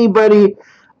anybody,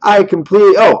 I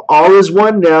completely... Oh, all is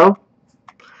one now.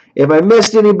 If I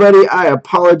missed anybody, I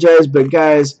apologize. But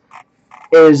guys,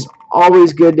 it is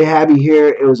always good to have you here.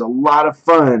 It was a lot of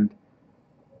fun.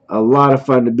 A lot of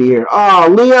fun to be here. Oh,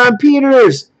 Leon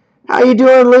Peters. How you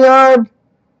doing, Leon?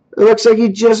 It looks like you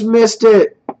just missed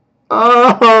it.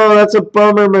 Oh, that's a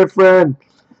bummer, my friend.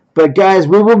 But guys,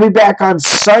 we will be back on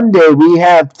Sunday. We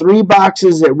have 3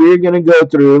 boxes that we're going to go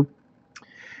through.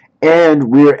 And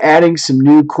we're adding some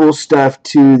new cool stuff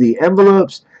to the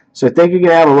envelopes. So I think you're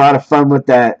going to have a lot of fun with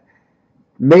that.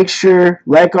 Make sure,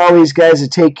 like always, guys, to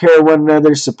take care of one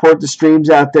another. Support the streams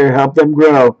out there. Help them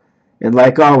grow. And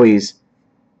like always,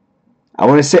 I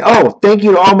want to say, thank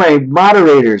you to all my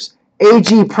moderators.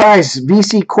 AG Price,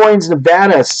 VC Coins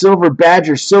Nevada, Silver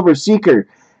Badger, Silver Seeker,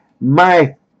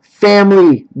 my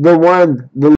family, the one, the